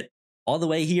see it all the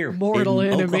way here. Mortal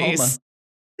enemies.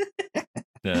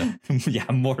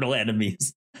 Mortal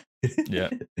enemies. Yeah.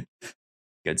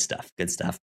 Good stuff.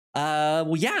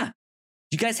 Well, yeah.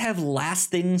 Do you guys have last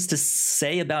things to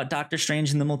say about Doctor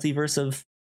Strange in the Multiverse of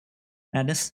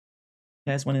Madness?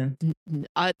 You guys want to?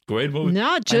 Great movie.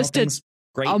 Not just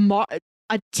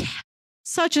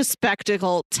such a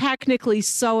spectacle. Technically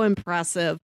so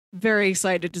impressive. Very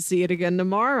excited to see it again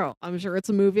tomorrow. I'm sure it's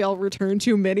a movie I'll return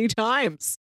to many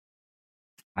times.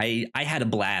 I had a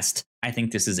blast. I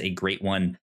think this is a great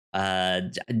one.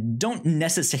 Don't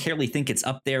necessarily think it's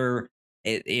up there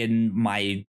in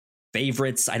my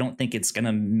favorites. I don't think it's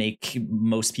gonna make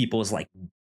most people's like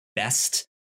best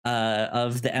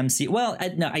of the MC. Well,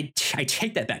 no, I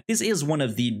take that back. This is one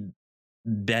of the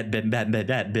I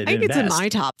think it's in my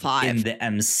top 5 in the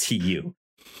MCU.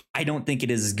 I don't think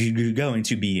it is going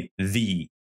to be the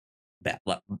best,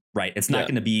 right? It's not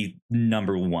going to be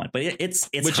number 1, but it's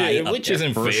which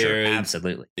isn't fair. Sure.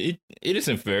 Absolutely, it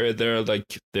isn't fair. There are like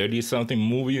 30 something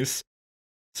movies.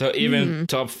 So even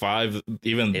top 5,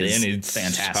 even then it's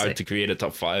fantastic. Hard to create a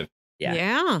top 5.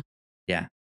 Yeah.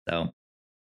 So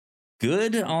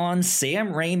good on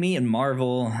Sam Raimi and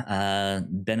Marvel,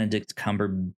 Benedict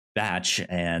Cumberbatch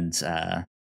and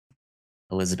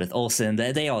Elizabeth Olsen.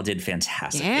 They all did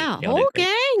fantastic. Yeah, whole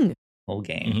gang.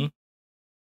 Mm-hmm.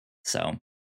 So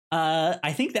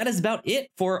I think that is about it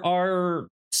for our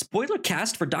spoiler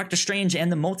cast for Doctor Strange and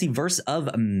the Multiverse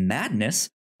of Madness.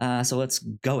 So let's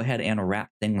go ahead and wrap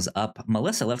things up.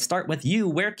 Melissa, let's start with you.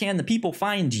 Where can the people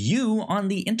find you on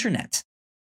the internet?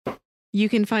 You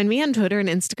can find me on Twitter and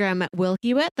Instagram at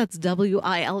Wilkywit. That's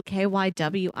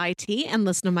WILKYWIT. And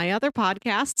listen to my other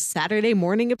podcast, Saturday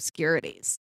Morning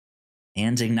Obscurities.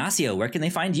 And Ignacio, where can they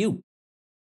find you?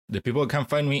 The people can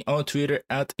find me on Twitter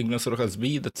at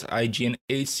IgnacioRojasB. That's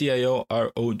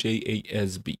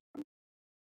IGNACIOROJASB.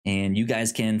 And you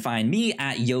guys can find me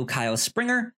at Yo Kyle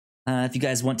Springer. If you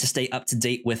guys want to stay up to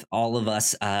date with all of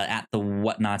us at the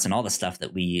Whatnots and all the stuff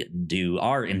that we do,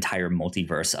 our entire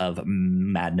multiverse of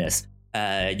madness,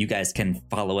 you guys can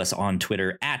follow us on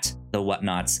Twitter at the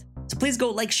Whatnots. So please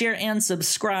go like, share, and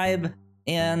subscribe.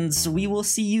 And we will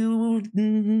see you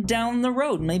down the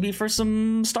road, maybe for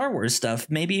some Star Wars stuff,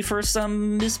 maybe for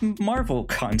some Miss Marvel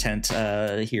content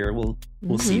here. We'll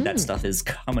see. That stuff is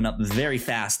coming up very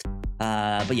fast.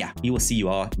 But yeah, we will see you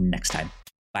all next time.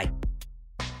 Bye.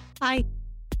 Hi.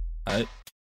 I